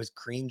 Was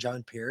Kareem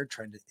Jean-Pierre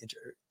trying to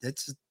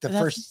That's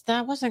first.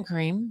 That wasn't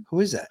Kareem.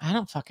 Who is that? I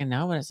don't fucking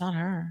know, but it's not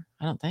her.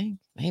 I don't think.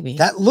 Maybe.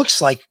 That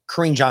looks like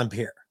Kareem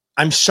Jean-Pierre.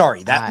 I'm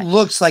sorry. That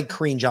looks like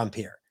Kareem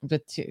Jean-Pierre.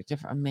 But two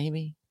different.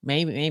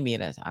 Maybe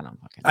it is. I don't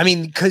fucking. I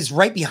mean, because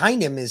right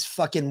behind him is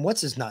fucking what's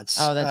his nuts?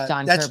 Oh, that's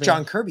John. That's Kirby.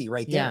 John Kirby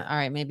right there. Yeah. All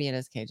right. Maybe it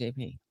is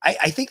KJP.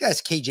 I think that's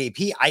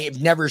KJP. I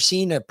have never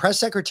seen a press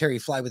secretary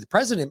fly with the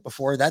president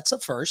before. That's a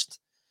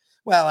first.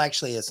 Well,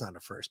 actually, it's not a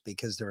first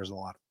because there was a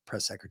lot of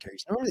press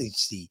secretaries. Normally,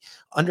 it's the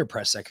under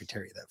press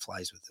secretary that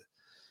flies with it.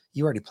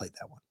 You already played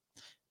that one.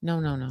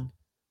 No.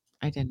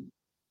 I didn't.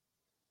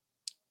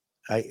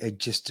 I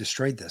just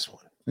destroyed this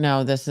one.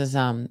 No, this is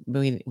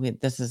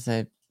this is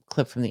a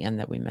clip from the end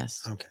that we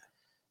missed. Okay.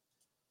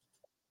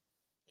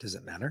 Does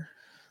it matter?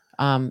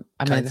 I mean,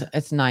 Kinda?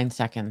 it's 9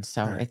 seconds,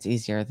 so All right. it's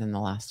easier than the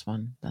last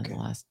one, than the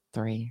last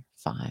 3,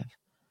 5.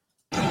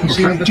 So,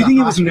 do you think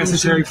it was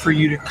necessary for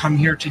you to come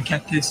here to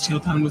get this deal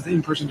done? Was the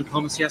in-person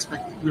diplomacy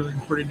aspect really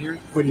important here?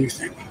 What do you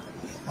think?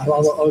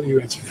 I'll you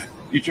answer that.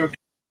 You joke.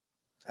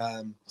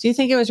 Do you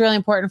think it was really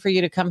important for you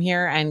to come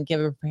here and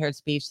give a prepared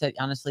speech that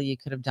honestly you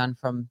could have done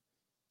from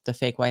the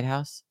fake White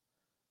House?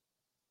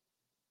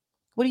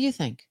 What do you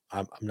think?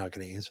 I'm not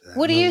going to answer that.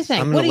 What do you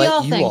think? What do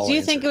y'all think? Do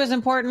you think answer it was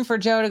important for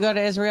Joe to go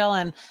to Israel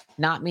and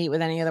not meet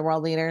with any of the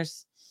world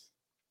leaders?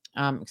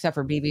 Except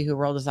for Bibi, who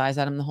rolled his eyes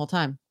at him the whole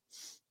time.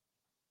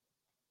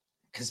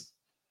 Because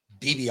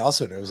Bibi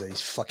also knows that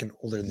he's fucking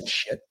older than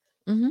shit.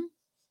 Mm-hmm.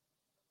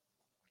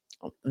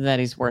 That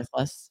he's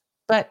worthless.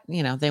 But,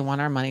 you know, they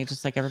want our money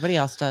just like everybody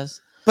else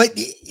does. But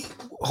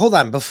hold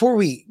on. Before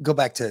we go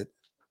back to...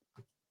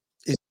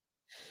 Did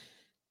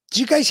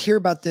you guys hear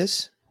about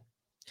this?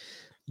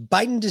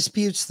 Biden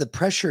disputes the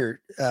pressure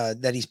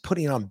that he's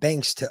putting on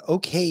banks to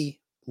okay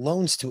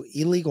loans to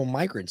illegal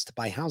migrants to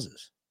buy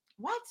houses.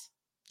 What?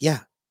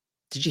 Yeah.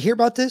 Did you hear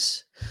about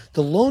this?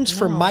 The loans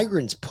for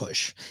migrants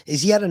push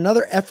is yet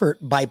another effort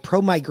by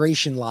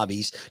pro-migration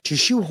lobbies to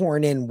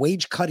shoehorn in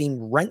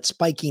wage-cutting,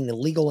 rent-spiking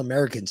illegal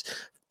Americans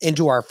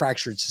into our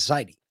fractured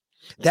society.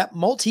 That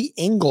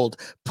multi-angled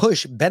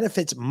push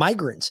benefits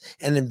migrants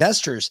and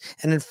investors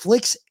and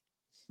inflicts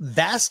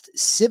vast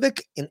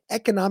civic and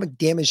economic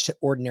damage to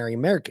ordinary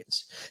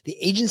Americans. The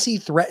agency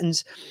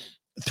threats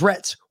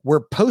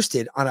were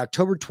posted on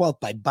October 12th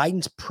by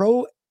Biden's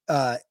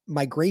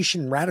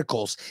pro-migration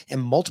radicals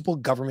and multiple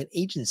government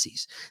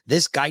agencies.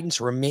 This guidance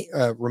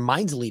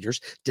reminds leaders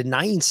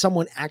denying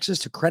someone access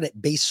to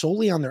credit based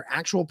solely on their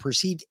actual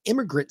perceived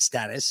immigrant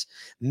status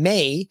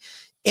may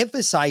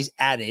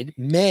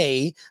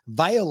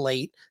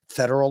violate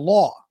federal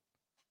law,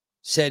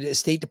 said a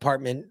State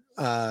Department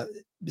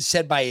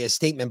said by a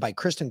statement by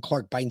Kristen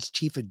Clark, Biden's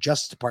chief of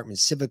Justice Department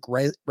Civic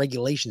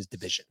Regulations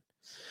Division.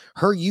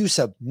 Her use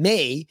of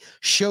may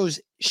shows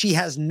she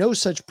has no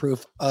such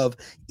proof of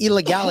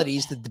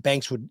illegalities that the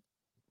banks would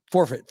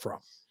forfeit from.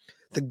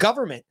 The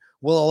government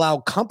will allow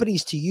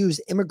companies to use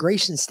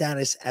immigration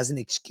status as an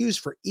excuse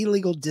for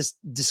illegal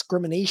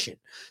discrimination,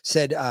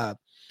 said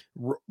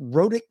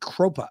Roderick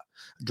Kropa,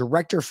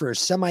 director for a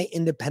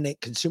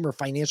semi-independent Consumer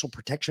Financial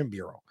Protection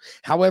Bureau.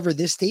 However,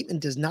 this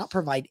statement does not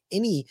provide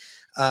any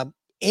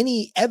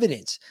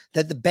evidence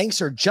that the banks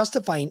are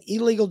justifying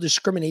illegal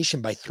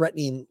discrimination by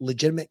threatening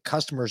legitimate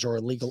customers or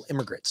illegal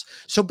immigrants.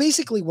 So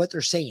basically what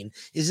they're saying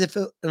is if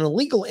an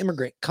illegal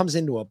immigrant comes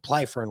in to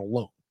apply for a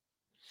loan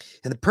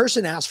and the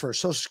person asks for a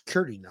social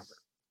security number,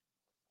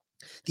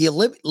 the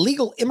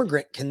illegal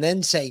immigrant can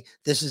then say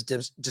this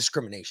is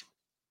discrimination.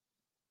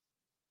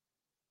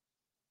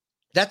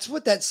 That's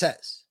what that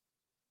says.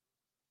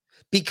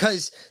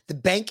 Because the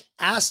bank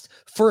asked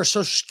for a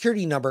social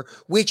security number,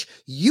 which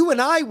you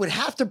and I would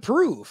have to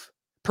prove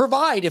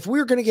provide if you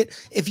were going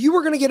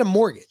to get a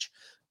mortgage,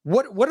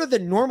 what are the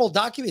normal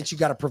documents you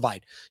got to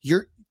provide?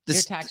 Your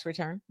tax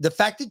return, the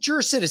fact that you're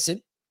a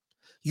citizen,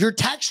 your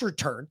tax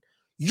return,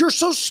 your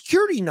social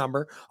security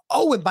number.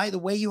 Oh, and by the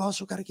way, you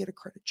also got to get a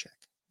credit check.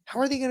 How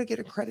are they going to get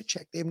a credit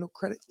check? They have no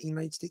credit in the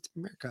United States of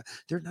America.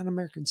 They're not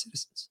American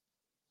citizens.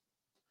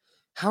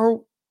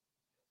 How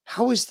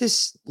is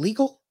this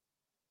legal?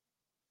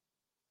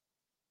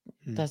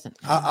 Doesn't.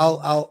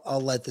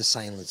 I'll let the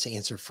silence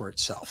answer for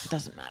itself.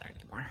 Doesn't matter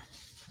anymore.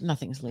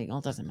 Nothing's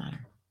legal. Doesn't matter.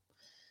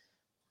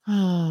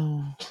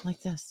 Oh,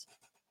 like this.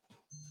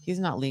 He's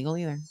not legal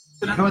either.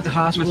 How about the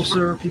hospital,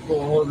 sir? People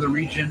all over the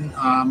region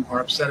are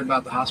upset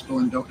about the hospital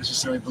and don't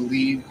necessarily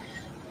believe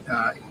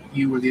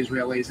you or the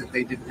Israelis that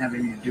they didn't have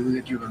anything to do with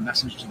it. Do you have a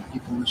message to the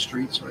people in the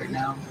streets right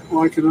now?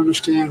 Well, I can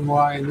understand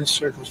why in this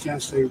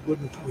circumstance they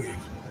wouldn't believe.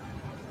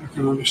 I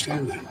can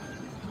understand that.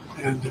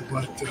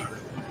 But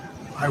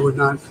I would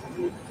not,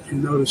 you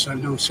notice I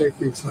don't say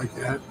things like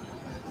that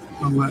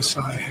unless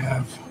I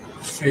have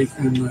faith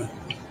in the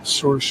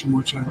source from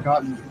which I've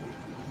gotten it.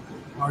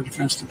 Our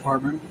Defense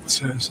Department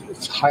says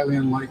it's highly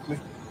unlikely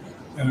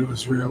that it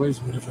was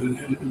Israelis, but if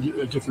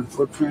a different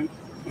footprint,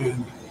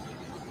 and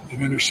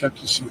they've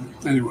intercepted some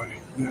anyway.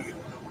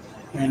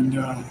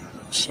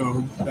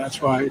 So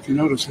that's why, if you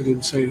notice, I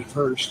didn't say it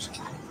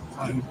first.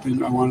 I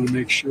wanted to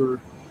make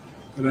sure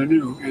that I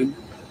knew. And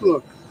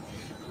look,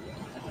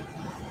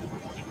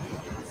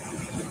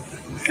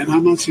 and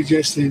I'm not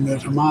suggesting that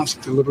Hamas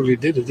deliberately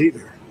did it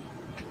either.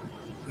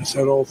 It's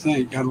that old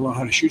thing, got to learn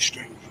how to shoot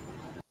straight.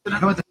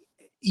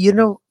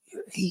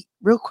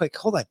 Real quick,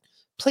 hold on.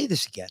 Play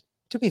this again.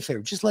 Do me a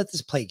favor. Just let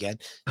this play again.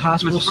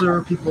 Hospital,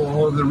 sir. People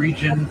all over the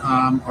region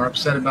are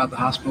upset about the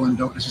hospital and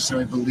don't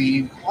necessarily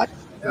believe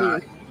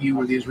you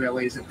or the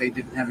Israelis that they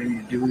didn't have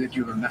anything to do with it. Do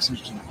you have a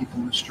message to the people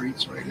in the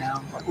streets right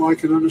now? Well, I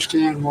can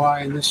understand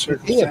why in this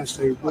circumstance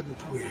they wouldn't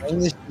believe.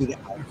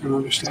 I can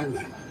understand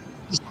that.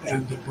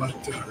 But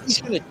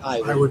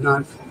I would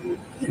not,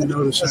 you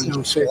notice I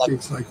don't say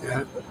things like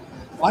that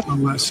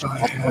unless I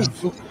have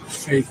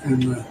faith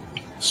in the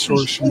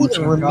source from which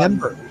I've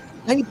gotten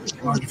it.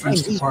 Our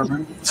Defense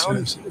Department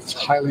says it's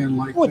highly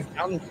unlikely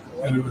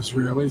that it was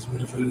Israelis,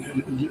 but if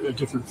a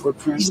different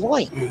footprint,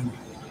 and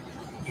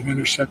they've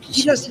intercepted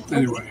some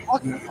anyway.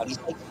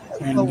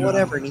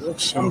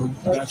 So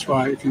that's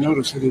why, if you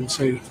notice, I didn't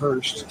say it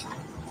first.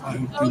 I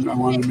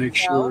wanted to make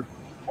sure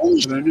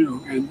that I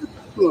knew. And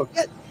look,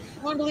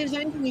 No one believes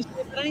anything you say,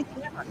 but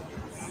anything ever.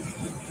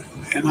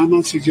 And I'm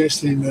not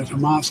suggesting that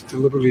Hamas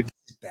deliberately.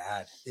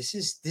 Bad. This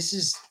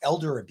is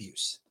elder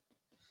abuse.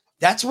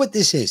 That's what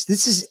this is.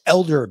 This is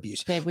elder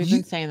abuse. Babe, we've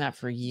been saying that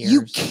for years.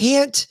 You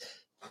can't.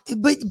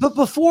 But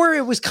before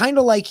it was kind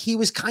of like he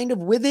was kind of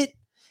with it,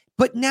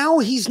 but now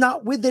he's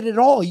not with it at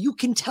all. You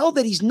can tell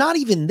that he's not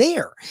even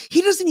there.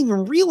 He doesn't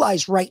even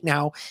realize right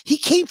now he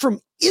came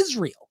from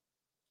Israel.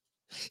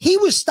 He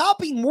was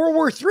stopping World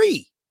War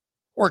III,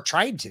 or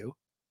tried to.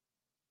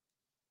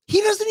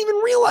 He doesn't even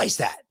realize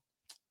that.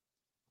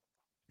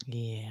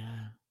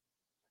 Yeah.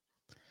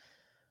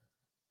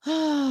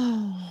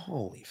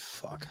 Holy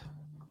fuck.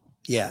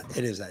 Yeah,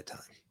 it is that time.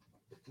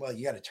 Well,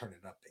 you got to turn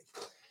it up,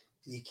 babe.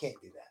 You can't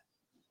do that.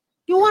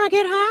 You want to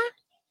get high?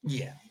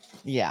 Yeah.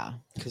 Yeah.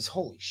 Because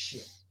holy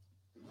shit.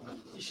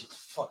 This shit's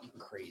fucking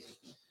crazy.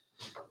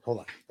 Hold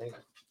on.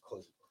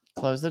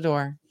 Close the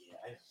door. Yeah,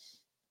 I know.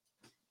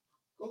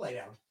 Go lay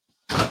down.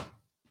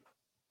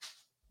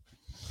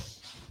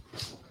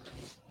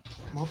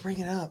 We'll bring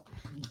it up,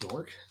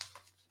 dork.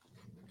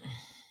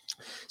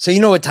 So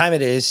you know what time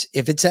it is.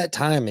 If it's that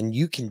time and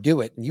you can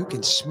do it and you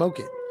can smoke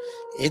it,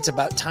 it's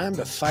about time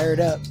to fire it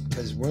up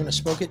because we're going to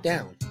smoke it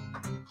down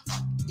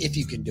if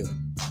you can do it.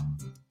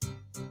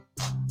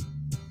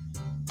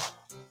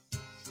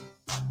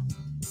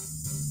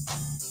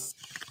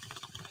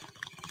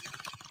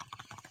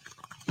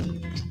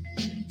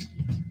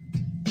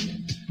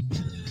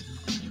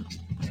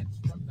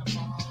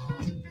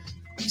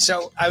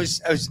 So I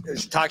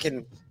was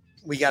talking.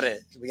 We got a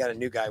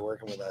new guy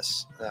working with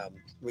us.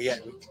 We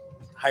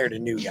hired a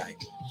new guy,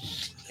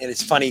 and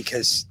it's funny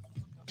because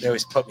they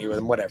always put me with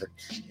him. Whatever,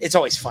 it's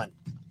always fun.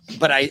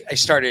 But I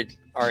started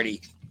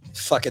already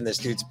fucking this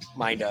dude's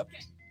mind up.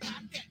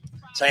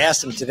 So I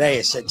asked him today.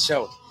 I said,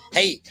 "So,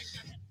 hey,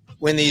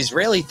 when the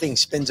Israeli thing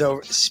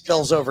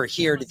spills over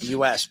here to the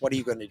U.S., what are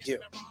you going to do?"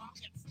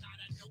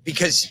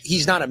 Because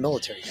he's not a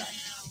military guy.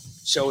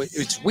 So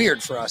it's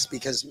weird for us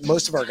because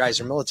most of our guys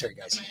are military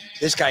guys.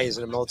 This guy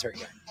isn't a military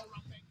guy.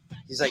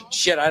 He's like,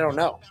 shit, I don't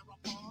know.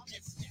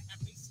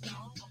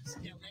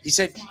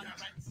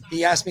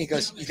 He asked me, he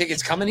goes, you think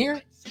it's coming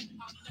here?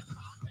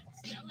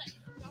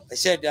 I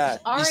said,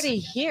 already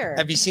here.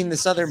 Have you seen the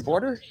southern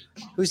border?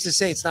 Who's to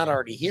say it's not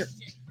already here?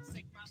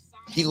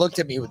 He looked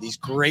at me with these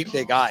great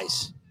big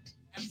eyes.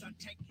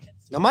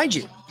 Now, mind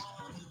you,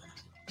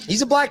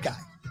 he's a black guy.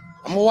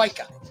 I'm a white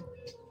guy.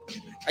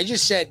 I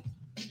just said,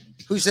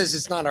 who says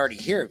it's not already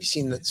here? Have you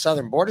seen the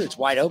southern border? It's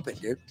wide open,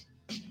 dude.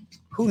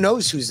 Who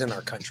knows who's in our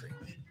country?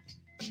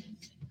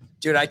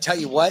 Dude, I tell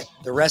you what,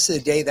 the rest of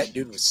the day, that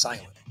dude was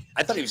silent.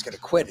 I thought he was going to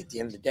quit at the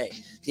end of the day.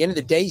 At the end of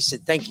the day, he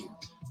said, thank you.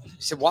 He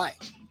said, why?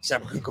 He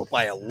said, I'm going to go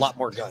buy a lot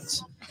more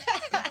guns.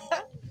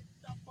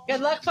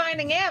 Good luck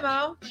finding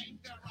ammo.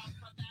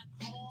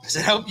 I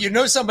said, oh, you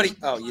know somebody.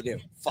 Oh, you do.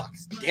 Fuck.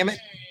 Damn it.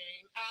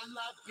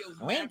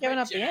 We ain't giving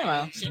up the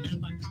ammo.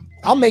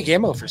 I'll make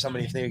ammo for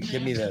somebody if they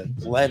give me the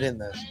lead and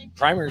the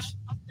primers.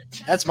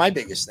 That's my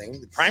biggest thing.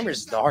 The primers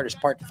is the hardest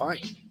part to find.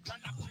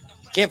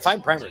 Can't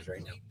find primers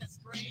right now.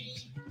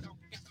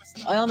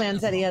 Oil Man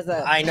said he has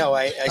a. I know.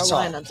 I saw.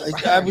 line It. on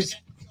I was.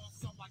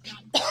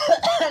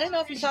 I didn't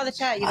know if you saw the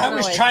chat. I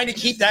was trying to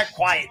keep that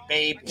quiet,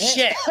 babe. Yeah,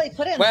 Shit.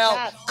 put it in Well,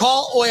 the chat.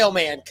 call Oil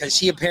Man because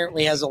he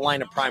apparently has a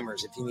line of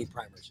primers if you need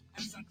primers.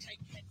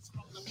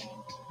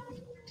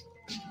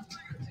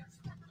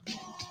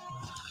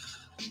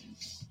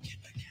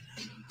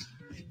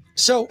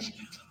 So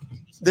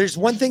there's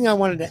one thing I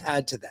wanted to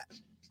add to that.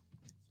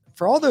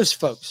 For all those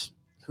folks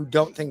who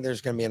don't think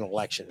there's going to be an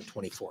election in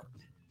 24.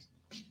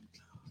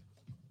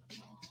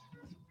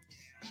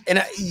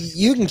 And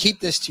you can keep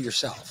this to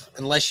yourself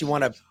unless you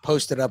want to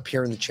post it up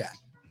here in the chat.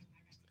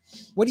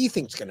 What do you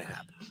think is going to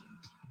happen?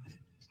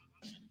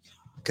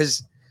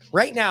 Because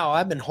right now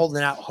I've been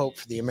holding out hope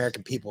for the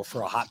American people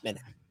for a hot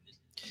minute.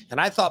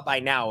 And I thought by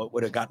now it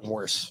would have gotten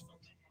worse.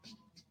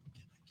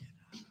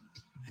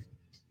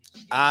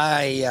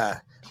 I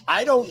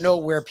don't know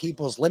where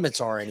people's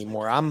limits are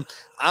anymore.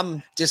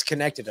 I'm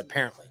disconnected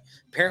apparently.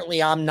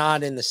 Apparently I'm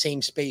not in the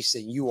same space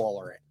that you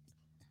all are in.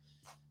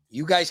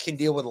 You guys can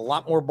deal with a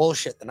lot more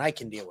bullshit than I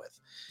can deal with.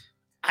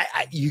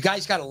 You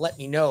guys got to let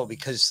me know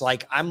because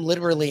like I'm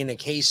literally in a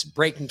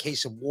breaking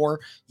case of war.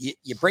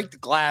 You break the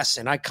glass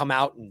and I come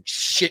out and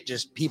shit,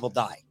 just people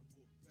die.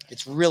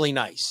 It's really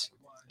nice.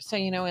 So,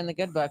 in the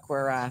good book,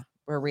 we're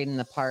reading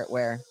the part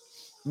where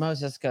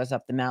Moses goes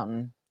up the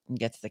mountain and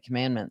gets the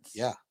commandments.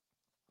 Yeah.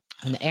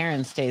 And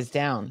Aaron stays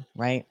down,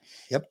 right?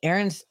 Yep.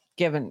 Aaron's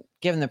given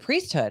the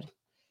priesthood,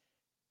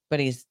 but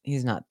he's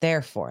not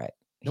there for it.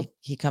 Nope.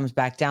 He comes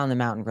back down the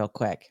mountain real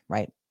quick,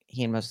 right?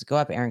 He and Moses go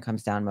up. Aaron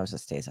comes down.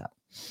 Moses stays up.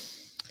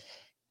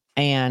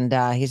 And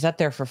he's up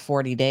there for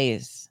 40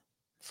 days.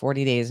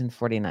 40 days and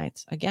 40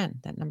 nights. Again,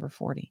 that number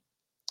 40.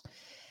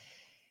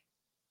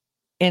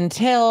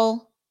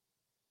 Until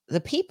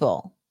the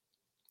people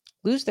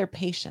lose their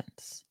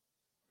patience.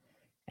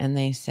 And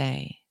they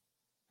say,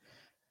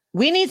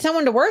 we need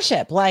someone to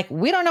worship. Like,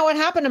 we don't know what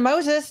happened to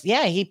Moses.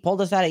 Yeah, he pulled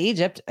us out of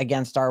Egypt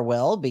against our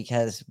will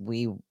because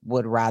we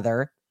would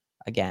rather,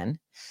 again,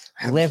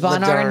 live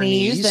on our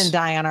knees than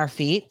die on our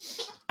feet.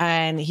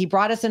 And he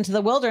brought us into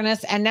the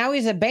wilderness and now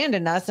he's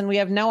abandoned us and we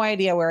have no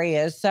idea where he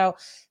is. So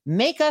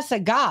make us a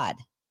god.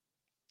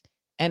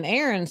 And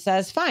Aaron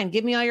says, fine,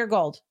 give me all your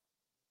gold.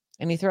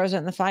 And he throws it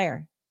in the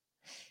fire.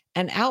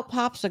 And out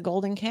pops a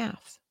golden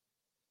calf.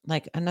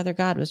 Like another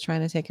god was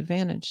trying to take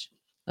advantage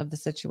of the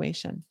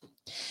situation.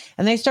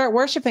 And they start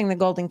worshiping the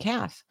golden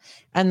calf.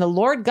 And the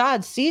Lord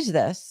God sees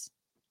this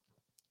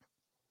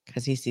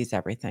because he sees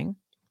everything.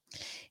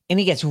 And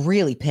he gets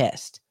really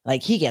pissed.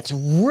 Like he gets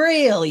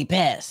really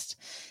pissed.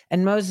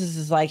 And Moses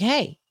is like,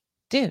 hey,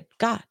 dude,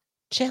 God,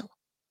 chill.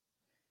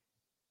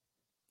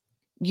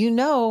 You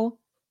know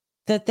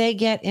that they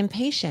get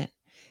impatient.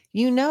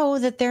 You know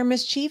that they're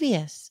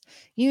mischievous.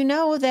 You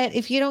know that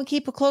if you don't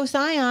keep a close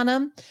eye on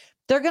them,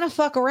 they're going to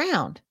fuck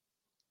around.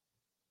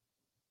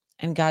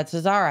 And God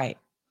says, all right,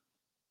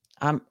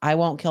 I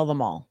won't kill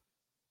them all.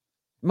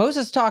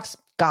 Moses talks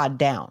God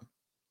down.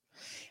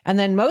 And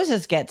then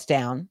Moses gets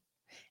down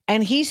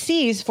and he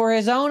sees for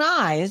his own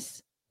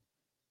eyes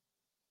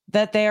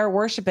that they are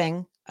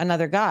worshiping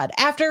another God.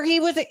 After he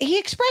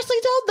expressly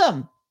told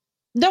them,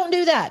 don't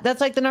do that.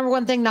 That's like the number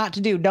one thing not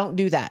to do. Don't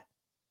do that.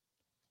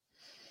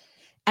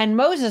 And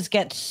Moses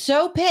gets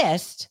so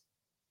pissed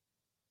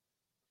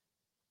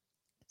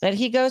that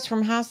he goes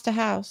from house to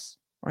house,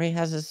 or he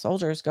has his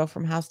soldiers go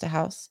from house to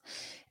house,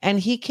 and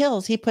he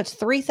puts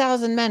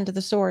 3,000 men to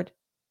the sword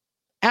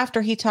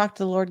after he talked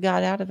the Lord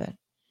God out of it.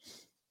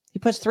 He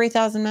puts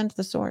 3,000 men to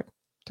the sword.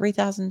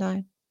 3,000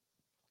 died.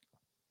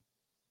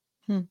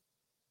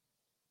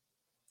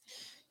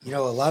 A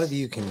lot of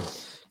you can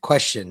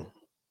question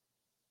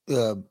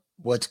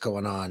what's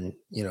going on,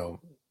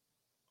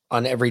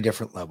 on every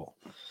different level.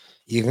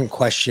 You can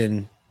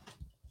question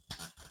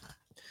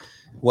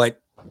what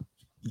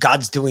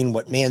God's doing,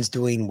 what man's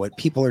doing, what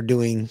people are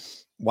doing,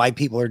 why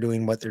people are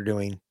doing what they're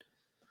doing.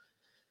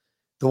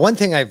 The one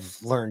thing I've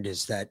learned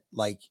is that,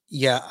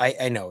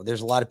 I know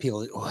there's a lot of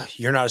people,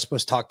 you're not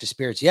supposed to talk to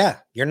spirits. Yeah,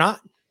 you're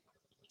not.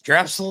 You're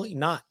absolutely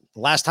not.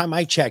 Last time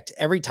I checked,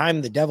 every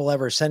time the devil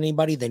ever sent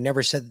anybody, they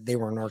never said that they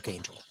were an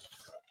archangel.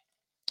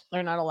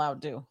 They're not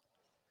allowed to.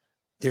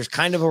 There's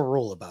kind of a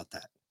rule about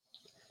that.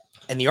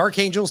 And the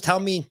archangels tell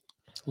me,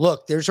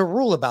 look, there's a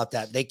rule about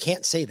that. They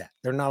can't say that.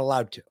 They're not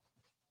allowed to.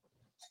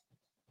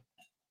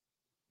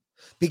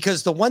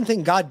 Because the one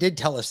thing God did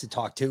tell us to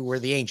talk to were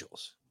the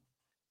angels.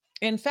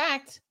 In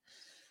fact,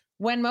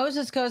 when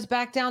Moses goes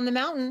back down the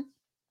mountain,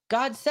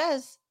 God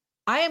says,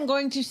 I am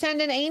going to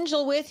send an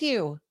angel with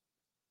you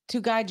to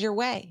guide your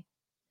way.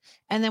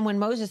 And then when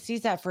Moses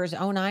sees that for his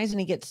own eyes and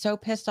he gets so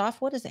pissed off,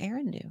 what does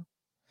Aaron do?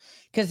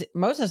 because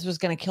Moses was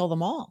going to kill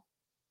them all.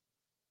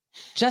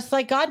 Just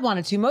like God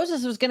wanted to.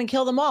 Moses was going to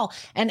kill them all.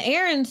 And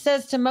Aaron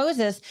says to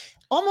Moses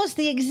almost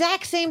the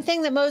exact same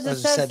thing that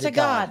Moses says to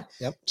God.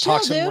 Yep. Chill,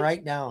 Talks him dude.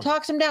 right down.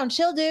 Talks him down.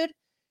 Chill, dude.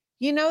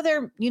 You know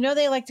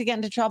they like to get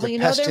into trouble. They're You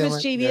know they're pestilent.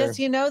 mischievous.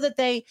 You know that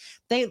they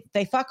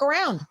fuck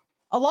around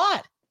a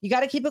lot. You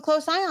got to keep a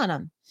close eye on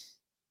them.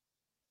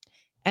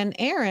 And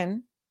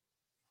Aaron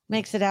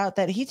makes it out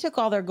that he took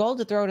all their gold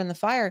to throw it in the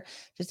fire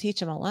to teach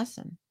them a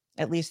lesson.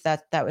 At least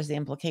that was the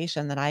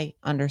implication that I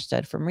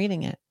understood from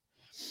reading it.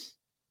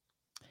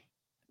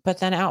 But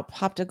then out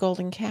popped a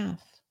golden calf.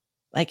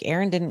 Like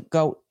Aaron didn't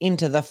go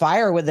into the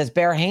fire with his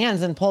bare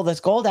hands and pull this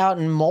gold out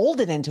and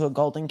mold it into a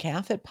golden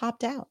calf. It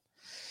popped out.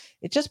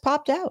 It just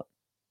popped out.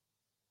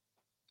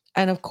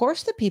 And of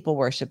course the people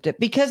worshiped it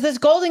because this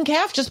golden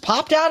calf just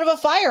popped out of a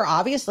fire.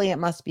 Obviously it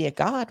must be a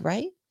god,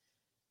 right?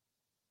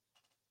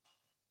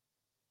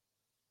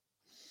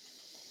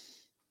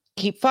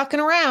 Keep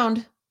fucking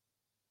around.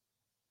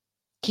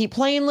 Keep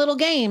playing little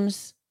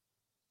games.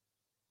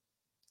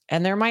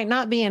 And there might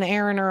not be an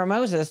Aaron or a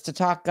Moses to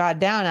talk God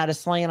down out of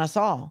slaying us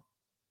all.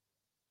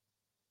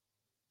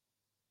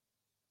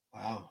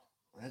 Wow,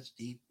 that's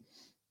deep.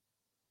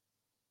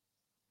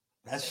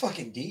 That's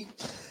fucking deep.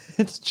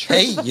 It's true.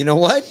 Hey, you know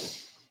what?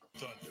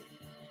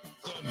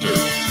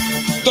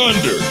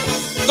 Thunder.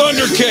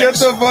 Thundercats. Get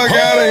the fuck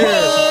out of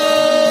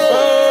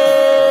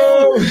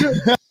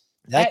here.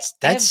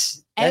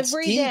 That's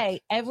every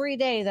deep. every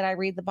day that I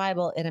read the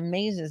Bible, it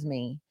amazes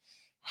me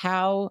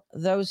how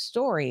those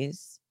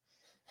stories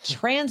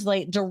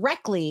translate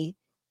directly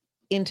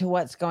into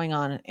what's going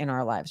on in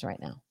our lives right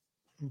now.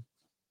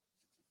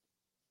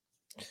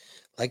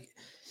 Like,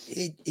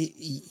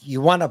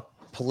 you want a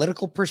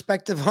political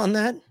perspective on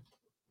that?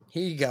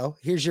 Here you go.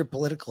 Here's your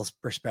political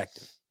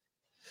perspective.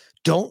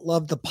 Don't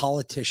love the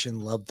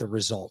politician, love the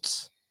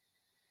results.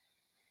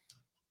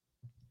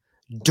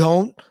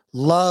 Don't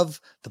love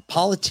the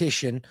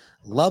politician,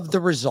 love the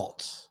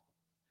results.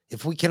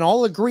 If we can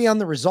all agree on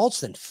the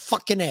results, then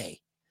fucking A.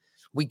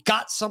 We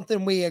got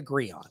something we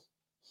agree on.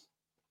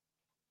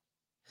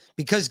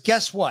 Because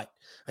guess what?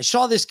 I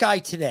saw this guy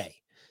today.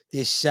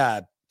 This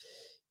it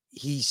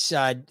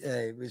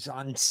was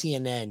on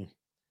CNN.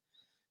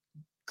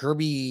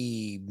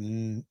 Kirby,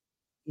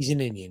 he's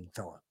an Indian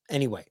fella.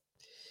 Anyway,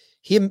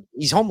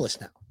 he's homeless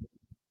now.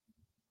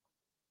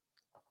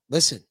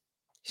 Listen,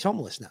 he's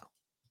homeless now.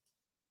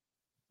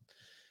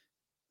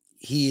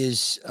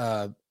 He's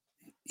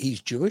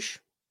Jewish.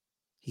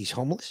 He's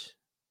homeless.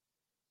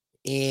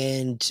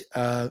 And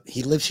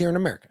he lives here in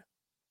America.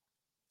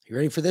 You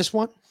ready for this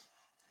one?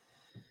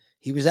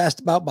 He was asked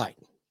about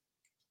Biden.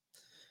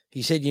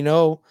 He said,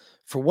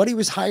 for what he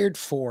was hired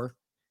for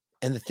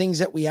and the things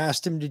that we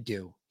asked him to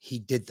do, he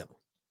did them.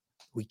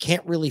 We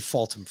can't really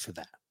fault him for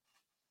that.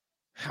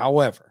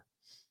 However,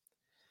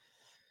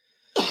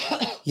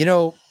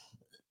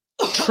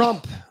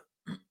 Trump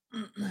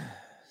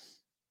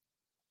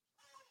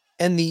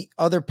and the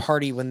other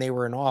party, when they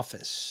were in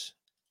office,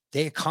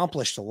 they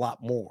accomplished a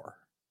lot more.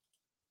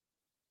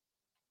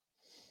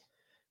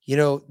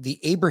 The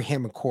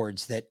Abraham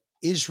Accords that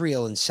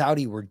Israel and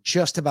Saudi were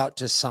just about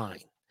to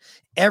sign,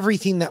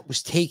 everything that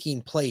was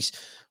taking place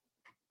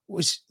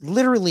was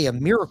literally a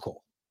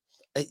miracle.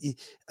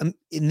 And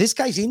this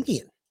guy's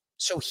Indian,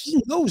 so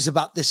he knows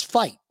about this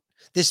fight,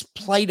 this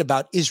plight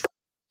about Israel.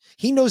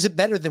 He knows it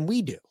better than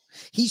we do.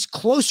 He's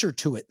closer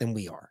to it than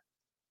we are.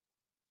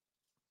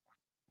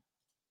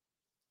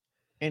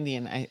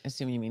 Indian, I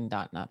assume you mean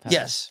not Pepper.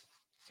 Yes.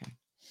 Okay.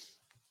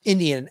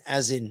 Indian,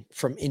 as in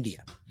from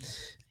India.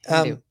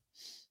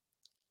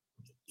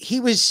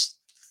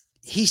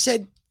 He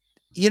said,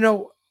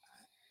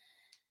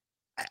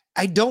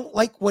 I don't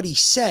like what he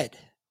said,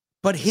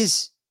 but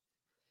his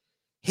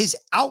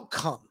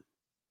outcome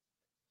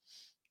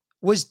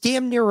was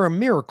damn near a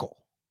miracle.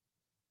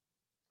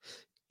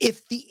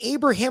 If the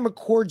Abraham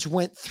Accords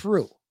went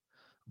through,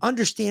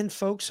 understand,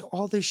 folks,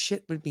 all this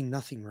shit would be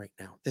nothing right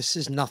now. This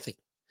is nothing.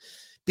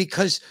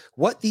 Because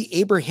what the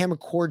Abraham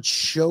Accords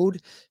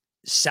showed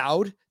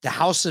Saud, the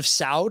House of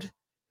Saud,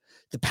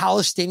 the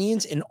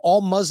Palestinians, and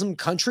all Muslim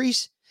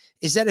countries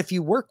is that if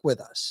you work with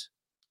us,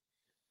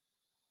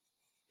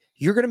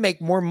 you're going to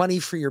make more money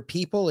for your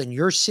people and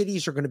your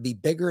cities are going to be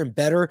bigger and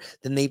better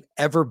than they've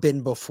ever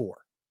been before.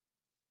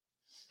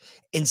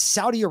 And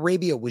Saudi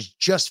Arabia was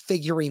just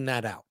figuring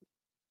that out.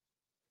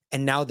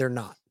 And now they're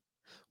not.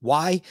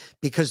 Why?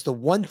 Because the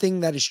one thing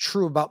that is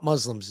true about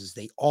Muslims is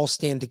they all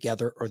stand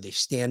together or they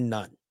stand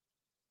none.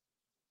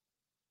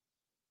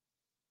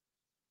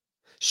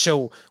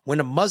 So when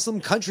a Muslim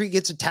country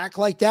gets attacked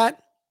like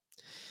that,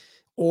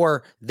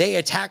 or they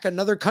attack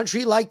another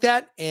country like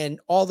that, and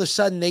all of a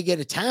sudden they get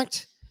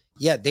attacked,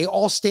 yeah, they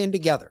all stand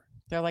together.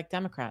 They're like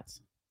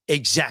Democrats.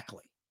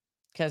 Exactly.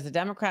 Because the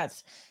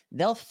Democrats,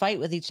 they'll fight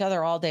with each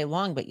other all day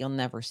long, but you'll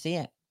never see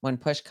it. When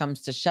push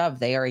comes to shove,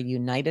 they are a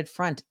united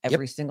front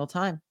every single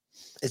time.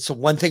 It's the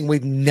one thing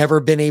we've never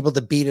been able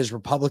to beat as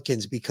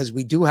Republicans, because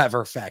we do have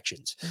our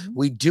factions.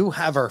 We do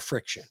have our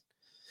friction.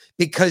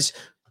 Because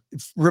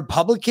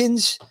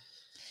Republicans,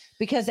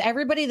 Because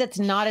everybody that's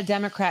not a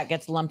Democrat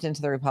gets lumped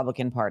into the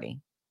Republican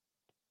Party.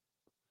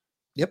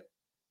 Yep.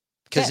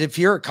 Because if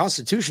you're a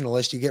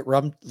constitutionalist, you get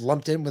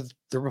lumped in with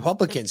the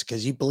Republicans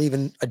because you believe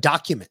in a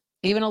document.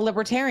 Even a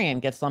libertarian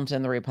gets lumped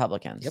in the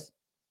Republicans.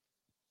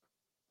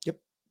 Yep.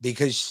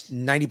 Because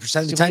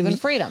 90% of the You time, believe in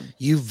freedom.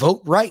 you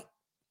vote right.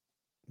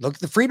 Look at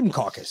the Freedom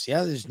Caucus.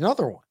 Yeah, there's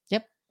another one.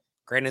 Yep.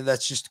 Granted,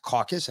 that's just a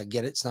caucus. I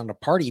get it. It's not a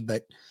party,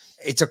 but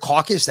it's a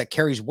caucus that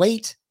carries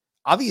weight,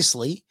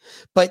 obviously.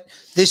 But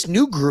this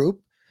new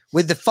group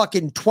with the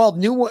fucking 12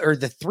 new or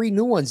the 3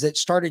 new ones that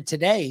started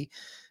today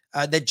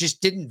that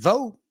just didn't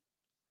vote.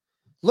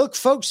 Look,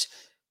 folks,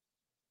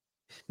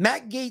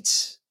 Matt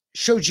Gaetz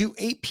showed you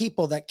 8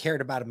 people that cared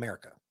about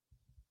America.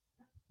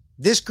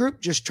 This group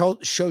just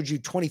showed you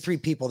 23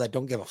 people that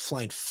don't give a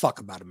flying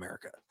fuck about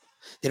America.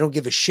 They don't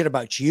give a shit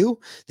about you.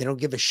 They don't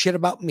give a shit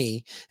about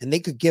me. And they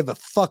could give a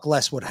fuck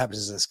less what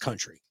happens in this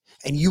country.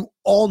 And you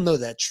all know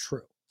that's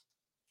true.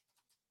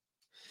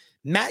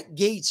 Matt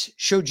Gaetz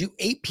showed you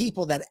 8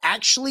 people that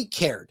actually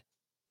cared.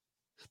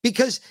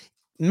 Because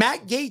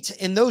Matt Gaetz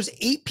and those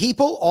 8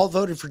 people all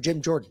voted for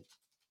Jim Jordan.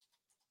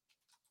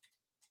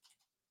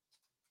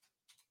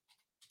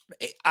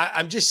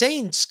 I'm just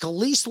saying,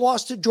 Scalise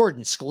lost to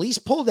Jordan.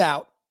 Scalise pulled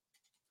out.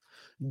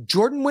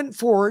 Jordan went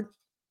forward,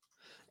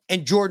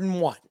 and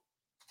Jordan won.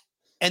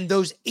 And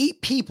those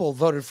 8 people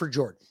voted for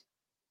Jordan.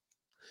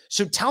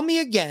 So tell me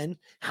again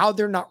how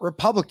they're not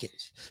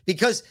Republicans.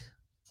 Because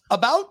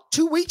about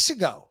 2 weeks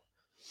ago,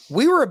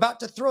 we were about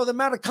to throw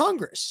them out of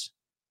Congress.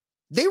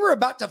 They were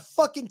about to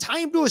fucking tie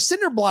him to a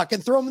cinder block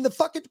and throw him in the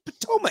fucking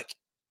Potomac.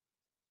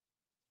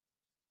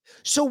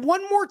 So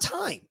one more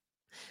time.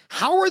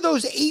 How are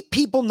those 8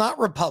 people not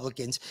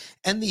Republicans?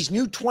 And these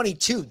new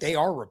 22, they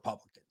are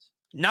Republicans.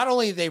 Not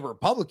only are they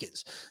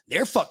Republicans,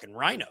 they're fucking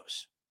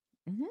rhinos.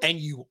 Mm-hmm. And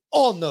you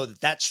all know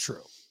that that's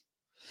true.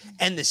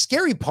 And the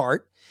scary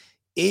part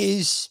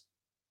is,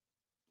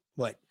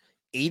 what,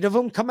 8 of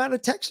them come out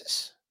of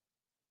Texas?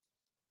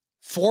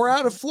 4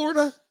 out of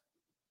Florida?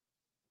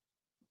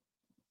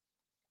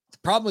 The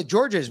problem with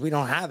Georgia is we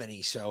don't have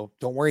any, so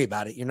don't worry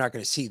about it. You're not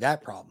going to see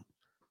that problem.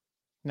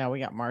 No, we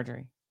got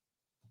Marjorie.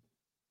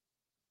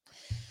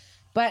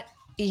 But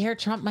you hear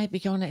Trump might be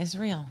going to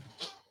Israel.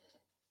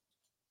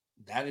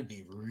 That'd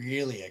be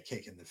really a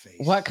kick in the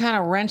face. What kind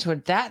of wrench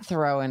would that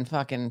throw in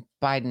fucking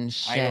Biden's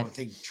shit? I don't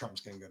think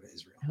Trump's going to go to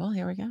Israel. Well,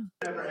 here we go.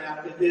 Never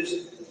happened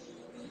is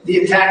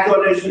the attack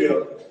on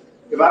Israel.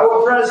 If I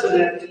were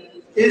president,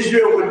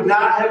 Israel would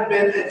not have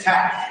been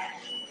attacked.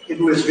 It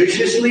was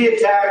viciously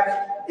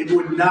attacked. It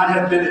would not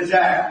have been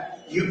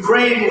attacked.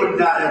 Ukraine would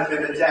not have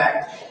been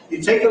attacked.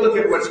 You take a look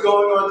at what's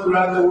going on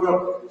throughout the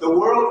world. The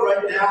world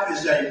right now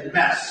is a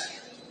mess.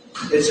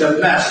 It's a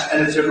mess,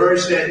 and it's a very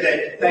sad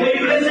day. Thank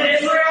you. Will you visit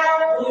Israel?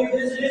 Will you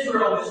visit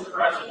Israel, Mr.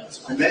 President?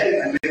 I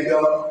may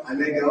go. I've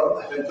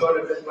been thought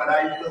of it, but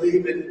I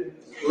believe in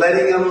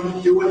letting them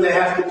do what they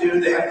have to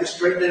do. They have to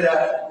straighten it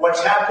out.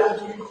 What's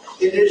happened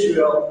in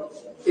Israel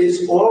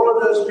is all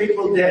of those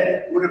people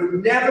dead would have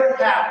never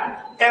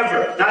happened,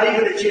 ever. Not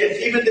even a chance.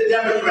 Even the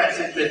Democrats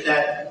admit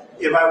that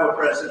if I were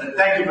president.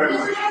 Thank you very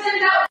much.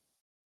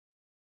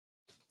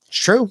 It's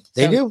true.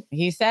 They do.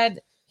 He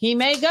said he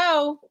may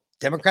go.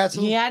 Democrats.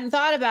 He hadn't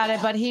thought about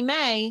it, but he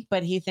may.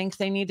 But he thinks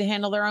they need to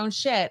handle their own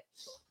shit.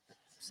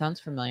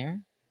 Sounds familiar.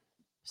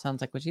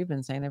 Sounds like what you've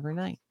been saying every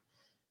night.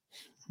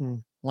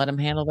 Let them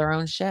handle their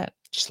own shit.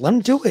 Just let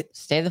them do it.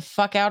 Stay the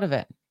fuck out of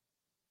it.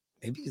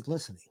 Maybe he's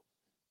listening.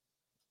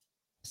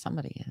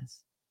 Somebody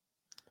is.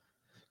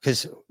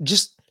 Because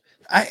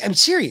I'm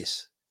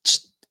serious.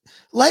 Just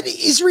let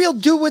Israel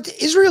do what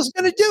Israel's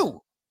going to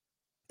do.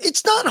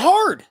 It's not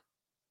hard.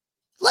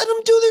 Let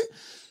them do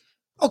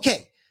their...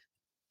 Okay.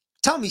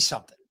 Tell me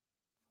something.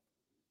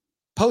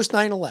 Post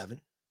 9/11,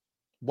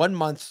 1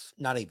 month,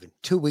 not even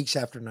 2 weeks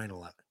after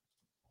 9/11.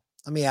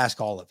 Let me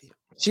ask all of you.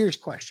 Serious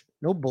question.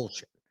 No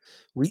bullshit.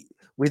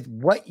 With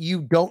what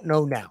you don't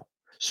know now.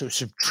 So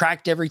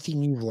subtract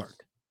everything you've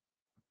learned.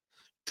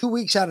 2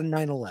 weeks out of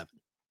 9/11.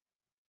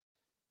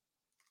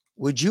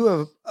 Would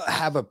you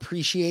have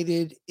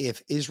appreciated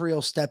if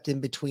Israel stepped in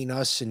between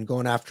us and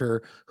going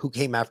after who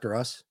came after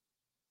us?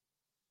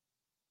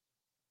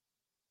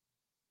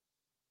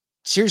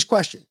 Serious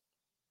question.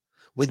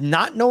 With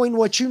not knowing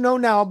what you know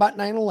now about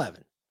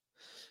 9/11,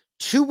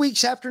 2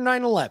 weeks after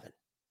 9/11,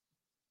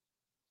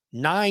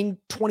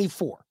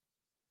 9/24,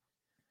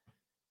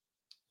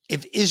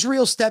 if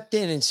Israel stepped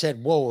in and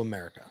said, whoa,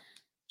 America,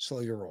 slow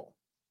your roll,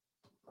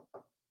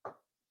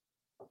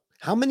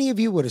 how many of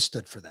you would have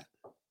stood for that?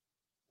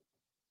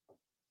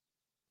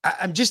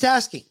 I'm just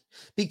asking,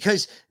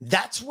 because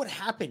that's what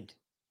happened.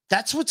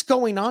 That's what's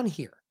going on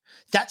here.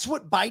 That's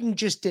what Biden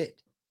just did.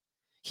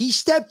 He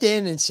stepped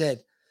in and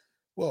said,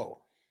 whoa.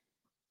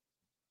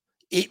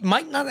 It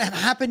might not have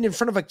happened in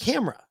front of a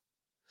camera,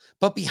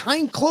 but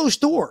behind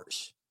closed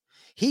doors,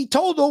 he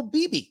told old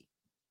Bibi,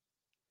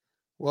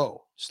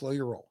 whoa, slow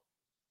your roll.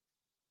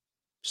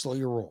 Slow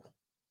your roll.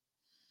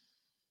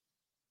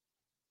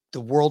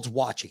 The world's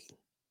watching.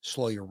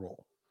 Slow your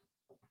roll.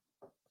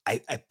 I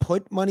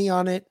put money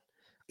on it.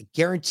 I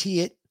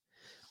guarantee it.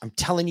 I'm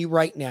telling you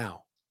right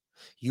now,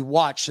 you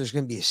watch, there's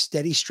going to be a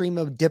steady stream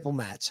of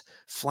diplomats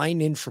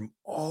flying in from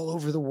all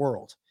over the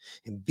world.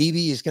 And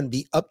Bibi is going to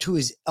be up to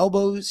his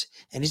elbows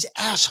and his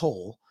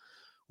asshole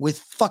with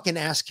fucking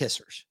ass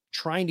kissers,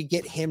 trying to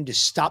get him to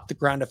stop the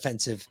ground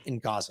offensive in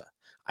Gaza.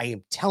 I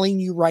am telling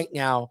you right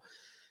now,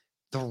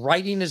 the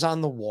writing is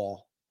on the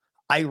wall.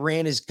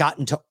 Iran has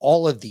gotten to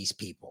all of these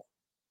people.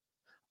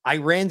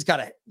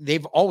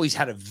 They've always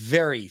had a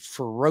very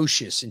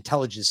ferocious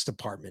intelligence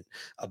department.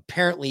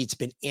 Apparently it's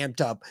been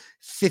amped up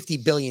 50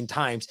 billion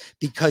times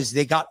because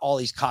they got all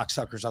these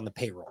cocksuckers on the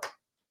payroll.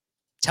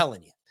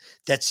 Telling you,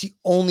 that's the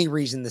only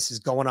reason this is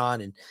going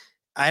on. And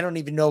I don't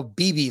even know if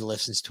Bibi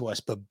listens to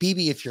us, but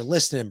Bibi, if you're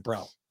listening,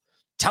 bro,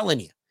 telling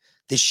you,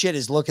 this shit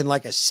is looking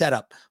like a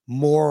setup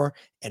more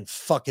and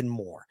fucking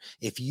more.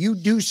 If you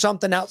do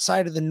something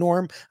outside of the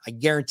norm, I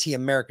guarantee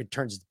America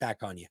turns its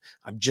back on you.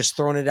 I'm just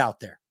throwing it out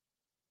there.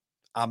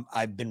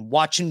 I've been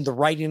watching the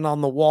writing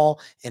on the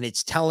wall, and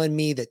it's telling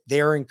me that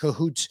they're in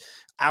cahoots.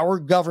 Our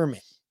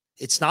government,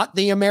 it's not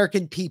the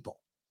American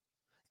people.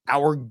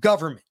 Our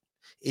government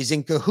is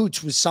in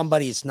cahoots with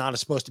somebody it's not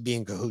supposed to be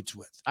in cahoots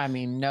with. I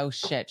mean, no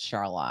shit,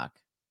 Sherlock.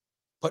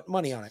 Put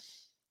money on it.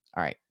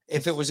 All right.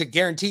 If it was a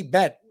guaranteed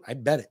bet,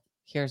 I'd bet it.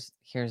 Here's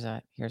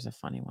a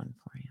funny one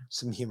for you.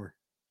 Some humor.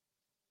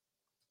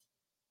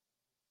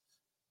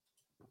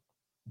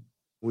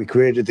 We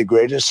created the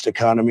greatest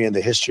economy in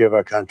the history of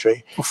our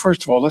country. Well,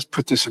 first of all, let's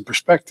put this in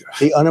perspective.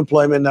 The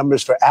unemployment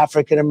numbers for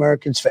African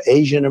Americans, for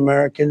Asian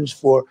Americans,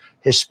 for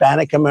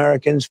Hispanic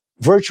Americans,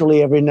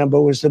 virtually every number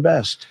was the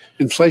best.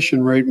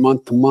 Inflation rate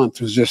month to month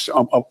was just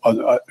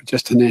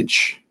an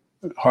inch.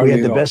 We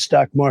had the best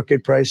stock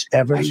market price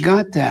ever. I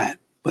got that.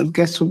 But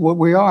guess what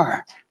we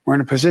are? We're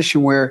in a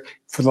position where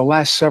for the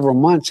last several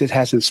months, it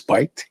hasn't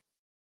spiked.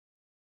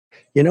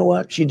 You know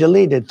what? She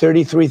deleted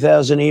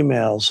 33,000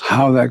 emails.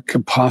 How that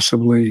could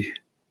possibly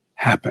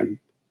happen.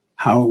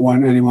 How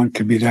anyone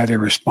could be that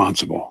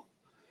irresponsible.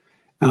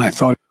 And I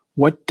thought,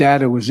 what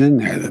data was in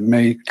there that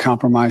may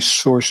compromise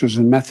sources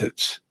and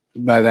methods?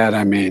 By that,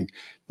 I mean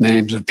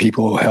names of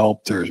people who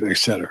helped or et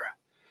cetera.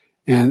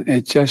 And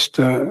it's just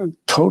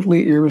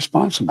totally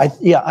irresponsible.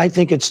 I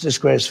think it's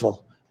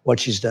disgraceful what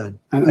she's done.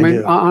 I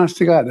mean, honest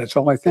to God, that's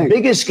all I think. The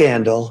biggest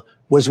scandal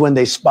was when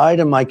they spied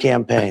on my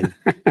campaign.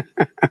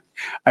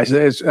 I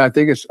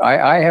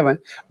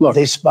haven't look.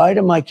 They spied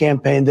on my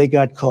campaign. They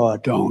got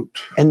caught. Don't.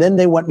 And then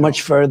they went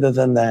much further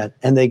than that,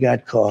 and they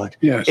got caught.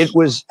 Yes. It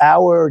was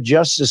our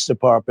Justice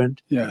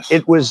Department. Yes.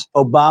 It was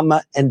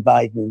Obama and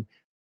Biden.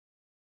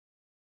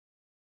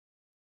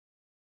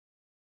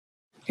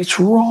 It's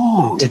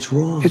wrong. It's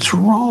wrong. It's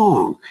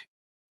wrong.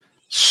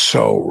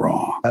 So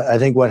wrong. I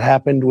think what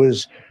happened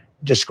was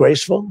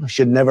disgraceful.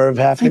 Should never have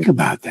happened. Think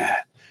about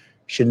that.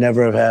 Should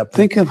never have happened.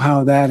 Think of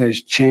how that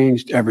has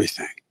changed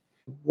everything.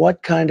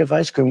 What kind of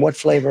ice cream? What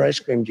flavor ice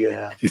cream do you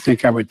have? You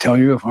think I would tell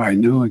you if I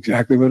knew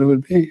exactly what it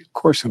would be? Of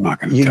course I'm not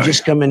going to tell you. You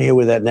just come in here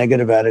with that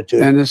negative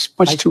attitude. And it's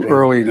much too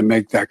early to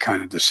make that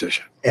kind of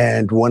decision.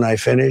 And when I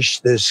finish,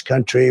 this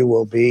country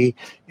will be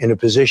in a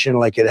position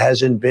like it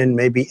hasn't been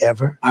maybe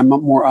ever. I'm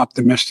more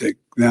optimistic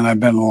than I've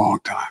been in a long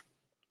time.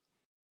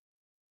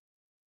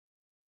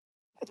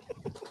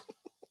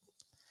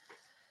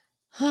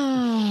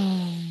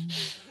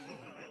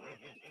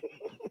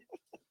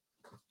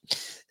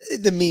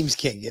 The memes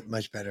can't get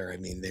much better. I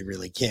mean, they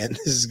really can't.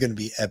 This is going to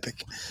be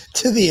epic.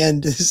 To the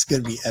end, this is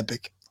going to be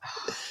epic.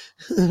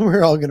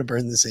 We're all going to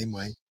burn the same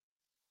way.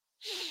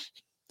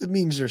 The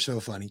memes are so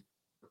funny.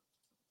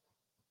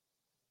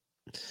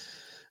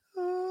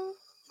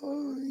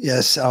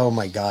 Yes. Oh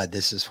my God,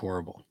 this is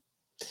horrible.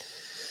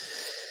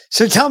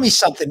 So tell me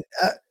something.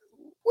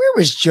 Where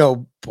was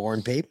Joe born,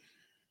 babe?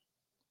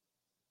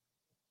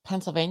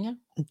 Pennsylvania?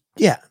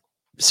 Yeah.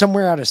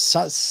 Somewhere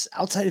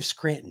outside of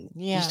Scranton.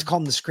 Yeah. You used to call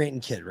him the Scranton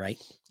Kid, right?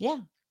 Yeah.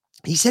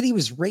 He said he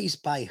was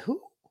raised by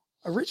who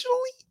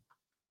originally?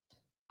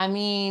 I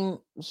mean,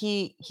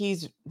 he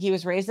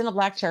was raised in a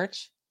black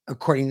church.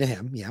 According to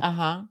him, yeah.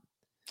 Uh-huh.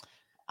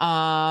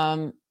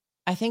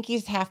 I think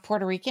he's half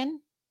Puerto Rican.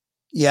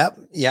 Yep.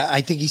 Yeah.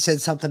 I think he said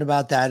something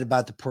about that,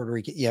 about the Puerto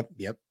Rican. Yep.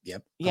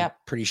 I'm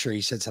pretty sure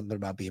he said something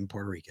about being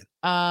Puerto Rican.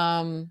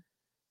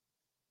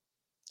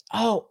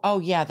 Oh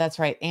yeah, that's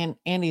right. And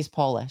he's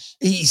Polish.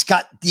 He's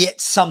got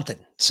something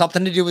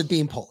to do with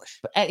being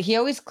Polish. But he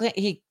always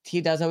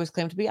he does always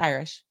claim to be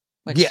Irish.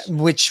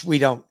 Which we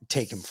don't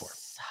take him for.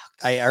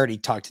 I already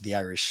talked to the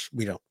Irish.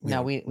 We don't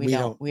claim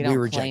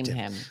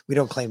him. We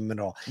don't claim him at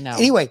all. No.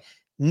 Anyway,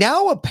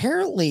 now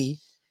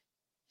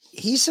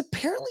he's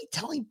apparently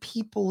telling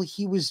people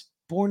he was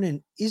born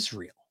in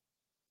Israel.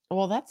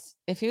 Well,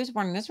 if he was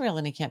born in Israel,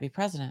 then he can't be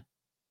president.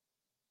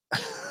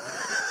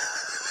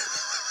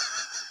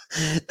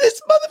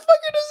 This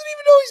motherfucker doesn't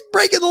even know he's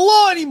breaking the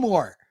law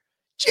anymore.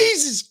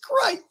 Jesus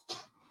Christ.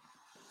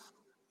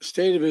 The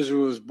state of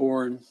Israel was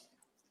born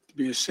to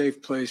be a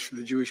safe place for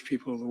the Jewish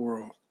people of the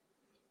world.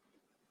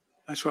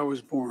 That's why I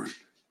was born.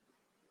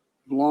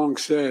 Long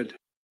said.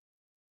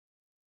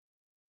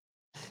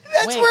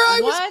 That's where I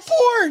was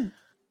born.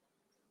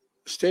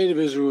 The state of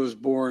Israel was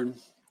born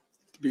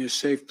to be a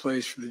safe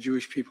place for the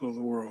Jewish people of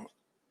the world.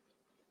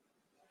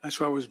 That's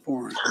why I was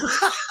born.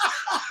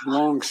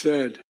 Long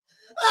said.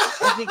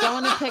 Is he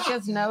going to pick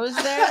his nose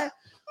there?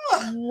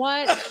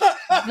 What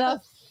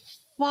the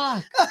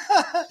fuck?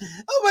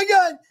 Oh my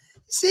God.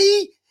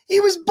 See, he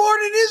was born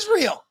in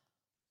Israel.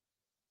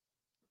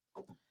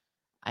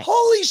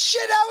 Holy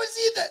shit, how is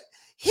he that?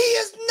 He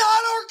is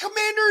not our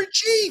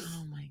commander-in-chief.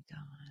 Oh my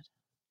God.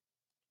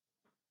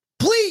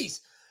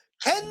 Please,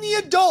 can the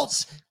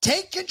adults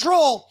take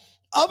control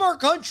of our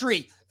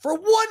country for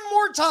one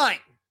more time?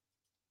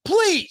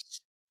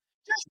 Please.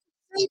 Just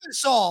save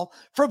us all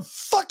from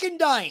fucking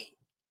dying.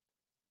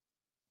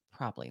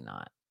 Probably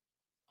not,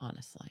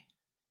 honestly.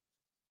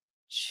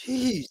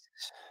 Jesus.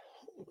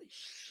 Holy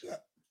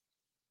shit.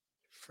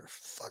 For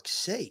fuck's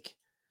sake.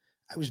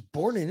 I was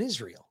born in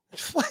Israel.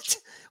 What?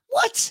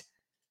 What?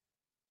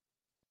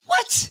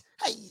 What?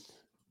 I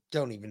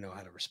don't even know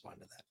how to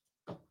respond to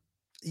that.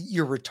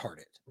 You're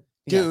retarded.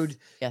 Dude,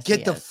 Yes, get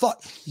he the is.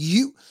 fuck.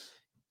 You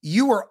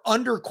are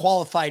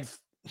underqualified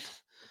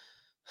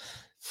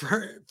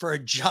for a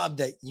job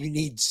that you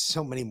need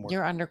so many more.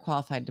 You're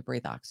underqualified to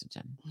breathe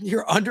oxygen.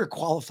 You're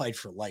underqualified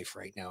for life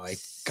right now. I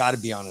got to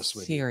be honest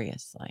with you.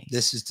 Seriously.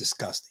 This is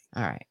disgusting.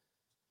 All right.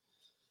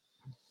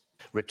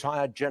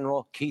 Retired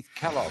General Keith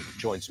Kellogg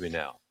joins me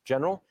now.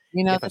 General,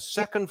 You know if a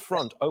second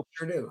front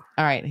opens...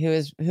 All right. Who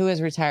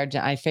is retired?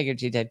 I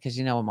figured you did because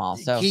you know them all.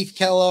 So Keith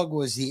Kellogg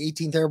was the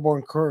 18th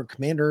Airborne Corps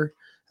commander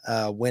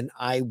when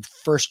I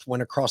first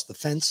went across the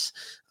fence.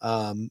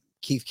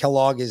 Keith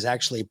Kellogg is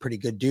actually a pretty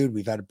good dude.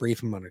 We've had to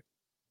brief him on a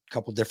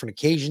couple different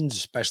occasions,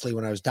 especially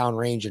when I was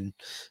downrange in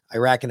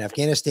Iraq and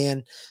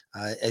Afghanistan,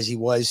 as he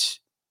was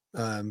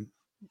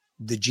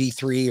the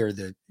G3 or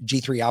the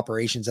G3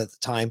 operations at the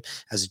time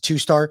as a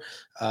 2-star.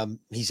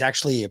 He's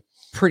actually a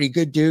pretty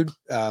good dude.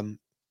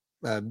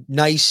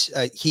 Nice.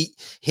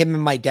 Him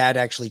and my dad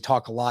actually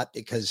talk a lot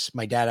because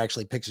my dad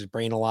actually picks his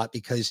brain a lot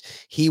because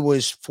he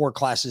was 4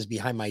 classes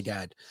behind my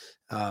dad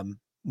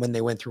when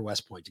they went through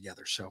West Point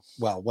together. So,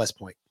 well, West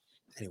Point.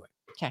 Anyway.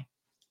 okay.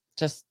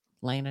 Just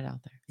laying it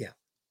out there. Yeah.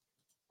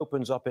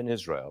 opens up in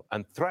Israel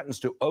and threatens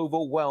to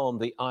overwhelm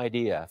the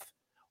IDF,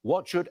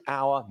 what should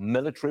our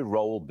military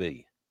role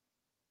be?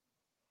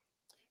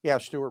 Yeah,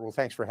 Stuart. Well,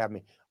 thanks for having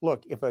me.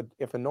 Look, if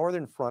a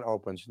northern front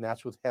opens, and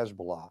that's with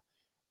Hezbollah,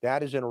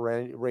 that is an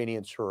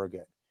Iranian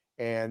surrogate,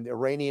 and the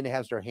Iranian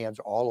has their hands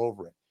all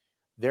over it.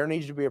 There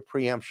needs to be a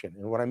preemption,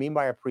 and what I mean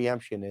by a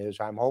preemption is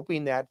I'm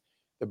hoping that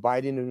the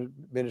Biden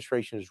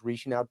administration is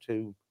reaching out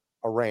to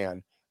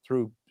Iran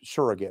through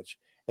surrogates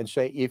and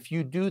say, if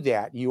you do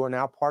that, you are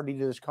now party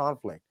to this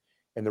conflict.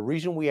 And the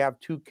reason we have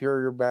 2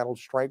 carrier battle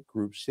strike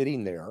groups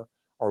sitting there,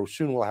 or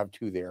soon we'll have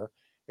 2 there,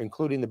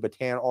 including the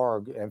Bataan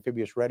ARG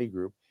amphibious ready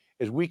group,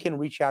 is we can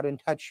reach out and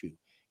touch you.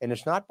 And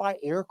it's not by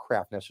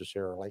aircraft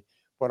necessarily,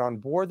 but on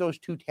board those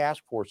 2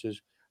 task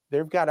forces,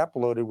 they've got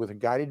uploaded with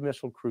guided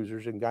missile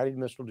cruisers and guided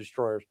missile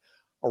destroyers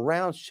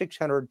around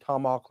 600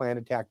 Tomahawk land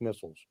attack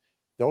missiles.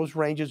 Those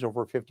ranges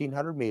over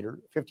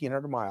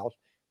 1,500 miles.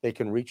 They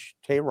can reach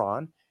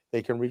Tehran.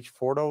 They can reach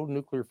Fordo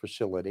nuclear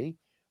facility.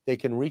 They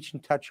can reach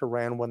and touch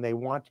Iran when they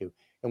want to.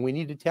 And we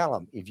need to tell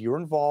them, if you're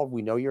involved,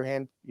 we know your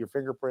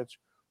fingerprints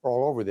are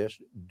all over this,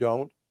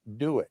 don't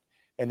do it.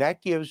 And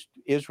that gives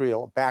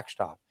Israel a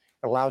backstop.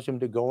 It allows them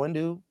to go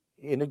into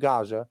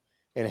Gaza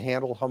and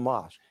handle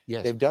Hamas.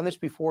 Yes. They've done this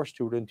before,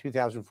 Stuart, in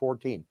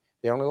 2014.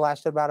 They only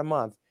lasted about a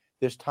month.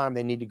 This time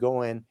they need to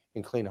go in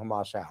and clean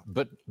Hamas out.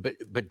 But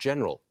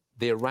General,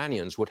 the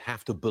Iranians would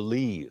have to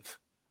believe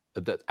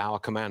that our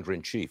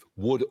commander-in-chief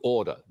would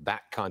order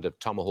that kind of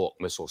Tomahawk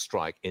missile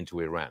strike into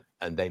Iran,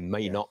 and they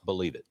may not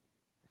believe it.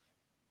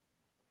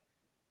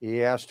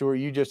 Yeah, Stuart,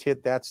 you just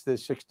that's the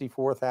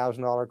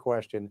 $64,000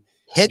 question.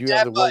 Hit do you that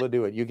have the will to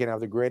do it? You can have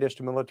the greatest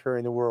military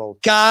in the world,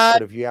 God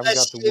but if you haven't got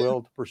bless the you.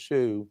 will to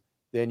pursue,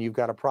 then you've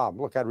got a problem.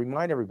 Look, I'd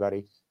remind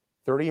everybody,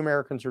 30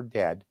 Americans are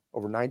dead.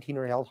 Over 19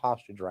 are held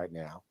hostage right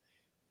now.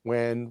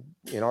 When,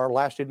 in our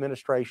last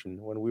administration,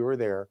 when we were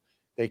there,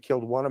 they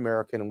killed 1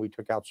 American and we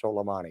took out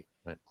Soleimani.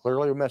 Right.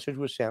 Clearly a message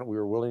was sent. We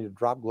were willing to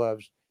drop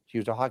gloves, to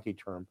use a hockey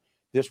term.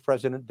 This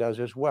president does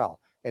as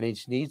well. And he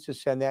needs to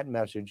send that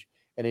message,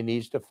 and he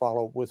needs to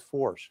follow with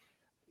force.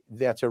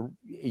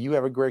 You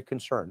have a great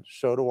concern.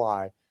 So do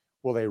I.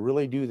 Will they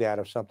really do that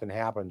if something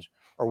happens?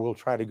 Or we'll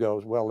try to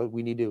go, well,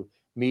 we need to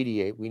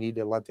mediate. We need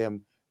to let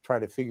them try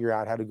to figure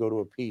out how to go to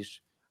a peace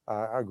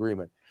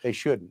agreement. They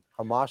shouldn't.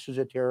 Hamas is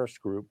a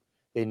terrorist group.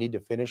 They need to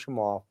finish them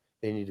off.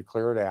 They need to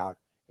clear it out.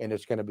 And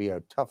it's going to be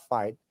a tough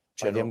fight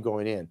by them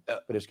going in.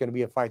 But it's going to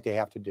be a fight they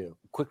have to do.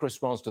 Quick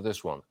response to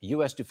this one.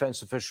 U.S.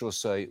 defense officials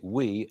say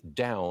we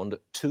downed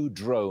 2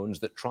 drones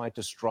that tried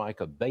to strike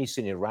a base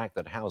in Iraq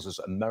that houses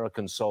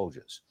American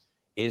soldiers.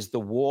 Is the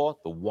war,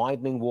 the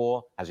widening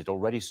war, has it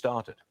already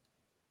started?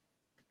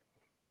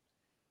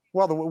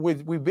 Well,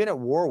 we've been at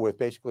war with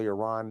basically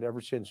Iran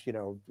ever since,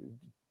 2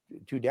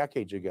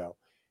 decades ago.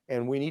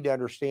 And we need to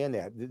understand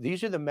that.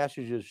 These are the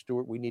messages,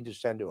 Stuart, we need to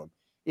send to them.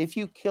 If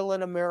you kill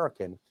an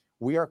American,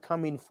 we are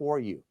coming for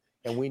you.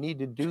 And we need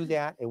to do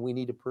that, and we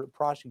need to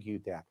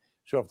prosecute that.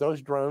 So if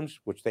those drones,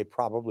 which they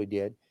probably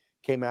did,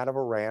 came out of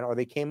Iran or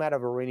they came out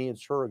of Iranian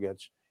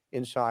surrogates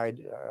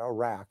inside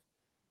Iraq,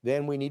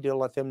 then we need to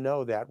let them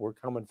know that we're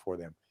coming for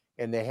them.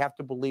 And they have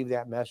to believe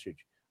that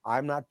message.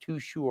 I'm not too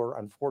sure,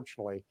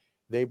 unfortunately,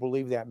 they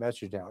believe that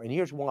message now. And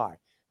here's why.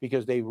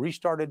 Because they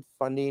restarted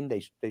funding.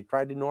 They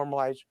tried to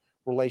normalize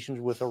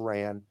relations with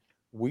Iran.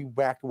 We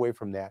backed away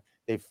from that.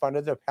 They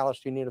funded the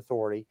Palestinian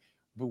Authority,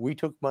 but we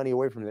took money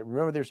away from it.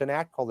 Remember, there's an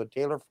act called the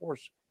Taylor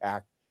Force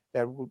Act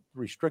that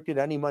restricted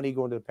any money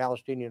going to the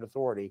Palestinian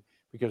Authority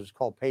because it's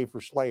called pay for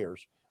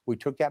slayers. We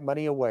took that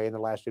money away in the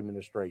last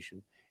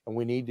administration,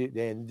 and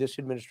and this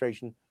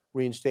administration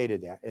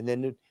reinstated that. And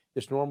then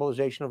this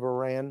normalization of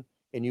Iran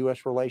and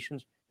U.S.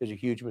 relations is a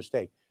huge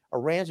mistake.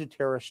 Iran's a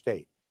terrorist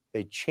state.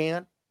 They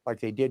chant like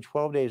they did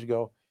 12 days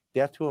ago,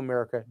 death to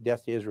America,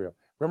 death to Israel.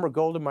 Remember,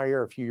 Golda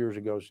Meir a few years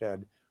ago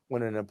said,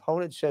 when an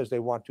opponent says they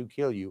want to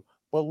kill you,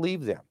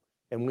 believe them.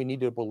 And we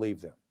need to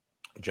believe them.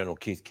 General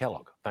Keith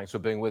Kellogg, thanks for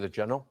being with us,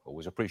 General.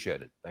 Always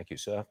appreciated. Thank you,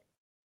 sir.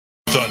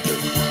 Thunder.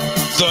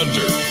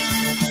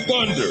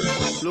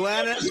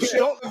 Luana, get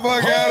the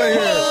fuck out of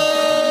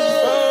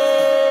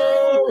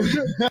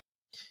here.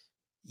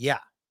 Yeah.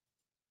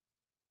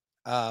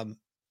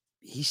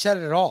 He said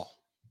it all.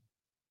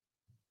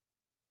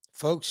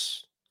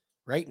 Folks,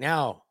 right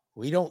now,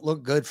 we don't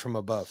look good from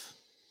above.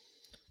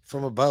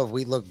 From above,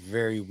 we look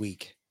very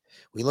weak.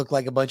 We look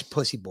like a bunch of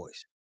pussy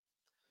boys.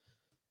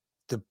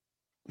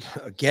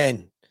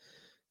 Again,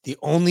 the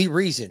only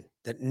reason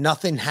that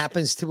nothing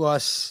happens to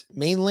us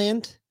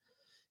mainland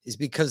is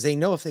because they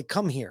know if they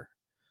come here,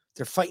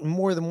 they're fighting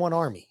more than one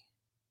army.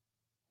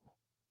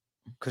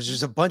 Because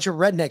there's a bunch of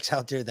rednecks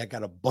out there that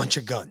got a bunch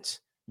of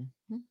guns.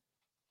 Mm-hmm.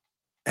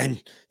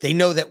 And they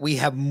know that we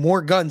have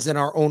more guns than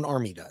our own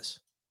army does.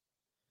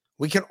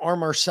 We can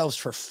arm ourselves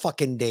for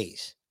fucking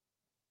days.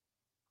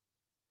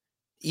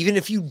 Even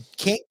if you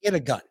can't get a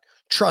gun,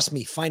 trust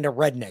me, find a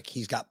redneck.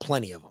 He's got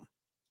plenty of them.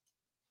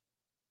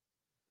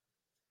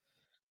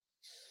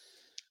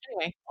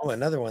 Anyway. Oh,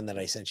 another one that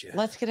I sent you.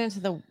 Let's get into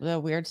the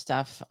weird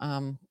stuff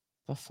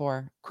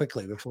before we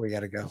got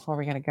to go. Before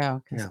we got to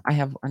go, because Yeah. I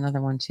have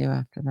another one too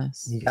after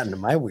this. You got into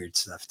my weird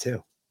stuff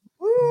too.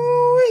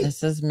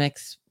 This is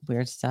mixed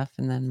weird stuff,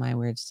 and then my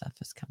weird stuff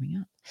is coming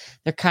up.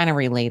 They're kind of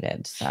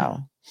related, so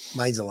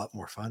Mine's a lot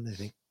more fun, I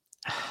think.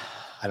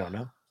 I don't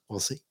know. We'll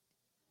see.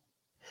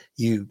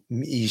 You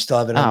still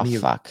have it on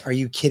mute. Fuck. Are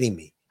you kidding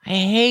me? I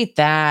hate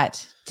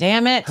that.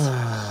 Damn it.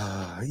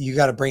 You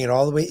got to bring it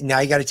all the way. Now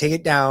you got to take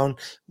it down.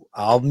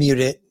 I'll mute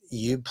it.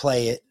 You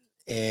play it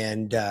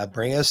and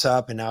bring us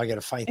up. And now I got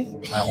to fight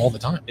all the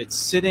time. It's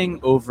sitting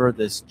over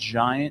this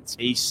giant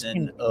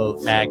basin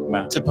of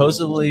magma.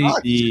 Supposedly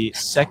the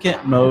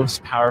second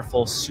most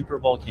powerful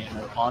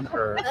supervolcano on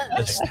Earth.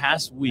 This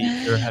past week,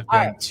 there have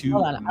been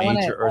two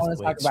major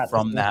earthquakes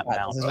from that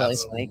mountain.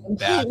 That's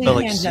Bad. But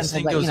like this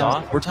thing goes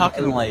off, we're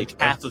talking like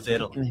half of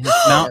Italy.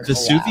 Mount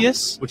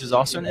Vesuvius, which is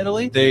also in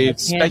Italy, they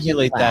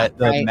speculate that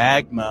the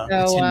magma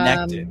is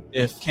connected.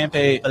 If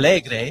Campo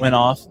Alegre went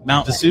off,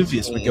 Mount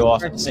Vesuvius would go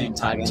off at the same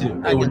time too.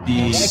 It would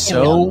be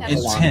so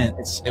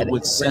intense, it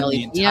would send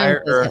the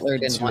entire Earth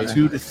into a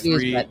 2 to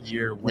 3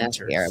 year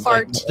winter.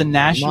 The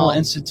National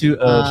Institute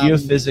of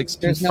Geophysics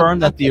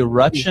confirmed that the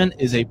eruption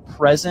is a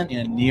present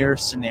and near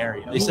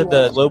scenario. They said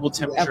the global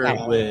temperature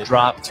would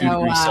drop 2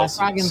 degrees Celsius.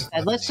 Froggen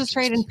said, let's just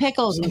trade in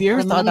pickles. Have you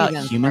ever thought about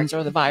humans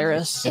are the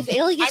virus? If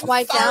Italy gets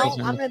wiped out,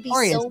 I'm going to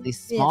be so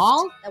pissed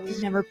small that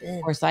we've never been.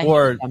 Of course, I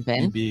Or jump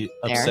in you'd be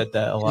there upset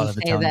that a lot of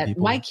and say Italian that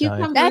people my died.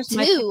 cucumbers,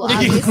 That too,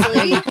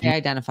 obviously. they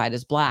identified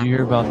as black. You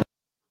hear about that?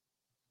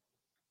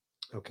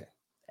 Okay.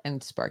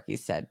 And Sparky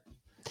said,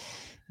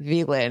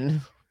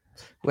 V-Lynn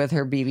with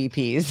her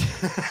BBPs.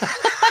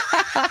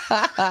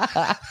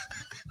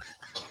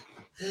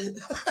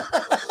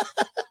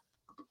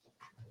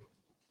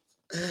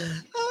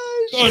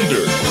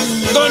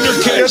 Thunder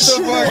kicks. Get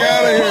the fuck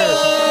out of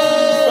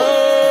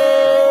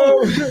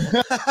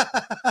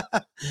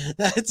here.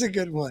 That's a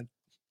good one.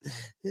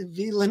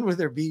 V-Lynn with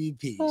her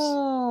BBPs.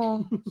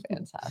 Oh,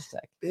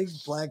 fantastic. Big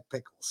black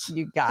pickles.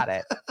 You got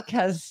it.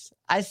 Because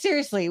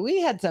seriously, we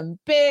had some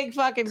big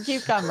fucking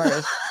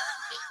cucumbers.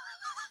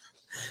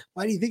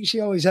 Why do you think she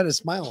always had a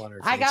smile on her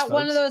face? I got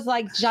one of folks? those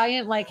like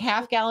giant, like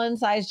half-gallon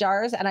size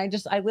jars, and I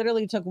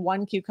literally took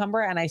one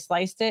cucumber and I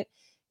sliced it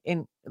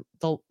in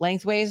the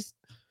lengthways,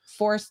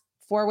 four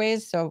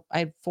ways. So I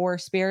had 4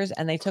 spears,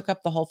 and they took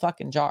up the whole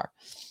fucking jar.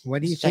 Why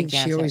do you It's think she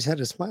gigantic. always had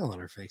a smile on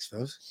her face,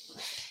 folks?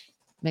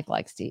 Mick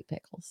likes to eat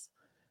pickles.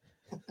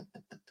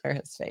 They're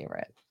his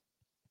favorite.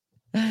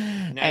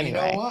 Now you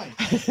know why.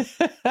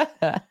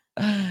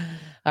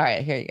 All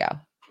right, here you go.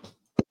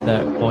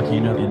 That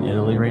volcano in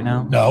Italy right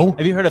now? No.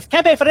 Have you heard of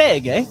Campo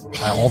Alegre?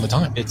 All the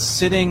time. It's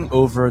sitting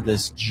over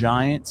this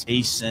giant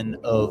basin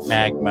of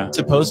magma.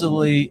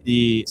 Supposedly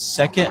the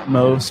second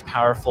most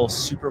powerful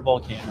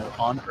supervolcano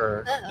on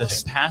Earth.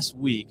 This past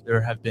week,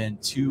 there have been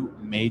 2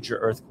 major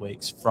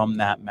earthquakes from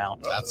that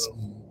mountain. That's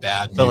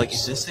bad. But like,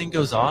 if this thing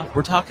goes off,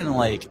 we're talking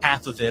like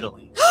half of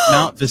Italy.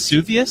 Mount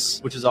Vesuvius,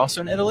 which is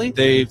also in Italy,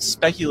 they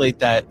speculate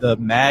that the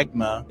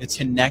magma, it's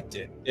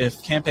connected.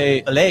 If Campo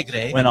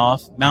Alegre went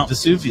off, Mount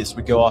Vesuvius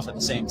would go off at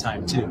the same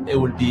time too. It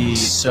would be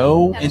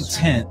so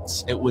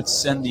intense, it would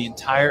send the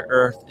entire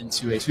Earth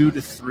into a 2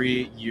 to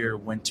 3 year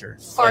winter.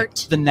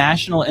 Fart. The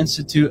National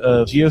Institute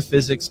of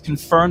Geophysics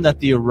confirmed that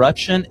the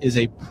eruption is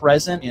a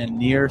present and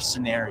near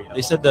scenario.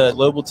 They said the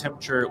global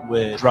temperature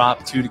would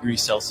drop 2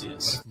 degrees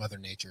Celsius. What if Mother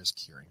Nature is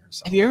curing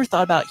herself? Have you ever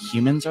thought about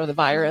humans are the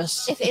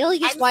virus? If Italy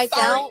gets wiped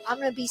out, I'm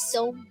gonna be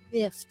so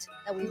miffed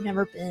that we've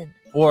never been.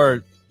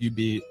 Or you'd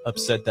be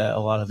upset that a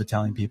lot of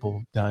Italian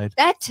people died.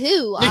 That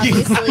too,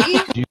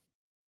 obviously.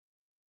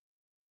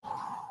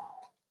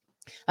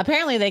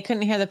 Apparently, they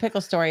couldn't hear the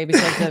pickle story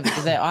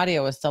because the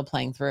audio was still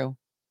playing through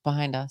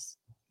behind us.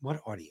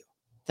 What audio?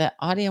 The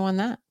audio on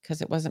that,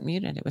 because it wasn't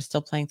muted. It was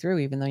still playing through,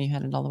 even though you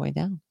had it all the way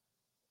down.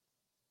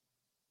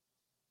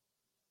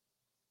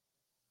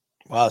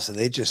 Wow, so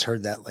they just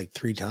heard that like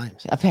 3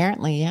 times.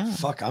 Apparently, yeah.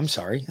 Fuck, I'm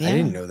sorry. Yeah. I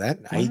didn't know that.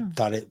 I Yeah.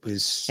 thought it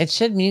was. It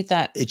should mute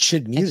that. It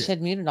should mute It it.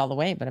 should mute it all the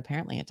way, but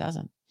apparently it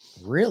doesn't.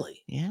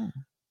 Really? Yeah.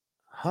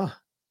 Huh.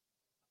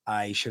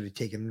 I should have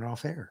taken it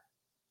off air.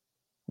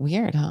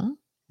 Weird, huh?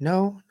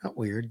 No, not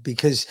weird,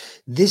 because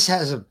this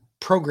has a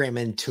program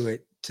into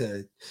it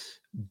to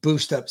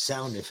boost up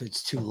sound. If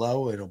it's too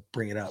low, it'll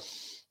bring it up,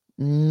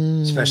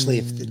 especially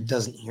if it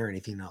doesn't hear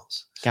anything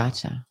else.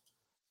 Gotcha.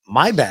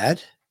 My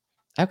bad.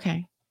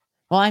 Okay.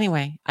 Well,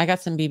 anyway, I got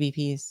some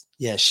BBPs.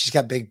 Yeah, she's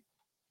got big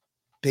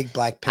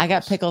black pickles. I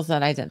got pickles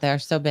that they're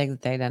so big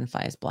that they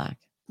identify as black.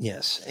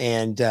 Yes,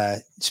 and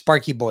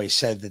Sparky Boy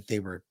said that they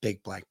were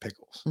big black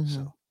pickles. Mhm.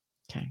 So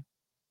Okay.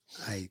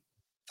 I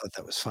thought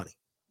that was funny.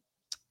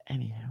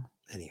 Anyhow.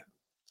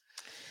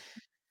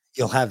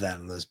 You'll have that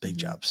on those big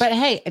jobs. But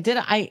hey,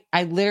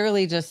 I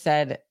literally just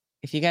said,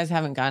 if you guys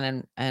haven't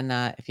gone and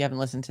if you haven't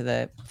listened to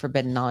the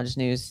Forbidden Knowledge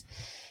News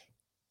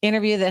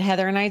interview that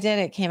Heather and I did,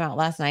 it came out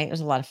last night. It was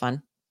a lot of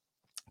fun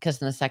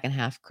because in the second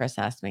half, Chris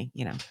asked me,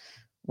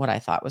 what I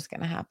thought was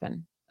going to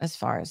happen as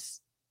far as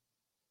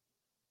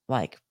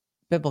like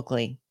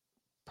biblically,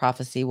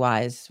 prophecy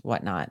wise,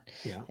 whatnot.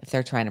 Yeah. If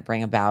they're trying to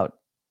bring about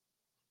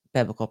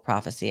biblical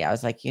prophecy, I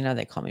was like,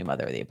 they call me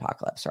Mother of the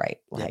Apocalypse, right?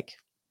 Yeah. Like,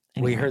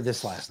 We anyway. heard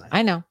this last night.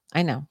 I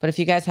know. But if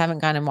you guys haven't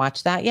gone and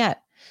watched that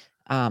yet,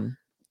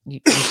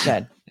 you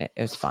should. It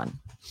was fun.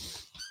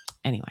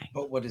 Anyway,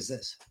 But what is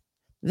this?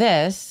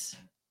 this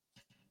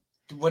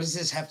What does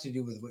this have to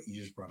do with what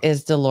you just brought up?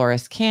 is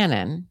Dolores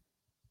Cannon.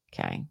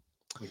 Okay.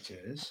 Which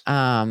is?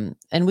 And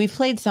we've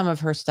played some of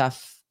her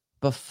stuff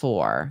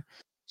before.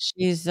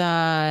 She's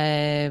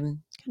kind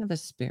of a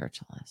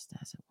spiritualist,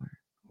 as it were.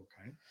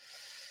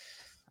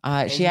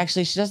 Okay. She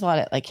does a lot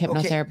of like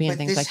hypnotherapy and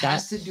things like that.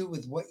 This has to do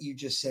with what you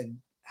just said.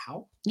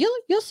 How?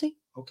 You'll see.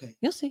 Okay.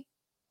 You'll see.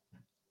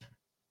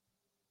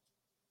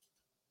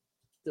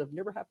 That have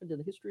never happened in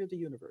the history of the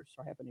universe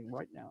are happening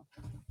right now.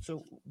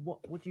 So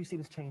what do you see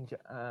this change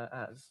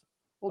as?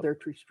 Well, they're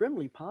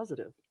extremely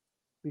positive.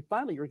 We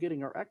finally are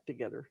getting our act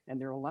together and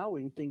they're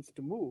allowing things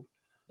to move.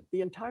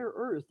 The entire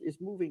earth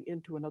is moving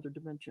into another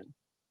dimension.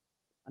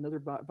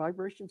 Another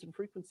vibrations and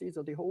frequencies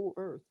of the whole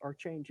earth are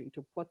changing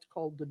to what's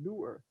called the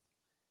new earth.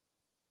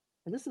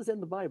 And this is in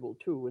the Bible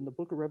too, in the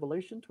book of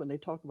Revelations, when they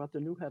talk about the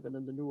new heaven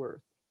and the new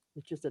earth.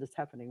 It's just that it's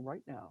happening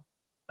right now.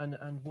 And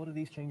what are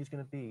these changes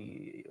going to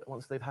be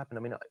once they've happened?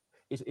 I mean,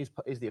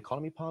 is the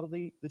economy part of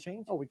the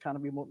change? Oh,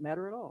 economy won't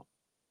matter at all.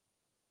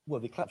 Well,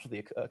 the collapse of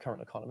the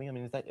current economy. I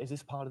mean, is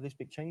this part of this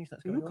big change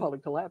that's going You on? call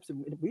it collapse,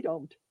 and we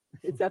don't.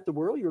 Is that the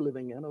world you're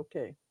living in?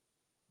 Okay.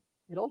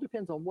 It all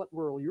depends on what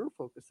world you're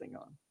focusing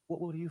on. What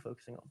world are you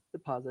focusing on? The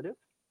positive.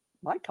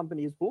 My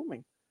company is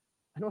booming.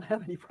 I don't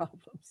have any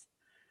problems.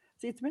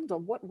 See, it depends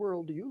on what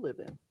world do you live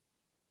in.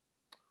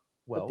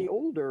 Well, but the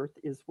old earth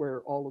is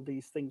where all of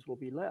these things will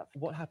be left.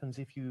 What happens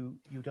if you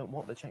don't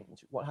want the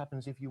change? What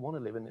happens if you want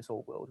to live in this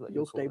old world? that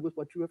You'll you call stay it? with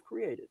what you have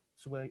created.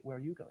 So where are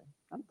you going?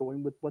 I'm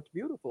going with what's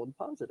beautiful and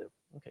positive.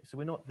 Okay, so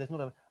there's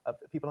not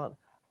people aren't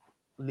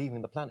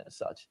leaving the planet as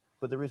such,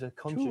 but there is a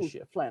conscious Two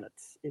shift.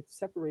 planets. It's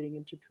separating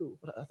into two.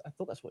 But I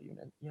thought that's what you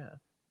meant. Yeah.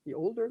 The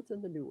old earth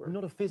and the new earth.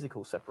 Not a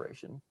physical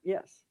separation.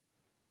 Yes.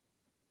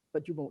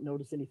 But you won't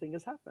notice anything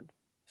has happened.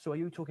 So are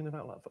you talking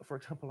about, like, for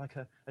example, like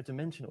a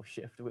dimensional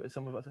shift? Where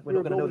some of us, we're We're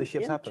not going to know the going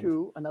shift's happened.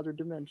 into another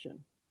dimension.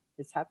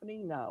 It's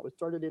happening now. It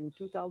started in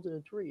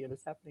 2003 and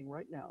it's happening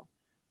right now.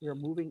 We are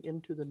moving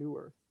into the new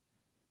earth.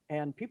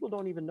 And people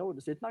don't even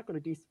notice. It's not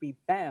going to just be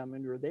bam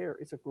and you're there.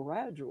 It's a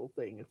gradual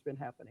thing. It's been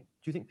happening.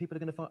 Do you think people are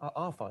going to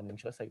are finding,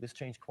 should I say, this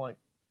change quite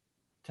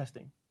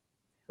testing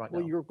right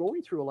Well, now? you're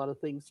going through a lot of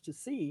things to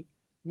see.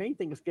 Main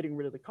thing is getting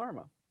rid of the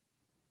karma.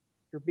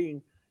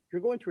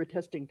 You're going through a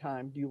testing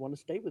time. Do you want to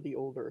stay with the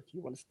old earth? Do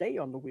you want to stay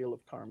on the wheel of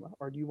karma?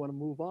 Or do you want to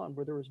move on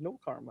where there is no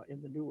karma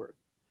in the new earth?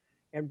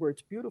 And where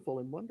it's beautiful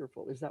and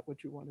wonderful? Is that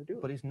what you want to do?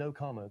 But is no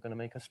karma going to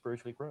make us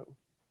spiritually grow?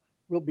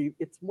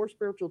 It's more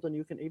spiritual than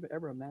you can even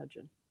ever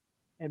imagine.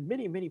 And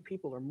many, many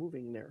people are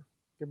moving there.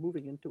 They're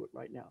moving into it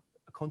right now.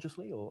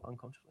 Consciously or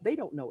unconsciously? They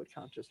don't know it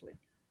consciously.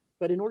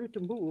 But in order to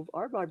move,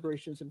 our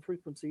vibrations and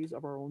frequencies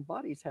of our own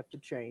bodies have to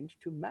change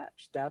to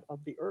match that of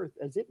the earth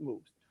as it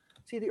moves.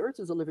 See, the earth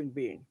is a living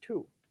being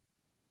too,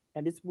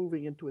 and it's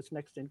moving into its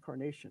next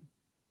incarnation.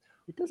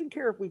 It doesn't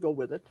care if we go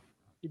with it.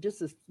 Be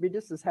just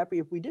as happy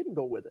if we didn't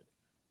go with it.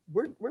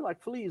 We're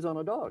like fleas on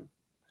a dog.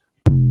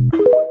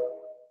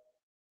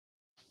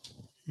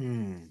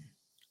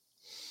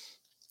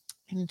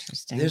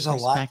 Interesting. There's a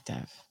perspective.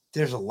 lot.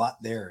 There's a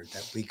lot there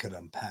that we could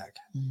unpack.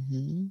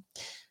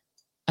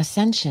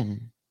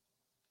 Ascension,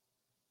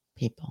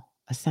 people.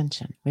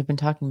 Ascension. We've been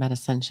talking about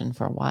ascension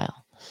for a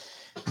while.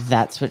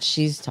 That's what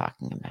she's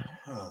talking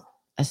about.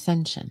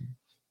 Ascension.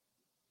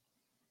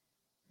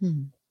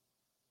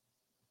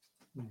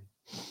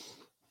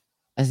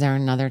 Is there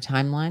another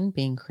timeline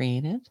being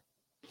created?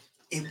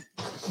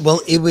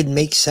 Well, it would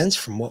make sense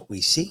from what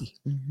we see.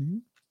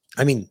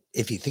 I mean,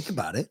 if you think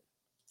about it,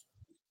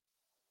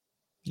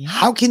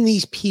 how can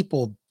these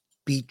people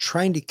be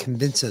trying to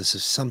convince us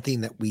of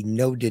something that we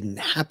know didn't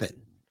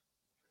happen?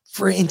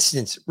 For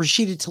instance,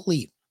 Rashida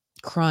Tlaib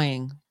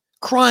crying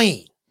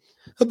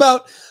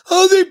about,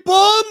 oh,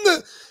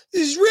 the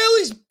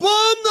Israelis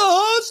bombed the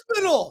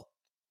hospital.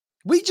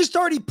 We just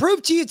already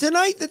proved to you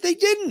tonight that they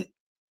didn't.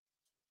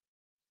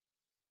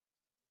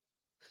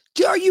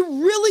 Are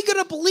you really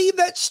going to believe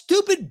that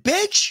stupid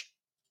bitch?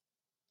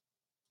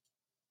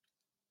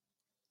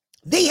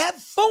 They have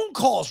phone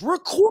calls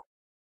recorded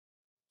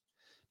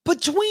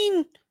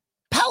between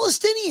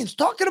Palestinians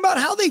talking about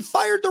how they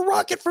fired the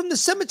rocket from the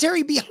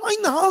cemetery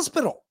behind the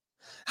hospital.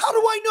 How do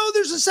I know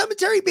there's a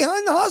cemetery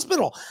behind the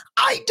hospital?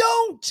 I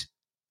don't.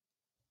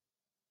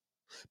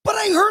 But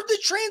I heard the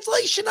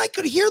translation. I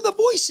could hear the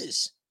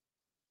voices.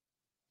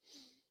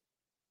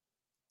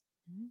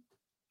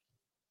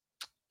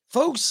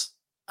 Folks,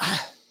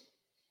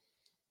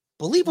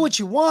 believe what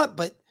you want,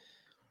 but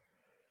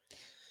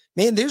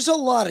man, there's a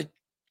lot of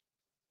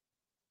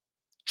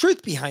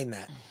truth behind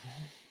that.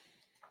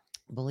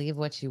 Believe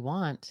what you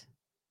want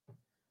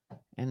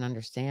and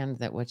understand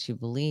that what you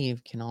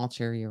believe can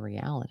alter your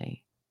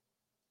reality.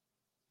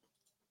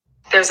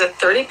 There's a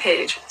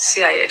 30-page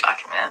CIA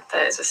document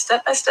that is a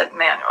step-by-step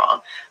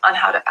manual on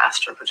how to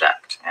astral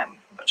project and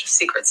a bunch of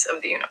secrets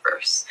of the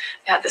universe.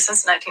 They had this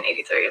since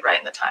 1983, right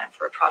in the time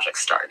for Project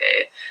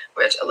Stargate,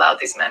 which allowed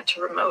these men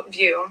to remote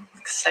view,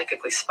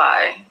 psychically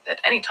spy at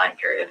any time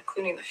period,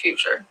 including the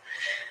future.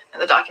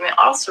 And the document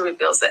also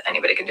reveals that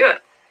anybody can do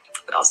it,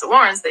 but also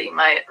warns that you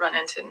might run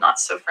into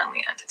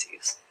not-so-friendly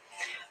entities.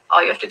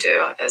 All you have to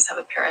do is have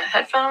a pair of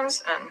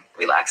headphones and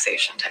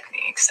relaxation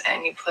techniques,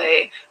 and you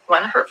play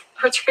one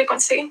hertz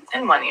frequency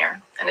in one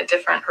ear and a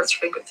different hertz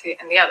frequency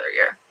in the other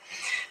ear.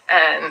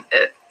 And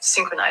it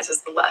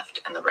synchronizes the left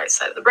and the right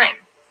side of the brain.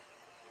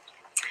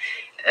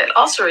 It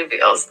also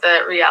reveals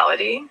that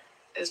reality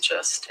is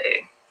just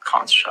a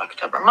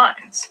construct of our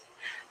minds,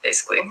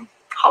 basically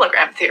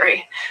hologram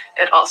theory.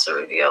 It also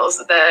reveals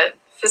that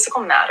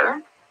physical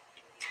matter,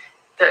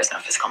 there is no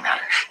physical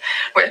matter,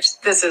 which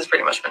this has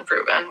pretty much been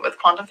proven with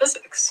quantum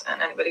physics.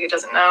 And anybody who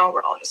doesn't know,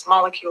 we're all just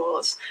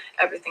molecules.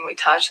 Everything we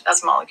touch,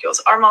 that's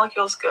molecules. Our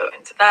molecules go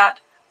into that.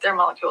 Their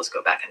molecules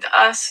go back into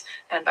us.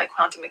 And by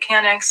quantum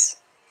mechanics,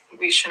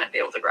 we shouldn't be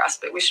able to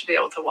grasp it. We should be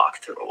able to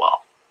walk through a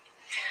wall.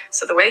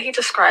 So the way he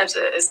describes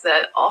it is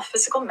that all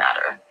physical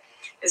matter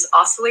is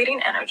oscillating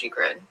energy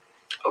grid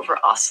over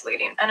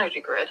oscillating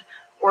energy grid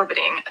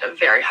orbiting at a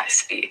very high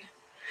speed,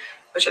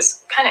 which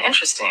is kind of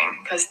interesting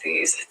because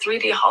these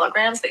 3D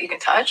holograms that you can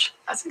touch,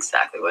 that's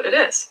exactly what it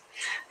is.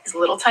 These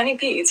little tiny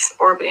beads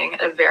orbiting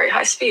at a very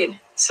high speed,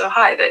 so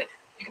high that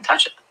you can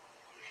touch it.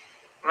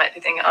 You might be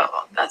thinking, oh,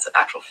 well, that's an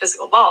actual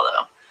physical ball,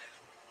 though.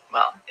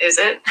 Well, is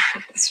it?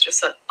 It's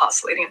just an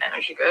oscillating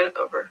energy grid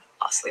over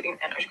oscillating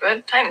energy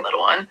grid, tiny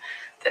little one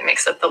that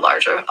makes up the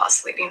larger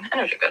oscillating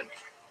energy grid.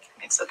 It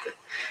makes up the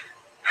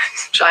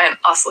giant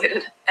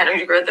oscillated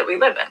energy grid that we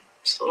live in,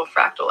 just a little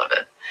fractal of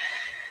it.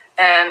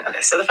 And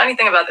okay, so the funny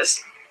thing about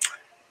this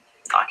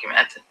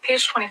document,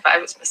 page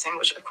 25 is missing,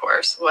 which of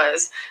course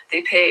was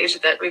the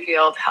page that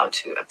revealed how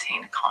to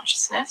obtain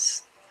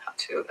consciousness, how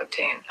to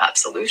obtain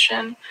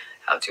absolution,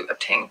 how to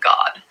obtain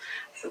God.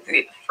 So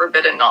the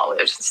forbidden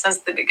knowledge since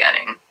the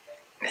beginning,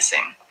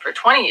 missing for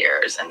 20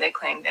 years, and they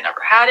claim they never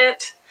had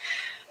it.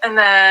 And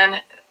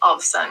then all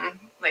of a sudden,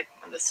 like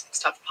when this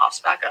stuff pops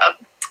back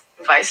up,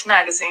 Vice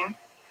magazine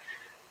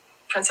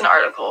prints an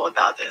article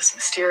about this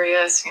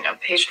mysterious,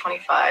 page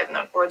 25 and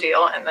the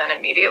ordeal, and then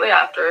immediately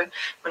after,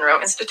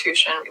 Monroe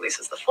Institution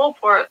releases the full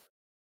report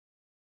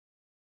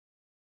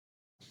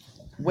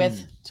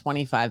with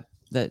 25,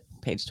 the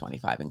page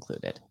 25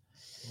 included.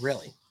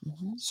 Really?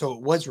 So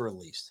it was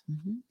released.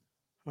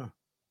 Huh.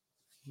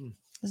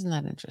 Isn't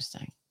that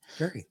interesting?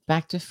 Very.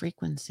 Back to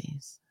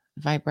frequencies,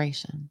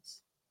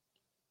 vibrations.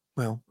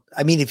 Well,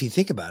 I mean, if you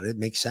think about it, it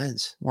makes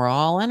sense. We're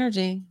all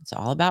energy. It's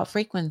all about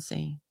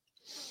frequency.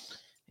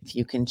 If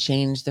you can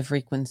change the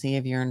frequency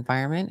of your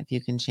environment, if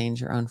you can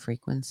change your own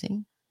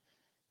frequency,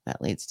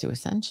 that leads to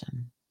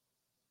ascension.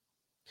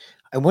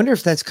 I wonder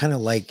if that's kind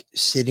of like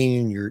sitting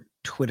in your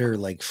Twitter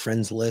like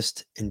friends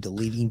list and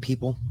deleting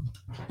people.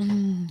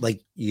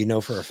 Like, you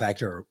know, for a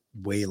fact are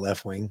way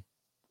left wing.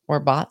 Or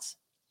bots.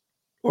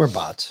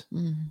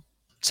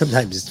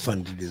 Sometimes it's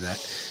fun to do that.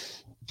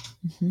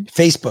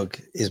 Facebook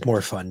is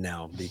more fun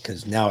now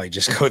because now I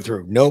just go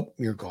through. Nope,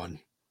 you're gone.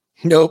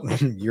 Nope,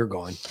 you're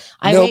gone.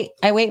 I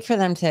wait for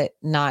them to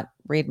not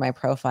read my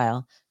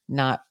profile,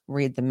 not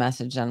read the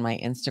message on my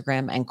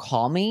Instagram, and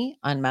call me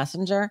on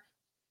Messenger.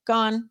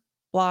 Gone,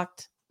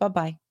 blocked.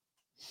 Bye-bye.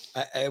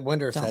 I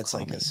wonder if Don't that's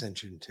call like me.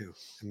 Ascension too.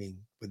 I mean,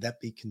 would that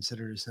be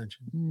considered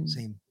Ascension? Mm.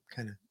 Same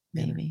kind of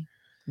Maybe.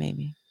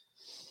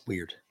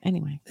 weird.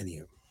 Anyway.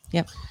 Anywho.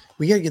 Yep.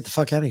 We got to get the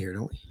fuck out of here,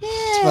 don't we?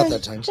 It's about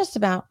that time. Just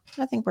about.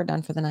 I think we're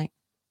done for the night.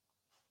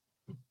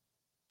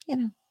 You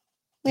know,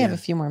 we have a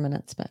few more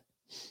minutes, but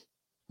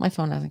my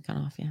phone hasn't gone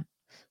off yet.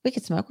 We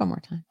could smoke one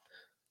more time.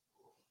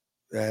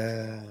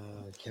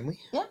 Can we?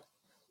 Yeah.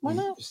 Why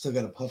not? You still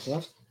got a puff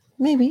left?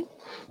 Maybe.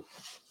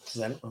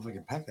 Because I don't know if I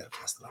can pack that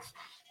fast enough.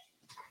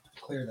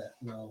 Clear that.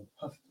 No,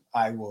 puff.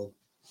 I will.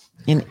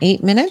 In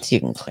 8 minutes, you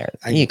can clear that.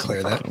 I can You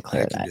clear that. fucking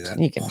Clear I can that. do that.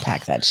 You can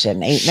pack that shit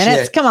in 8 Shit.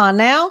 minutes. Come on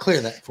now. Clear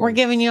that for We're me.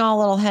 giving you all a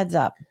little heads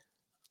up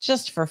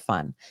just for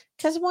fun.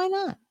 Because why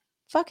not?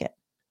 Fuck it.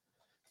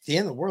 The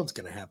end of the world's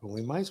going to happen.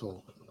 We might as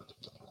well.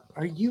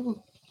 Are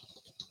you?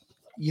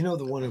 You know,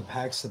 the one who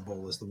packs the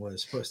bowl is the one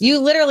who's supposed to. You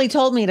literally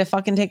told me to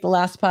fucking take the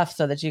last puff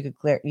so that you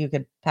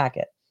could pack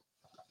it.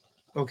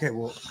 Okay,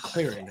 well,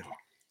 clear it now.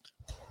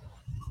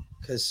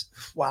 Because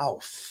wow,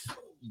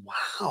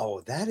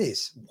 that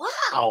is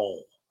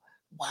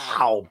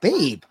wow,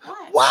 babe,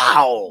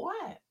 wow.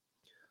 What?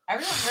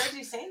 Everyone heard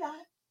you say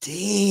that.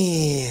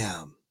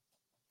 Damn.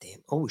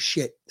 Oh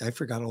shit, I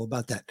forgot all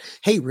about that.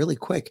 Hey, really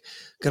quick,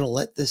 gonna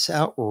let this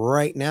out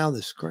right now.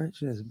 The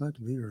scratch is about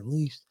to be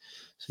released,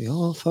 so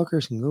y'all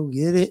fuckers can go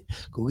get it.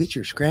 Go get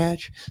your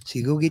scratch. So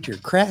you go get your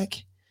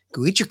crack.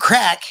 Go get your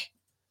crack.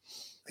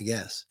 I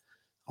guess.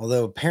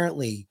 Although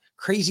apparently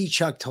Crazy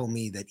Chuck told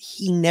me that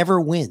he never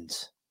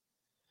wins.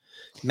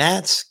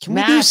 Matt, can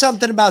we do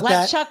something about let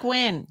that? Chuck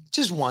win.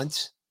 Just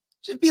once.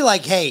 Just be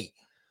like, hey,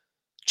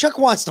 Chuck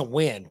wants to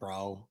win,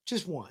 bro.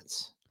 Just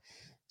once.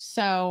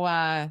 So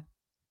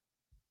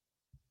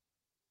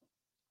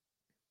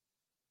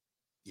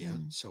yeah.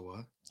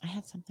 So I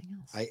had something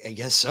else. I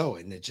guess so,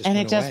 and it just And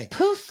went it just away.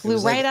 poof, flew It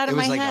was right out of it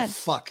was my like head. a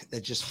fuck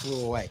that just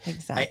flew away.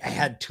 Exactly. I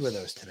had 2 of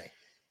those today.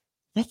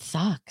 That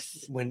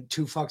sucks. When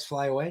 2 fucks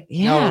fly away?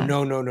 Yeah.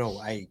 No.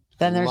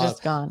 Then they're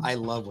just gone. I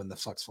love when the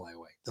fucks fly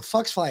away. The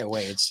fucks fly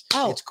away. It's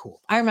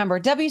cool. I remember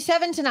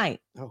W7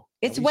 tonight. Oh,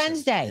 it's W7.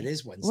 Wednesday. It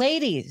is Wednesday.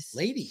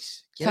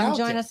 Ladies, get come out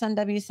join there. us on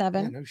W7.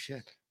 Yeah, no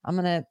shit. I'm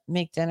gonna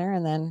make dinner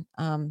and then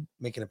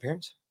Make an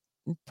appearance.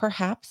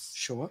 Perhaps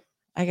show up.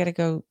 I gotta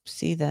go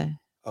see the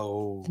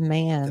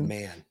man. The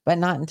man. But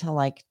not until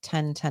like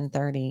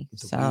 10:30.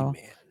 So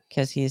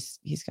because he's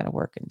got to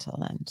work until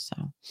then. So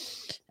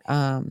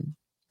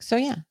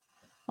yeah,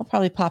 I'll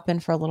probably pop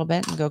in for a little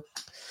bit and go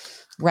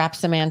wrap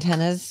some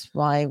antennas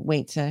while I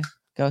wait to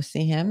go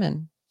see him.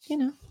 And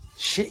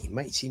Shit, you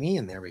might see me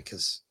in there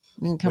because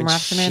you can come when wrap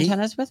some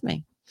antennas with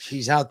me.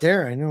 She's out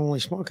there. I normally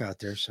smoke out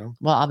there, so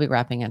Well, I'll be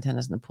wrapping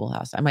antennas in the pool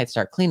house. I might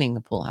start cleaning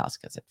the pool house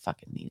because it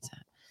fucking needs it.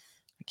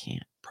 I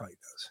can't. Probably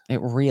does.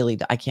 It really.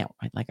 I can't.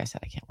 Like I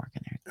said, I can't work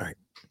in there. All right.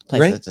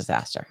 Place Ready? is a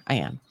disaster. I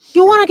am.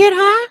 You want to get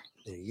high?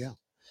 There you go.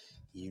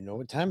 You know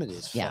what time it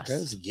is. Yes.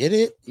 Fuckers. Get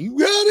it. You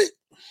got it.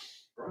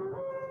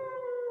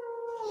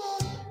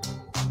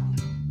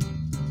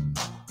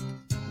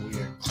 We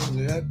are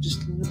cleaning it up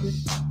just a little bit.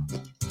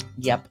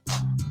 Yep.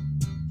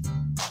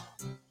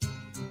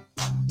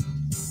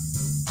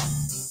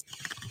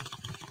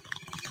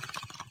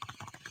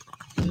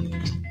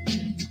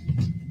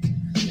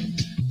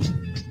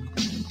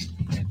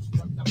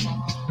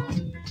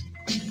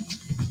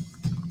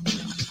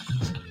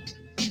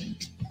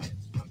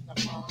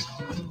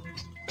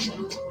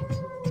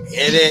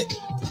 Hit it.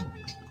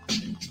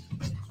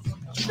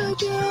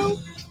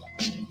 Jojo.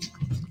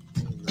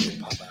 Let me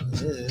pop out of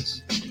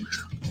this.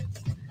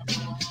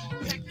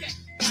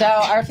 So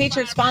our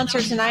featured sponsor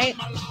tonight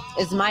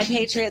is My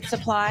Patriot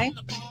Supply.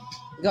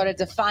 Go to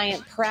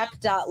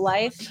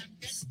defiantprep.life.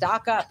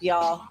 Stock up,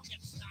 y'all.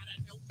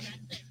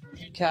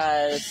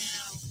 Because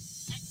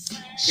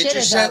shit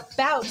is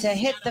about to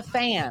hit the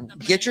fan.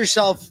 Get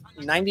yourself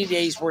 90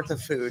 days worth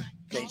of food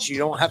that you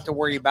don't have to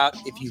worry about.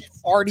 If you've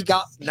already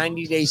got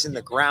 90 days in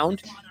the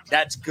ground,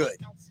 that's good.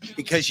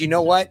 Because you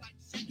know what?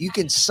 You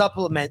can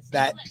supplement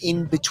that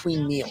in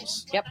between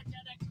meals. Yep.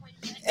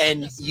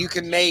 And you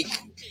can make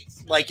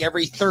like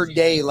every third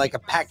day, like a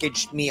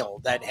packaged meal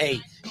that, hey,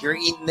 you're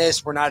eating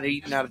this. We're not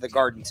eating out of the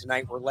garden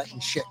tonight. We're letting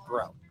shit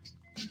grow.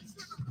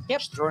 Yep.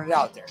 Just throwing it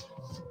out there.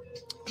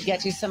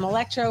 Get you some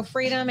Electro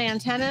Freedom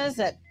antennas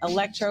at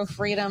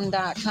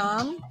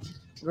electrofreedom.com.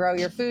 Grow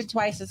your food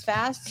twice as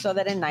fast so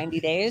that in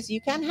 90 days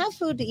you can have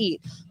food to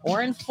eat,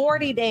 or in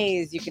 40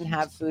 days you can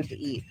have food to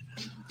eat.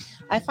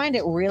 I find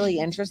it really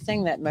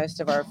interesting that most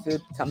of our food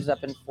comes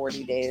up in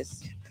 40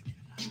 days.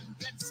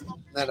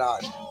 That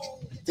odd.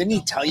 Didn't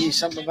he tell you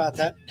something about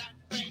that?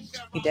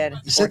 He did.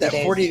 You said that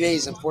days. 40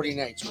 days and 40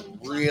 nights were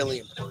really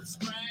important.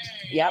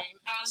 Yep.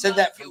 Said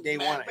that from day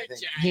one, I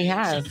think. He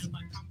has.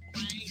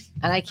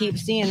 And I keep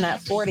seeing that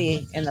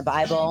 40 in the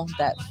Bible,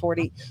 that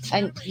 40.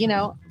 And, you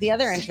know, the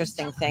other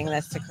interesting thing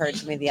that's occurred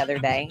to me the other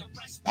day,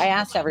 I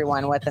asked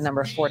everyone what the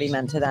number 40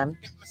 meant to them.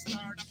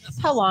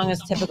 How long is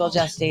typical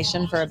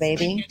gestation for a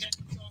baby?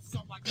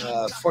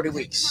 40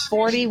 weeks.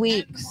 40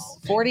 weeks.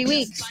 40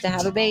 weeks to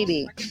have a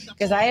baby.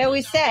 Because I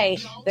always say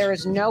there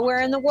is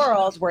nowhere in the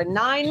world where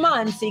 9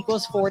 months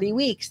equals 40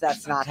 weeks.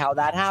 That's not how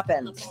that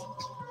happens.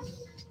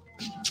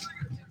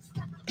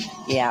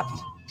 Yeah.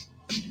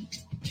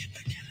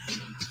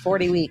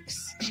 40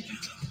 weeks.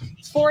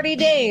 40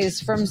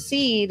 days from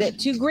seed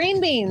to green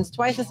beans,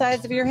 twice the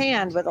size of your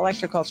hand with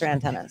electroculture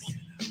antennas.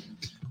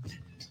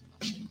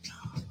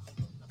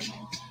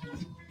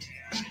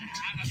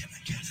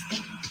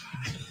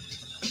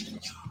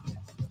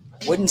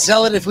 Wouldn't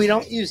sell it if we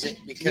don't use it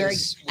You're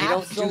because we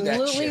don't do that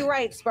absolutely shit.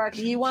 right,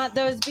 Sparky. You want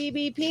those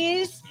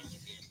BBPs?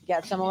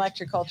 Get some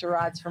electroculture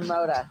rods from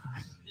Moda.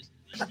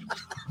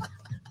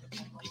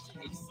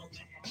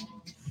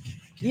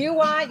 You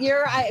want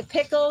your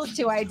pickles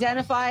to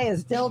identify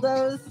as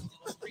dildos?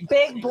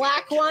 Big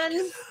black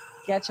ones?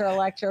 Get your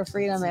Electro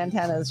Freedom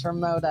antennas from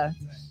Moda.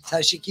 That's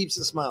how she keeps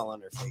a smile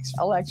on her face.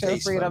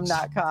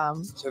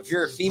 Electrofreedom.com. So if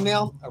you're a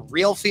female, a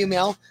real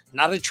female,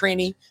 not a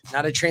trainee,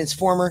 not a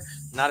transformer,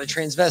 not a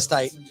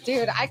transvestite.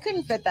 Dude, I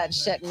couldn't fit that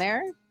shit in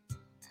there.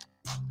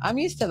 I'm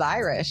used to the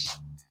Irish.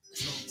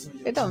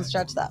 It don't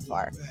stretch that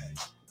far.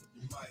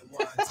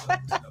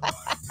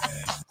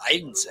 I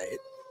didn't say it.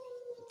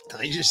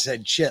 I just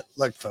said shit.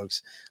 Look,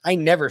 folks, I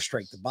never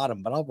strike the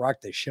bottom, but I'll rock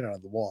this shit out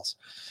of the walls.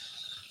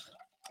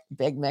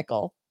 Big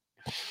Mickle.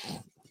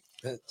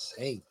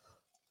 Hey.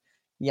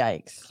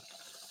 Yikes.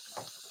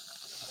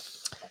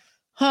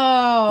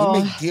 Oh.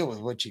 You make deal with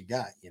what you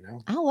got, you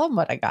know? I love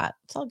what I got.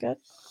 It's all good.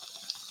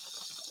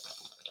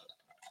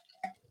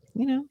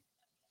 You know.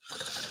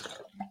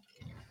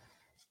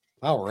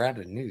 Oh, we're out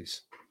of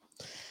news.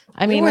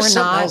 I mean, There was we're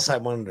something not. else I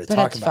wanted to but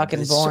talk it's about, but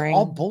fucking it's boring.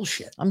 all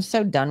bullshit. I'm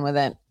so done with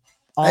it.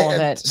 All of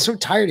I'm it. so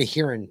tired of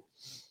hearing.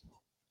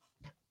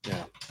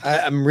 Yeah,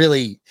 I'm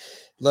really.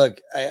 Look,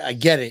 I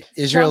get it.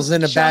 Israel's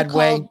in a bad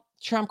way.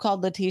 Trump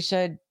called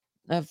Letitia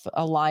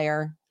a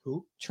liar.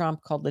 Who?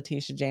 Trump called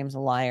Letitia James a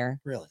liar.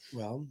 Really?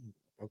 Well,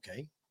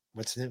 okay.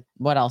 What's new?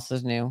 What else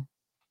is new?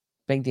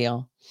 Big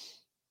deal.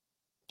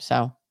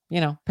 So, you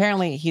know,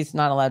 apparently he's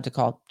not allowed to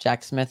call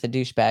Jack Smith a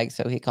douchebag,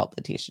 so he called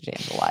Letitia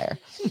James a liar.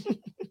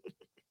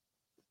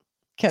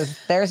 Because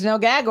there's no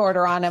gag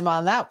order on him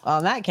on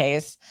that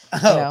case.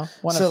 You know,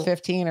 one of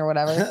 15 or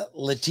whatever.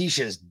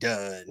 Letitia's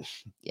done.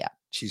 Yeah.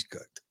 She's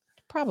cooked.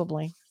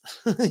 Probably.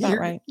 Is that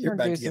right? You're Her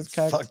about to goose get is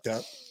cooked. fucked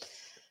up.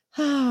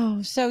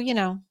 Oh, so you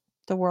know,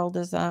 the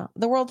world's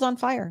on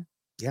fire.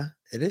 Yeah,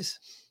 it is.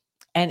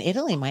 And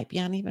Italy might be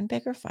on even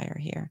bigger fire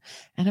here.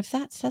 And if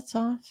that sets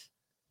off,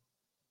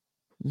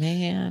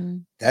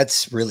 man,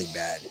 That's really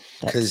bad.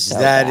 Because so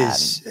that bad.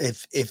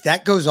 is if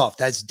that goes off,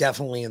 that's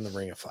definitely in the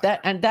ring of fire.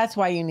 That's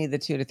why you need the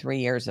 2 to 3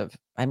 years of.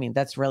 I mean,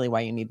 that's really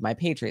why you need my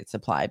Patriot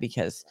supply,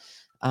 because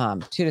 2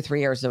 to 3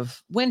 years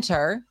of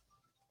winter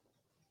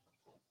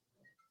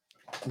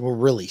Will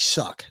really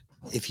suck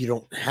if you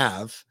don't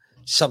have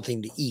something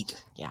to eat.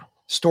 Yeah.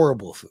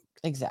 Storable food.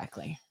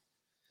 Exactly.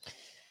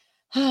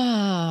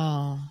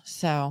 Oh,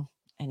 so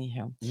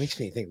anywho, It makes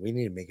me think we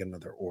need to make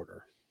another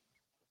order.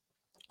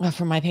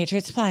 For my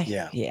Patriot supply.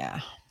 Yeah. Yeah.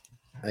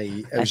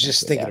 I I was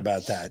just think we thinking do.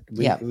 about that.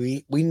 Yeah.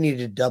 We need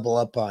to double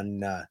up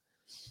on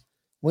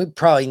we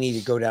probably need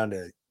to go down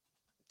to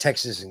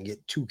Texas and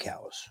get 2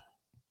 cows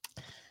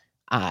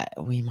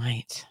We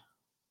might.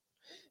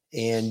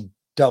 and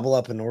double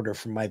up an order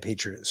from my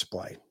Patriot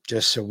Supply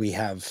just so we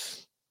have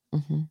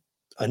Mhm.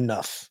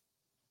 enough.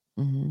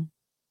 Mhm.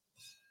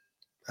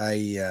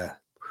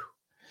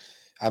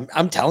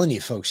 I'm telling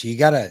you folks, we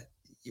gotta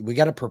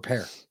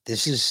prepare.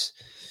 This is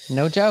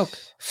no joke.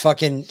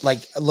 Fucking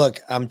like,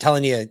 look, I'm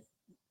telling you,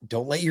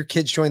 don't let your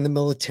kids join the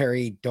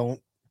military. Don't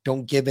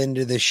give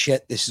into this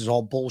shit. This is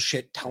all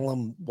bullshit. Tell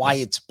them why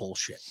it's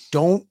bullshit.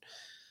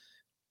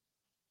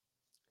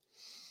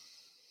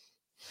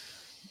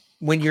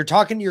 When you're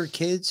talking to your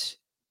kids,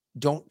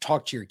 don't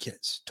talk to your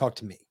kids. Talk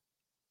to me.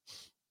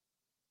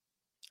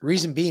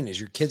 Reason being is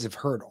your kids have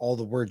heard all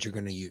the words you're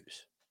going to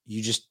use.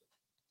 You just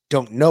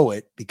don't know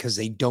it because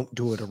they don't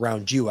do it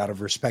around you out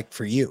of respect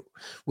for you,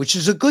 which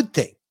is a good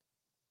thing.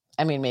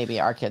 I mean, maybe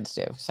our kids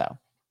do. So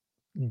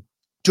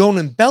Don't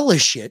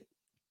embellish it,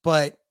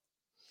 but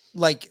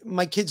like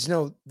my kids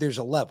know there's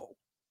a level.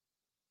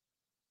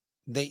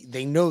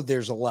 They know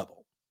there's a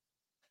level.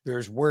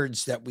 There's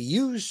words that we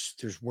use,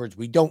 there's words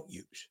we don't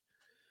use.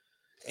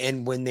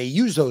 And when they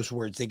use those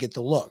words, they get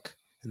the look.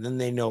 And then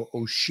they know,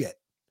 oh shit,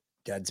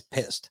 Dad's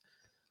pissed.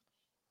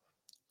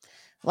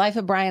 Life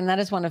of Brian, that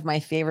is one of my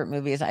favorite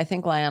movies. I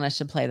think Liana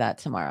should play that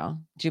tomorrow.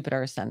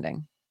 Jupiter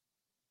Ascending.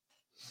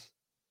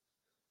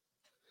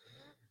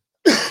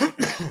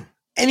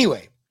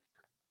 Anyway,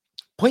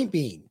 point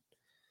being,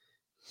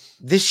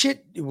 this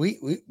shit,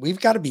 we've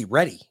got to be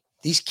ready.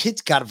 These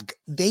kids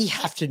they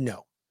have to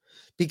know,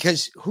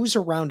 because who's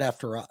around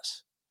after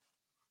us?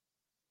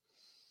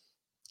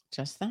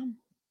 Just them.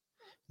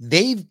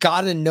 They've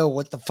got to know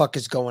what the fuck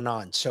is going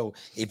on. So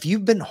if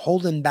you've been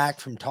holding back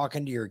from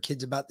talking to your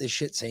kids about this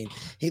shit, saying,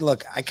 hey,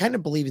 look, I kind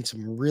of believe in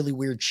some really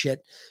weird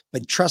shit,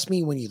 but trust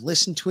me, when you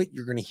listen to it,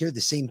 you're going to hear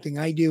the same thing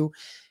I do.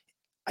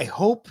 I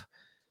hope.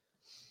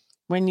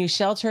 When you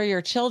shelter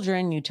your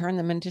children, you turn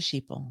them into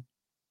sheeple.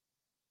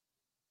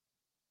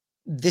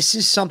 This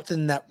is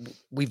something that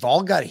we've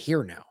all got to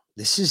hear now.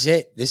 This is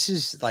it. This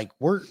is like,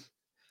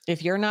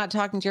 if you're not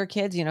talking to your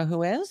kids, you know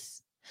who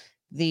is?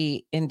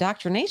 The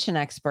indoctrination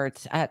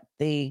experts at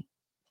the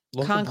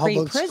local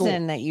concrete prison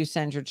school that you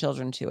send your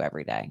children to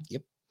every day.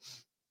 Yep.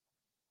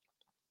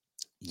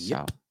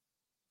 So,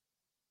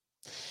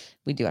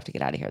 we do have to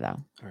get out of here, though.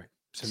 All right.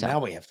 So now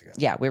we have to go.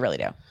 Yeah, we really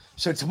do.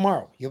 So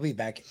tomorrow, you'll be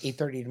back at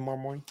 8:30 tomorrow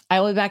morning? I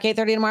will be back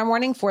 8:30 tomorrow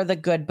morning for the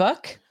good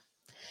book.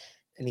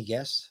 Any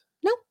guests?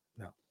 No.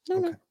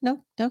 Okay.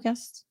 No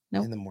guests.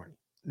 No. In the morning.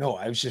 No,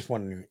 I was just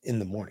wondering in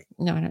the morning.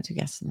 No, I don't do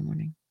guests in the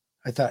morning.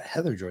 I thought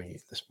Heather joined you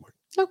this morning.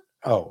 No.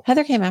 Oh.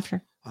 Heather came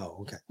after.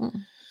 Oh, okay.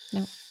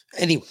 No.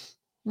 Anyway.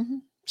 Mm-hmm.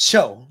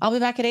 So. I'll be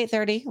back at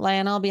 8:30.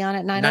 Lana will be on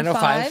at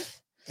 9:05.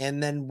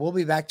 And then we'll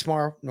be back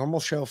tomorrow. Normal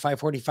show,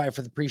 5:45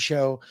 for the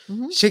pre-show,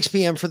 Mm-hmm. 6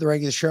 p.m. for the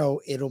regular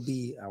show. It'll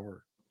be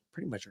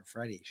pretty much our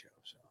Friday show.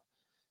 So,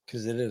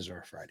 because it is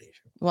our Friday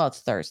show. Well, it's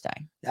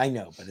Thursday. I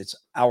know, but it's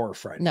our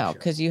Friday No, show.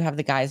 because you have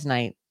the guys'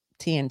 night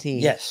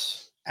TNT.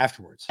 Yes.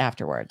 Afterwards.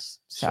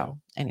 So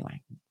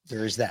anyway.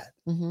 There is that.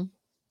 Mm-hmm.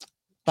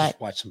 But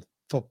just watch some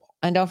football.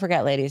 And don't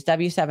forget, ladies,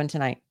 W7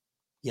 tonight.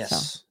 Yes.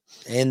 So.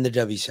 And the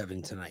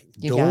W7 tonight.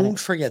 You got Don't it.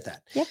 forget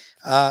that. Yep.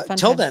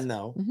 Till times. then,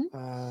 though,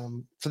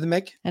 for the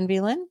Mick and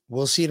V Lynn,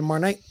 we'll see you tomorrow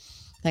night.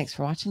 Thanks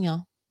for watching,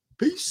 y'all.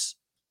 Peace.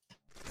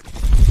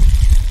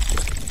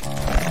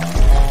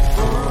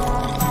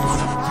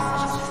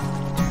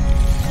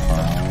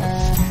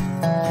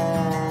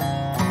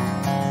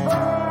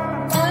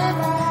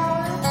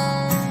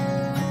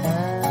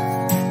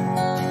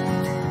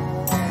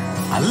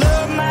 I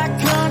love my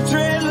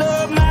country,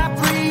 love my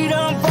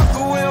freedom, fuck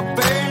a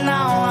welfare,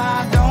 now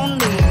I don't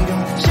need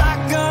them.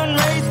 Shotgun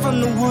race from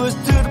the woods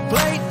to the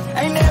plate,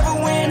 ain't never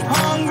went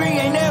hungry,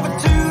 ain't never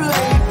too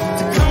late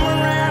to come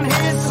around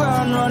here,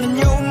 son, running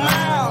your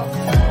mouth.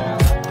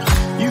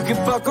 You can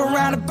fuck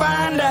around and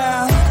find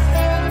out.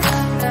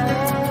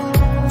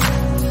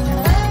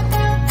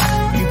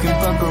 You can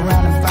fuck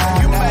around and find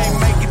out. You may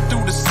make it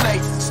through the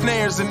snakes,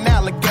 snares, and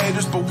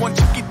alligators, but once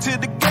you get to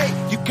the gate,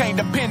 you can't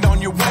depend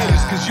on your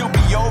waiters, cause you'll be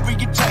overeated.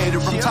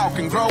 I'm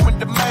talking growing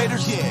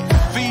tomatoes,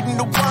 feeding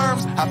the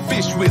worms I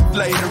fish with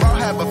later. I'll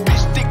have a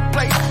fish stick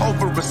plate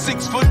over a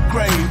 6-foot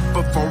grave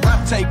before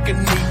I take a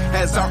knee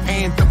as our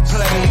anthem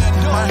plays.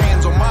 My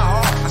hands on my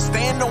heart, I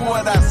stand on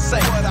what I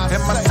say,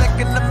 and my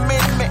Second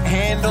Amendment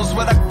handles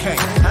what I can't.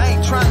 I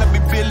ain't trying to be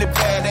Billy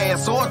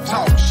Badass or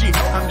talk shit,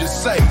 I'm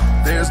just saying,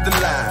 there's the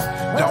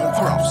line, don't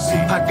cross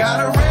it. I got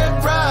a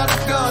Red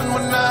Ryder gun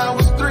when I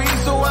was 3,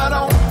 so I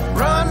don't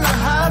run or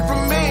hide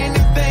from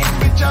anything,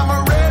 bitch. I'm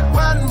a red,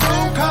 white, and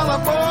blue collar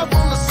boy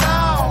from the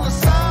South.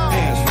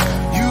 And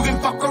you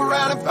can fuck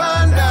around and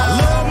find out. I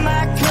love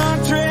my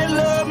country,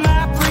 love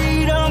my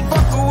freedom,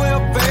 fuck a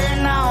welfare,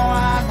 now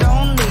I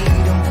don't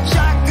need them.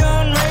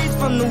 Shotgun race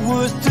from the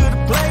woods to the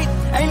plate,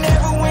 ain't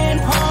never went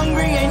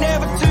hungry, ain't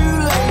never too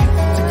late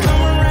to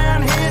come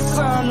around here,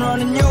 son,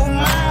 running your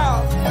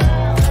mouth.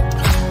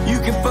 You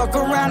can fuck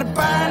around and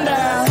find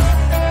out.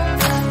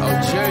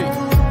 Oh, Jay.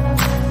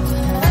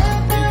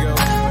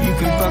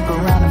 Fuck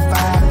around and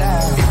find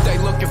out. If they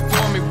looking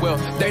for me, well,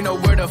 they know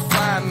where to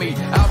find me.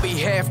 I'll be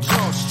half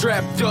drunk,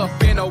 strapped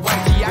up in a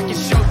whitey. I can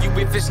show you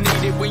if it's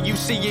needed. When you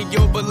see it,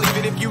 you'll believe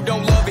it. If you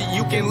don't love it,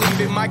 you can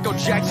leave it. Michael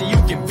Jackson, you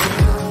can beat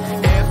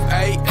it.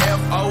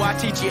 F-A-F-O, I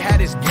teach you how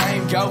this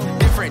game go.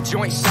 Different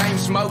joints, same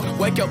smoke.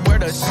 Wake up, wear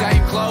the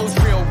same clothes.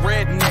 Real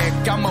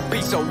redneck, I'm a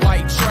piece of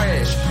white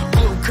trash.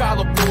 Blue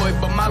collar boy,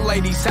 but my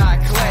lady's high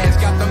class.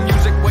 Got the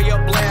music way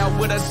up loud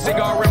with a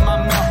cigar in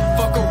my mouth.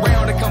 Fuck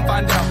around and come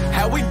find out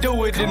how we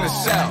do it in the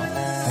South.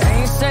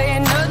 Ain't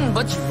saying nothing,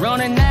 but you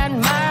running that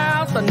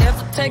mouth. I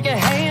never take a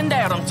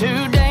handout, I'm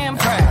too damn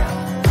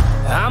proud.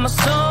 I'm a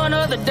son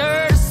of the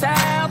dirty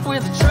South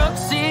with a truck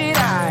seat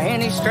high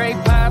and these straight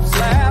pipes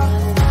loud.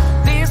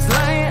 This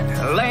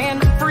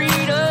land of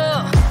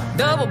freedom,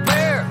 double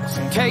barrels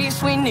in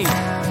case we need.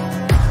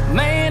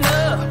 Man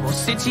up, we'll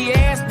sit your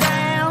ass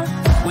down.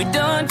 We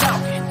done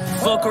talking,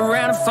 fuck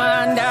around and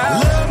find out. I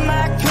love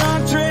my